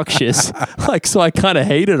obnoxious. Like, so I kind of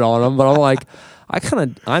hated on them, but I'm like, I kind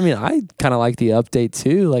of like the update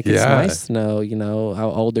too. Like, it's nice to know, how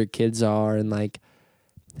old their kids are and like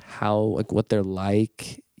how, like what they're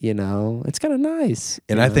like, it's kind of nice.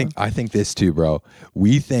 And I think this too, bro.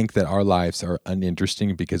 We think that our lives are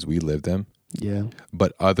uninteresting because we live them. Yeah.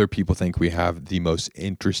 But other people think we have the most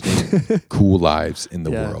interesting, cool lives in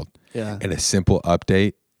the world. Yeah. And a simple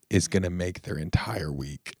update is going to make their entire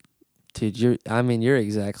week. Dude, you're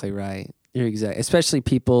exactly right. Especially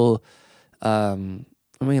people,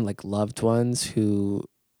 like loved ones who,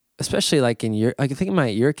 especially like in your, like I think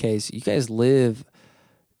in your case, you guys live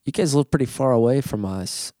pretty far away from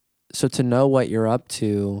us. So to know what you're up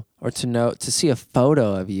to, or to see a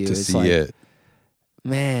photo of you,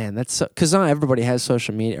 man, that's so, because not everybody has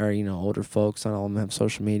social media, or older folks, not all of them have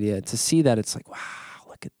social media. To see that, it's like, wow,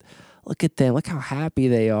 look at them, look how happy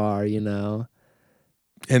they are,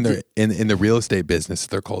 And they're in the real estate business,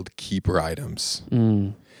 they're called keeper items.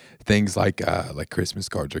 Things like Christmas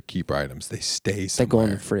cards are keeper items. They stay somewhere. They go in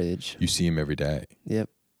the fridge. You see them every day. Yep.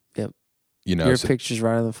 Your pictures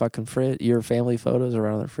right on the fucking fridge. Your family photos are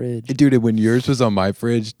right on the fridge. Dude, when yours was on my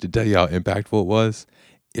fridge, to tell you how impactful it was,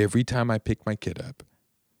 every time I picked my kid up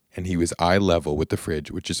and he was eye level with the fridge,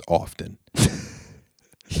 which is often,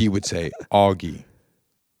 he would say, Augie,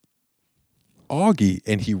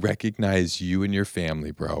 and he recognized you and your family,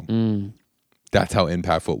 bro. That's how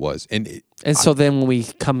impactful it was. So then when we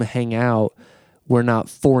come hang out, we're not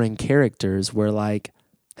foreign characters. We're like,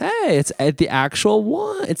 hey, it's the actual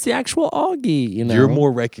one. It's the actual Augie, You're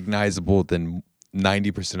more recognizable than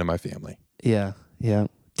 90% of my family. Yeah.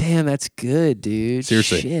 Damn, that's good, dude.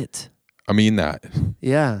 Seriously. Shit. I mean that.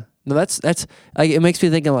 Yeah. No, that's like, it makes me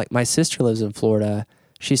think of like my sister lives in Florida.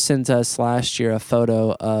 She sent us last year a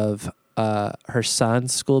photo of her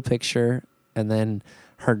son's school picture and then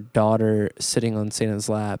her daughter sitting on Santa's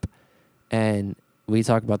lap. And we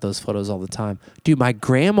talk about those photos all the time. Dude, my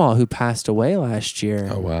grandma who passed away last year.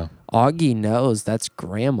 Oh, wow. Augie knows that's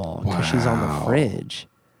grandma because she's on the fridge.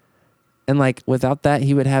 And like without that,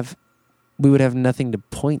 we would have nothing to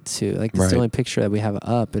point to. Like it's the only picture that we have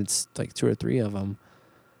up. It's like 2 or 3 of them.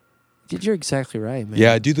 Dude, you're exactly right, man.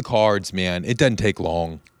 Yeah, do the cards, man. It doesn't take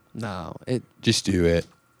long. No, just do it.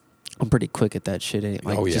 I'm pretty quick at that shit.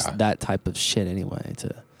 Just that type of shit anyway.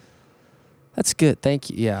 That's good. Thank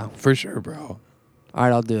you. Yeah, for sure, bro. All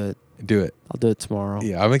right, I'll do it. Do it. I'll do it tomorrow.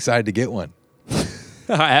 Yeah, I'm excited to get one.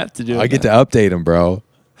 I have to do it. I get to update them, bro.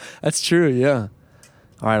 That's true, yeah.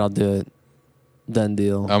 All right, I'll do it. Done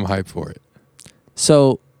deal. I'm hyped for it.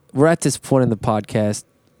 So we're at this point in the podcast.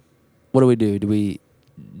 What do we do? Do you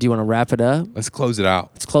want to wrap it up? Let's close it out.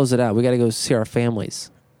 Let's close it out. We got to go see our families.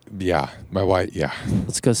 Yeah, my wife, yeah.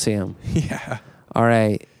 Let's go see them. Yeah. All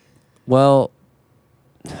right. Well,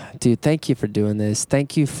 dude, thank you for doing this.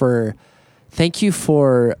 Thank you for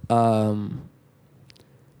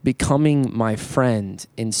becoming my friend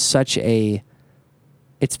in such a,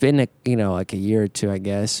 it's been like a year or 2, I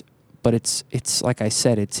guess, but it's like I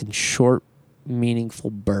said, it's in short, meaningful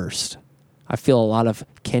burst. I feel a lot of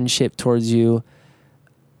kinship towards you.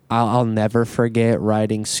 I'll never forget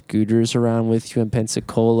riding scooters around with you in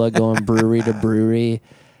Pensacola, going brewery to brewery,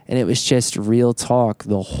 and it was just real talk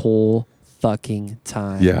the whole fucking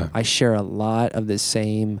time. Yeah. I share a lot of the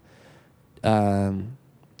same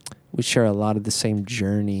we share a lot of the same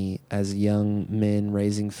journey as young men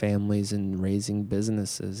raising families and raising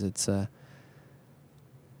businesses.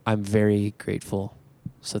 I'm very grateful.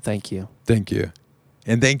 So thank you. Thank you.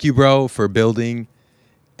 And thank you, bro, for building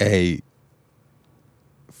a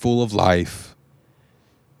full of life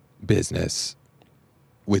business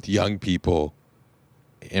with young people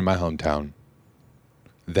in my hometown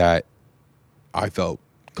that I felt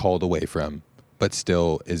called away from, but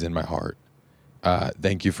still is in my heart.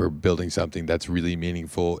 Thank you for building something that's really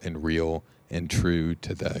meaningful and real and true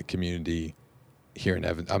to the community here in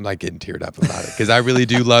Evansville. I'm like getting teared up about it because I really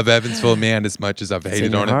do love Evansville, man, as much as I've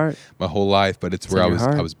hated on it my whole life. But it's where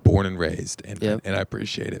I was born and raised, and I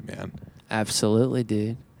appreciate it, man. Absolutely,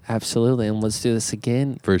 dude. Absolutely, and let's do this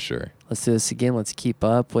again. For sure. Let's do this again. Let's keep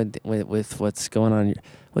up with what's going on.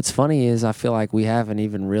 What's funny is I feel like we haven't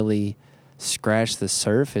even really scratched the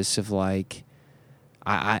surface of like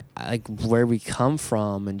I like where we come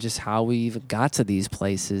from and just how we even got to these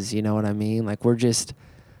places. You know what I mean? Like we're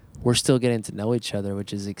we're still getting to know each other,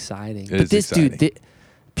 which is exciting. It is this exciting. dude,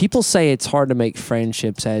 people say it's hard to make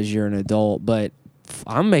friendships as you're an adult, but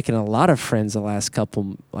I'm making a lot of friends the last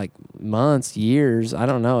couple like months, years. I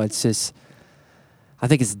don't know. It's just, I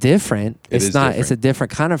think it's different. It's a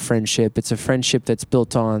different kind of friendship. It's a friendship that's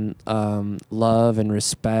built on love and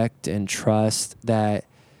respect and trust that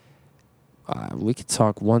we could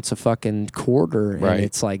talk once a fucking quarter and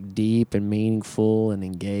it's like deep and meaningful and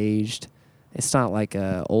engaged. It's not like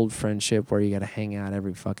a old friendship where you got to hang out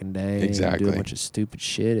every fucking day and do a bunch of stupid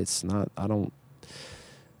shit. It's not,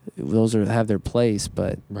 those have their place,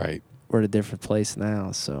 but we're at a different place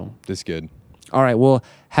now. So that's good. All right. Well,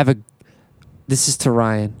 this is to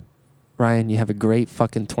Ryan. Ryan, you have a great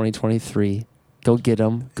fucking 2023. Go get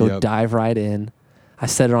them. Go dive right in. I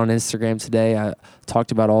said it on Instagram today. I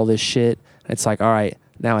talked about all this shit. It's like, all right,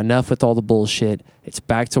 now enough with all the bullshit. It's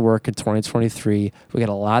back to work in 2023. We got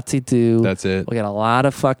a lot to do. That's it. We got a lot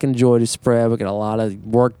of fucking joy to spread. We got a lot of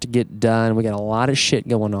work to get done. We got a lot of shit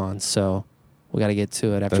going on. So we got to get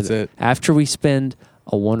to it. After we spend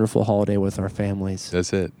a wonderful holiday with our families.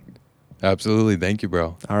 That's it. Absolutely. Thank you,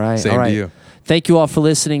 bro. All right. Same to you. Thank you all for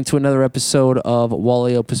listening to another episode of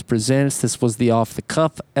Wally Opus Presents. This was the Off the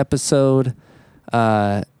Cuff episode.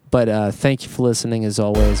 But thank you for listening as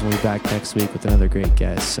always. We'll be back next week with another great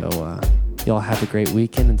guest. So y'all have a great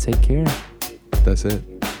weekend and take care. That's it.